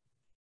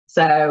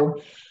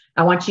 So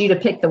I want you to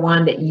pick the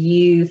one that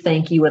you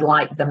think you would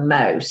like the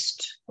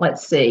most.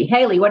 Let's see.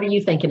 Haley, what are you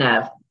thinking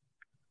of?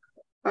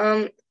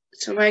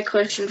 So my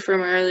question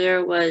from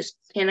earlier was,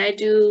 can I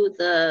do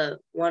the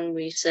one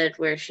we said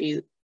where she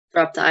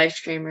dropped the ice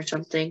cream or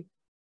something?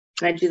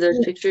 Can I do those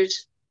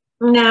pictures?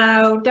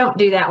 No, don't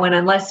do that one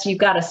unless you've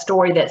got a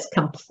story that's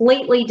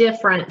completely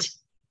different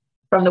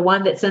from the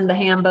one that's in the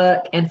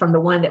handbook and from the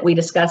one that we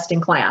discussed in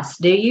class.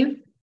 Do you?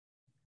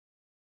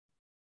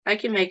 I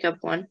can make up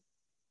one.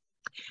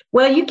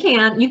 Well, you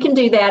can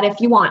do that if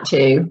you want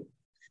to.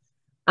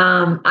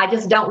 I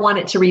just don't want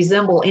it to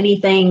resemble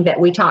anything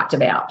that we talked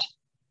about.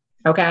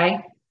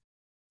 Okay.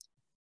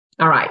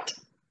 All right.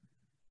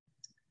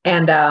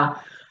 And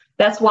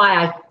that's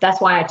why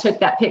I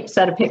took that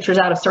set of pictures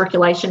out of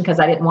circulation,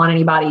 because I didn't want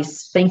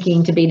anybody's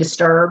thinking to be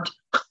disturbed.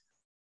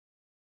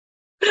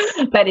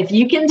 But if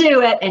you can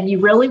do it and you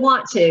really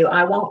want to,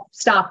 I won't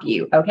stop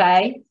you.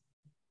 Okay.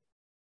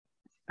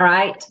 All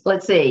right.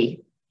 Let's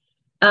see.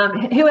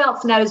 Who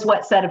else knows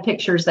what set of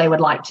pictures they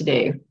would like to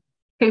do?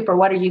 Cooper,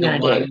 what are you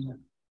going to do?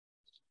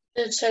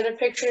 The set of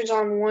pictures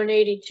on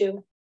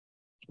 182.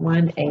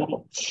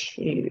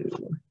 182.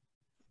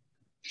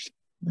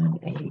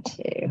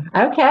 182.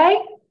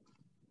 Okay.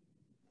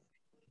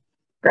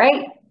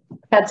 Great.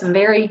 Had some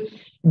very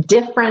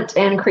different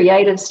and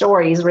creative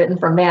stories written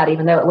from that,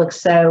 even though it looks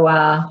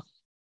so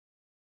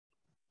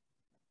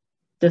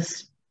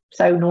just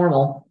so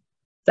normal.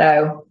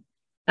 So,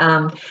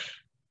 and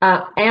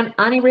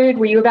Ani Rude,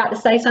 were you about to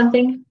say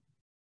something?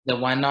 The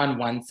one on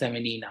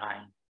 179.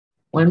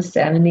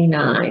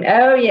 179.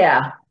 Oh,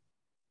 yeah.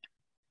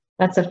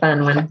 That's a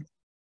fun one.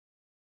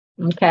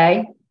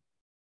 Okay.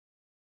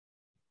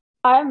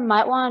 I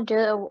might want to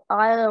do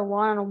either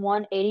one on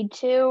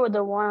 182 or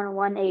the one on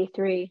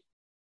 183.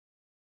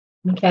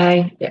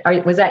 Okay.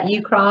 Was that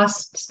you,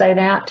 Cross, to say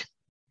that?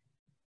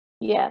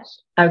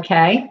 Yes.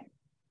 Okay.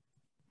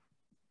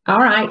 All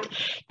right.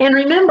 And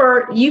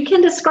remember, you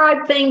can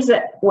describe things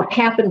that what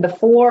happened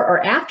before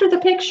or after the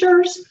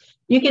pictures.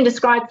 You can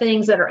describe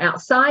things that are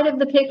outside of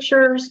the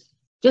pictures.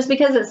 Just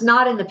because it's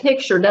not in the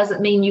picture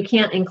doesn't mean you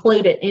can't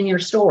include it in your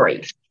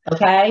story.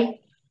 Okay.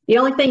 The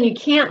only thing you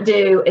can't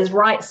do is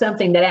write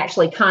something that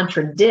actually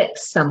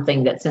contradicts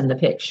something that's in the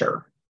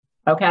picture.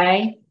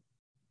 Okay?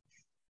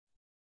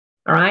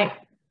 All right.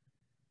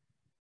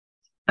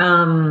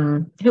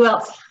 Who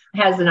else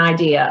has an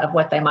idea of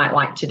what they might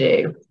like to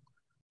do?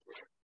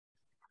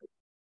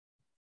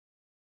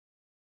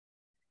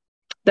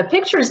 The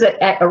pictures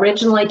that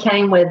originally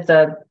came with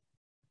the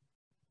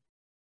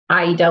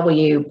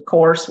IEW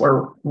course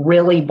were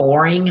really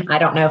boring. I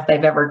don't know if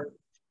they've ever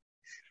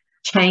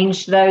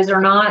changed those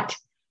or not,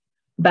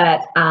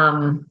 but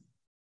I'd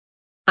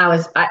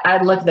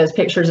look at those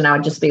pictures and I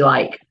would just be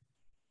like,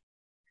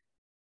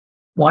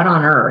 what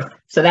on earth?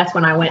 So that's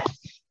when I went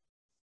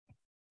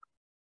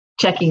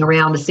checking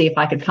around to see if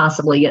I could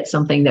possibly get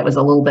something that was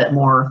a little bit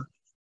more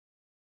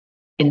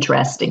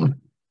interesting.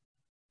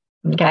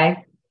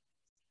 Okay.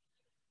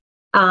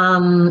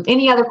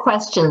 Any other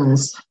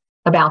questions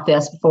about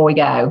this before we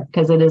go?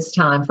 Because it is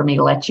time for me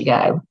to let you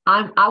go.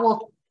 I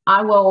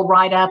will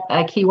write up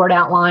a keyword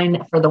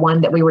outline for the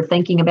one that we were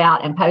thinking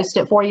about and post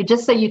it for you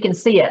just so you can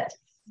see it,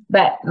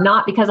 but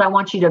not because I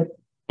want you to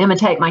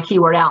imitate my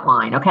keyword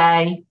outline.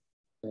 Okay.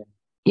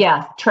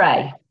 Yeah,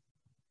 Trey.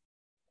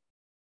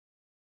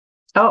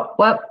 Oh,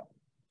 what?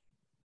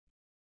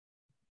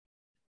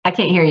 I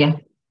can't hear you.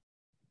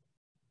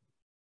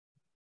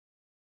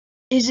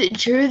 Is it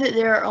true that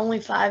there are only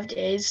 5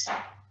 days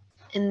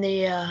in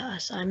the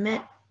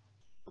assignment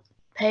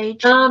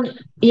page?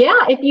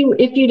 Yeah, if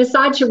you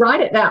decide to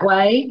write it that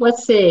way.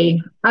 Let's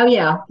see. Oh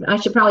yeah, I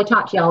should probably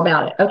talk to y'all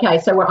about it. Okay,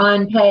 so we're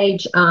on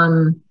page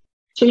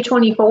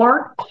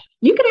 224.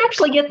 You can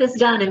actually get this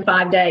done in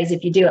 5 days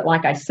if you do it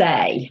like I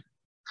say.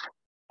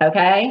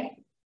 Okay.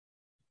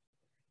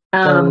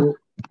 So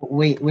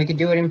we could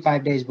do it in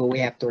 5 days, but we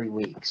have 3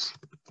 weeks.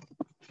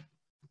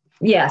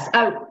 Yes.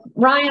 Oh,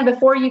 Ryan,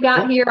 before you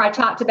got here, I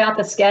talked about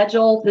the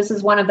schedule. This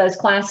is one of those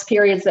class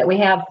periods that we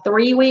have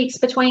 3 weeks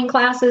between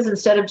classes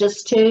instead of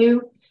just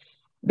 2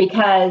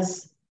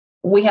 because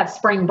we have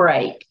spring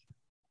break.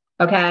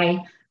 Okay.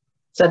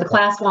 So the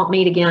class won't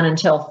meet again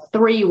until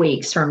 3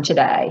 weeks from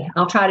today.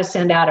 I'll try to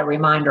send out a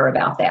reminder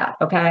about that.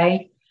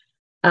 Okay.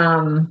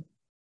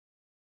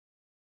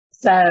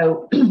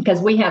 So,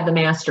 because we have the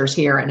masters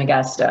here in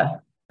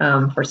Augusta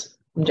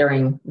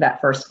during that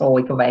first full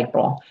week of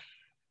April.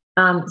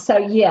 So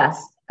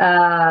yes,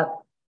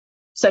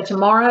 so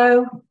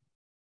tomorrow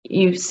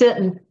you sit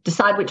and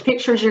decide which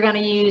pictures you're going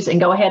to use and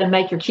go ahead and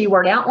make your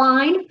keyword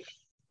outline.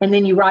 And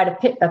then you write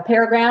a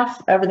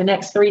paragraph over the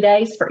next 3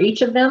 days for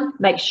each of them.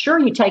 Make sure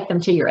you take them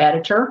to your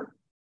editor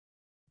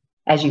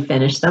as you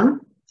finish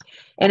them.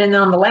 And then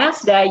on the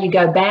last day, you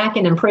go back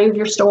and improve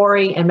your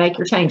story and make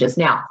your changes.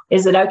 Now,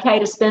 is it okay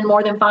to spend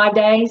more than 5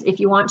 days if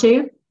you want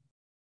to?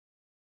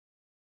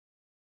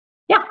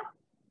 Yeah,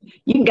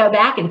 you can go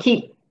back and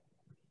keep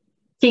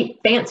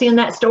fancying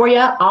that story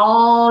up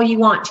all you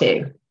want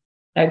to,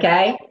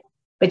 okay?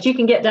 But you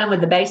can get done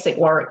with the basic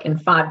work in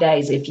 5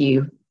 days if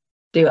you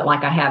do it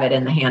like I have it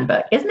in the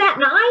handbook. Isn't that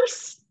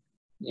nice?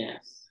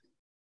 Yes.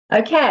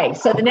 Okay,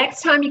 so the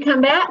next time you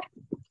come back,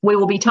 we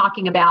will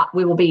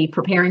be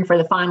preparing for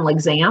the final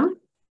exam.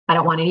 I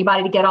don't want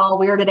anybody to get all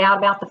weirded out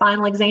about the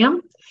final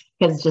exam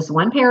because it's just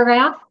one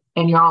paragraph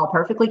and you're all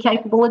perfectly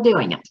capable of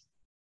doing it.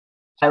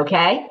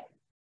 Okay?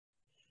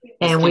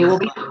 And we will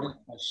be...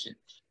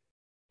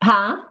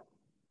 Huh?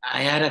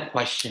 I had a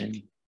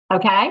question.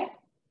 Okay.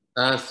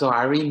 So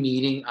are we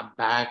meeting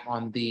back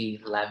on the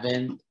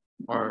 11th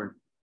or?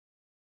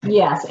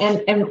 Yes,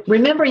 and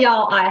remember,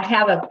 y'all, I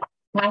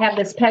have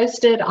this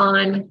posted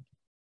on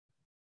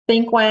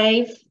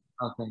ThinkWave.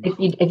 Okay.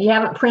 If you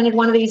haven't printed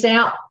one of these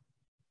out,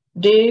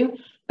 do.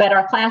 But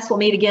our class will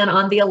meet again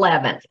on the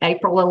 11th,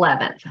 April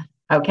 11th.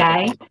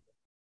 Okay.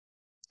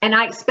 And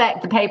I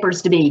expect the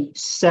papers to be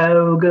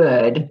so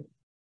good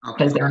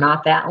because they're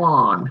not that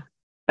long.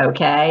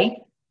 Okay.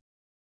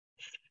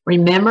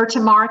 Remember to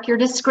mark your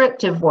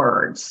descriptive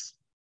words.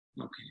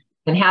 Okay.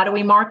 And how do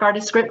we mark our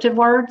descriptive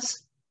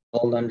words?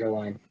 Bold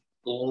underline.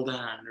 Bold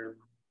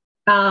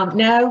underline.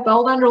 No,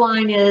 bold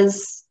underline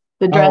is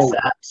the dress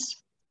ups.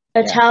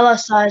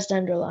 Italicized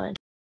underline.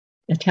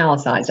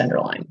 Italicized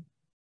underline.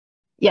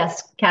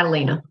 Yes,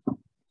 Catalina.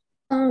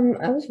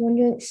 I was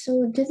wondering,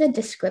 so do the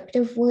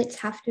descriptive words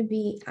have to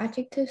be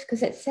adjectives?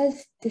 Because it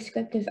says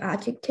descriptive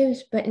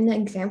adjectives, but in the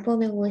example,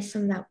 there was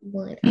some that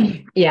weren't.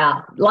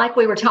 Yeah, like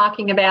we were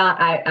talking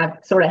about, I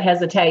sort of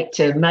hesitate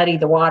to muddy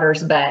the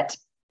waters, but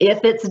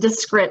if it's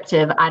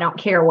descriptive, I don't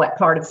care what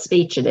part of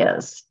speech it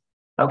is,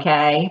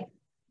 okay?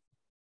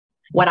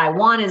 What I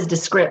want is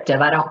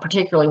descriptive. I don't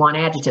particularly want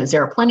adjectives.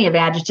 There are plenty of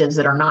adjectives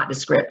that are not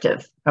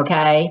descriptive,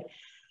 okay?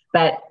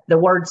 But the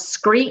word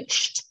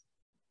screeched,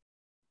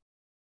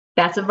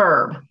 that's a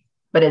verb,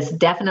 but it's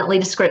definitely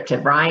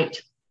descriptive, right?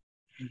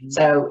 Mm-hmm.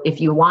 So if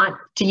you want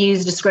to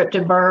use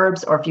descriptive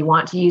verbs or if you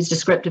want to use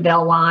descriptive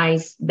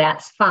LYs,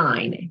 that's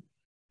fine.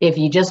 If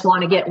you just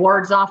want to get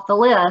words off the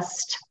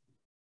list,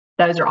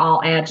 those are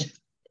all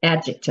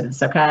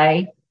adjectives,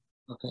 okay?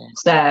 Okay.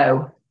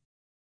 So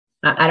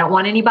I don't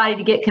want anybody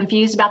to get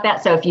confused about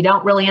that. So if you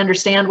don't really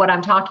understand what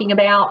I'm talking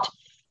about,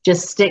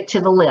 just stick to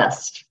the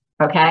list,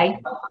 okay?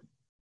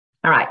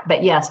 All right,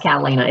 but yes,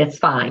 Catalina, it's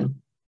fine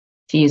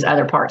to use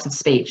other parts of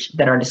speech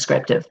that are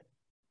descriptive.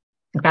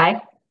 Okay.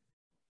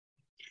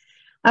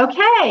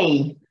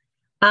 Okay.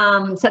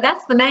 So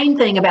that's the main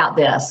thing about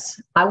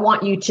this. I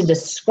want you to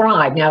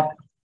describe. Now,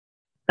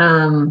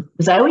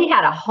 Zoe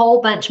had a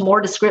whole bunch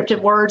more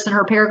descriptive words in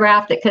her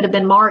paragraph that could have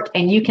been marked,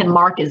 and you can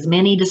mark as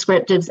many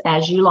descriptives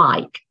as you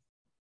like.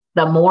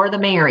 The more, the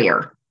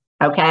merrier.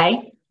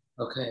 Okay?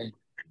 Okay.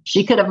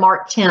 She could have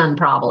marked 10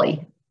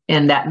 probably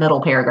in that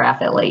middle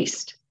paragraph at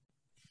least.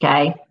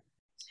 Okay?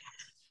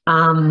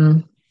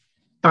 All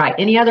right.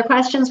 Any other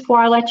questions before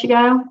I let you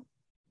go?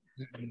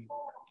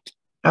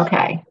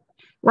 Okay.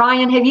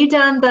 Ryan, have you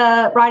done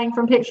the writing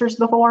from pictures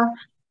before?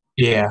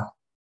 Yeah.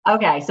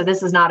 Okay, so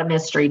this is not a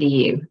mystery to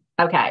you.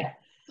 Okay.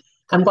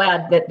 I'm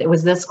glad that it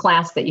was this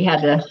class that you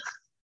had to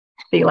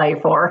be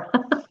late for.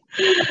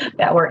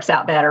 That works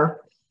out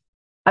better.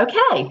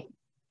 Okay.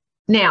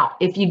 Now,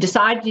 if you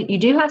decide you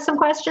do have some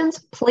questions,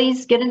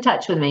 please get in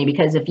touch with me,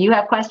 because if you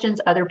have questions,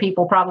 other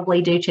people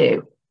probably do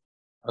too.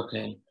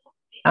 Okay.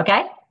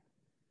 Okay?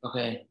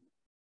 Okay.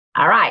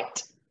 All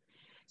right.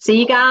 See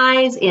you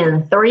guys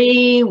in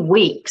 3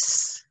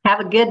 weeks. Have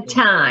a good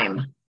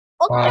time.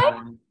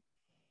 Bye.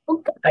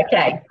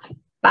 Okay.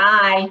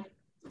 Bye.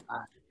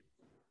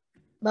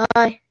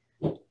 Bye.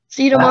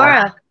 See you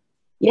tomorrow.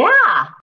 Yeah.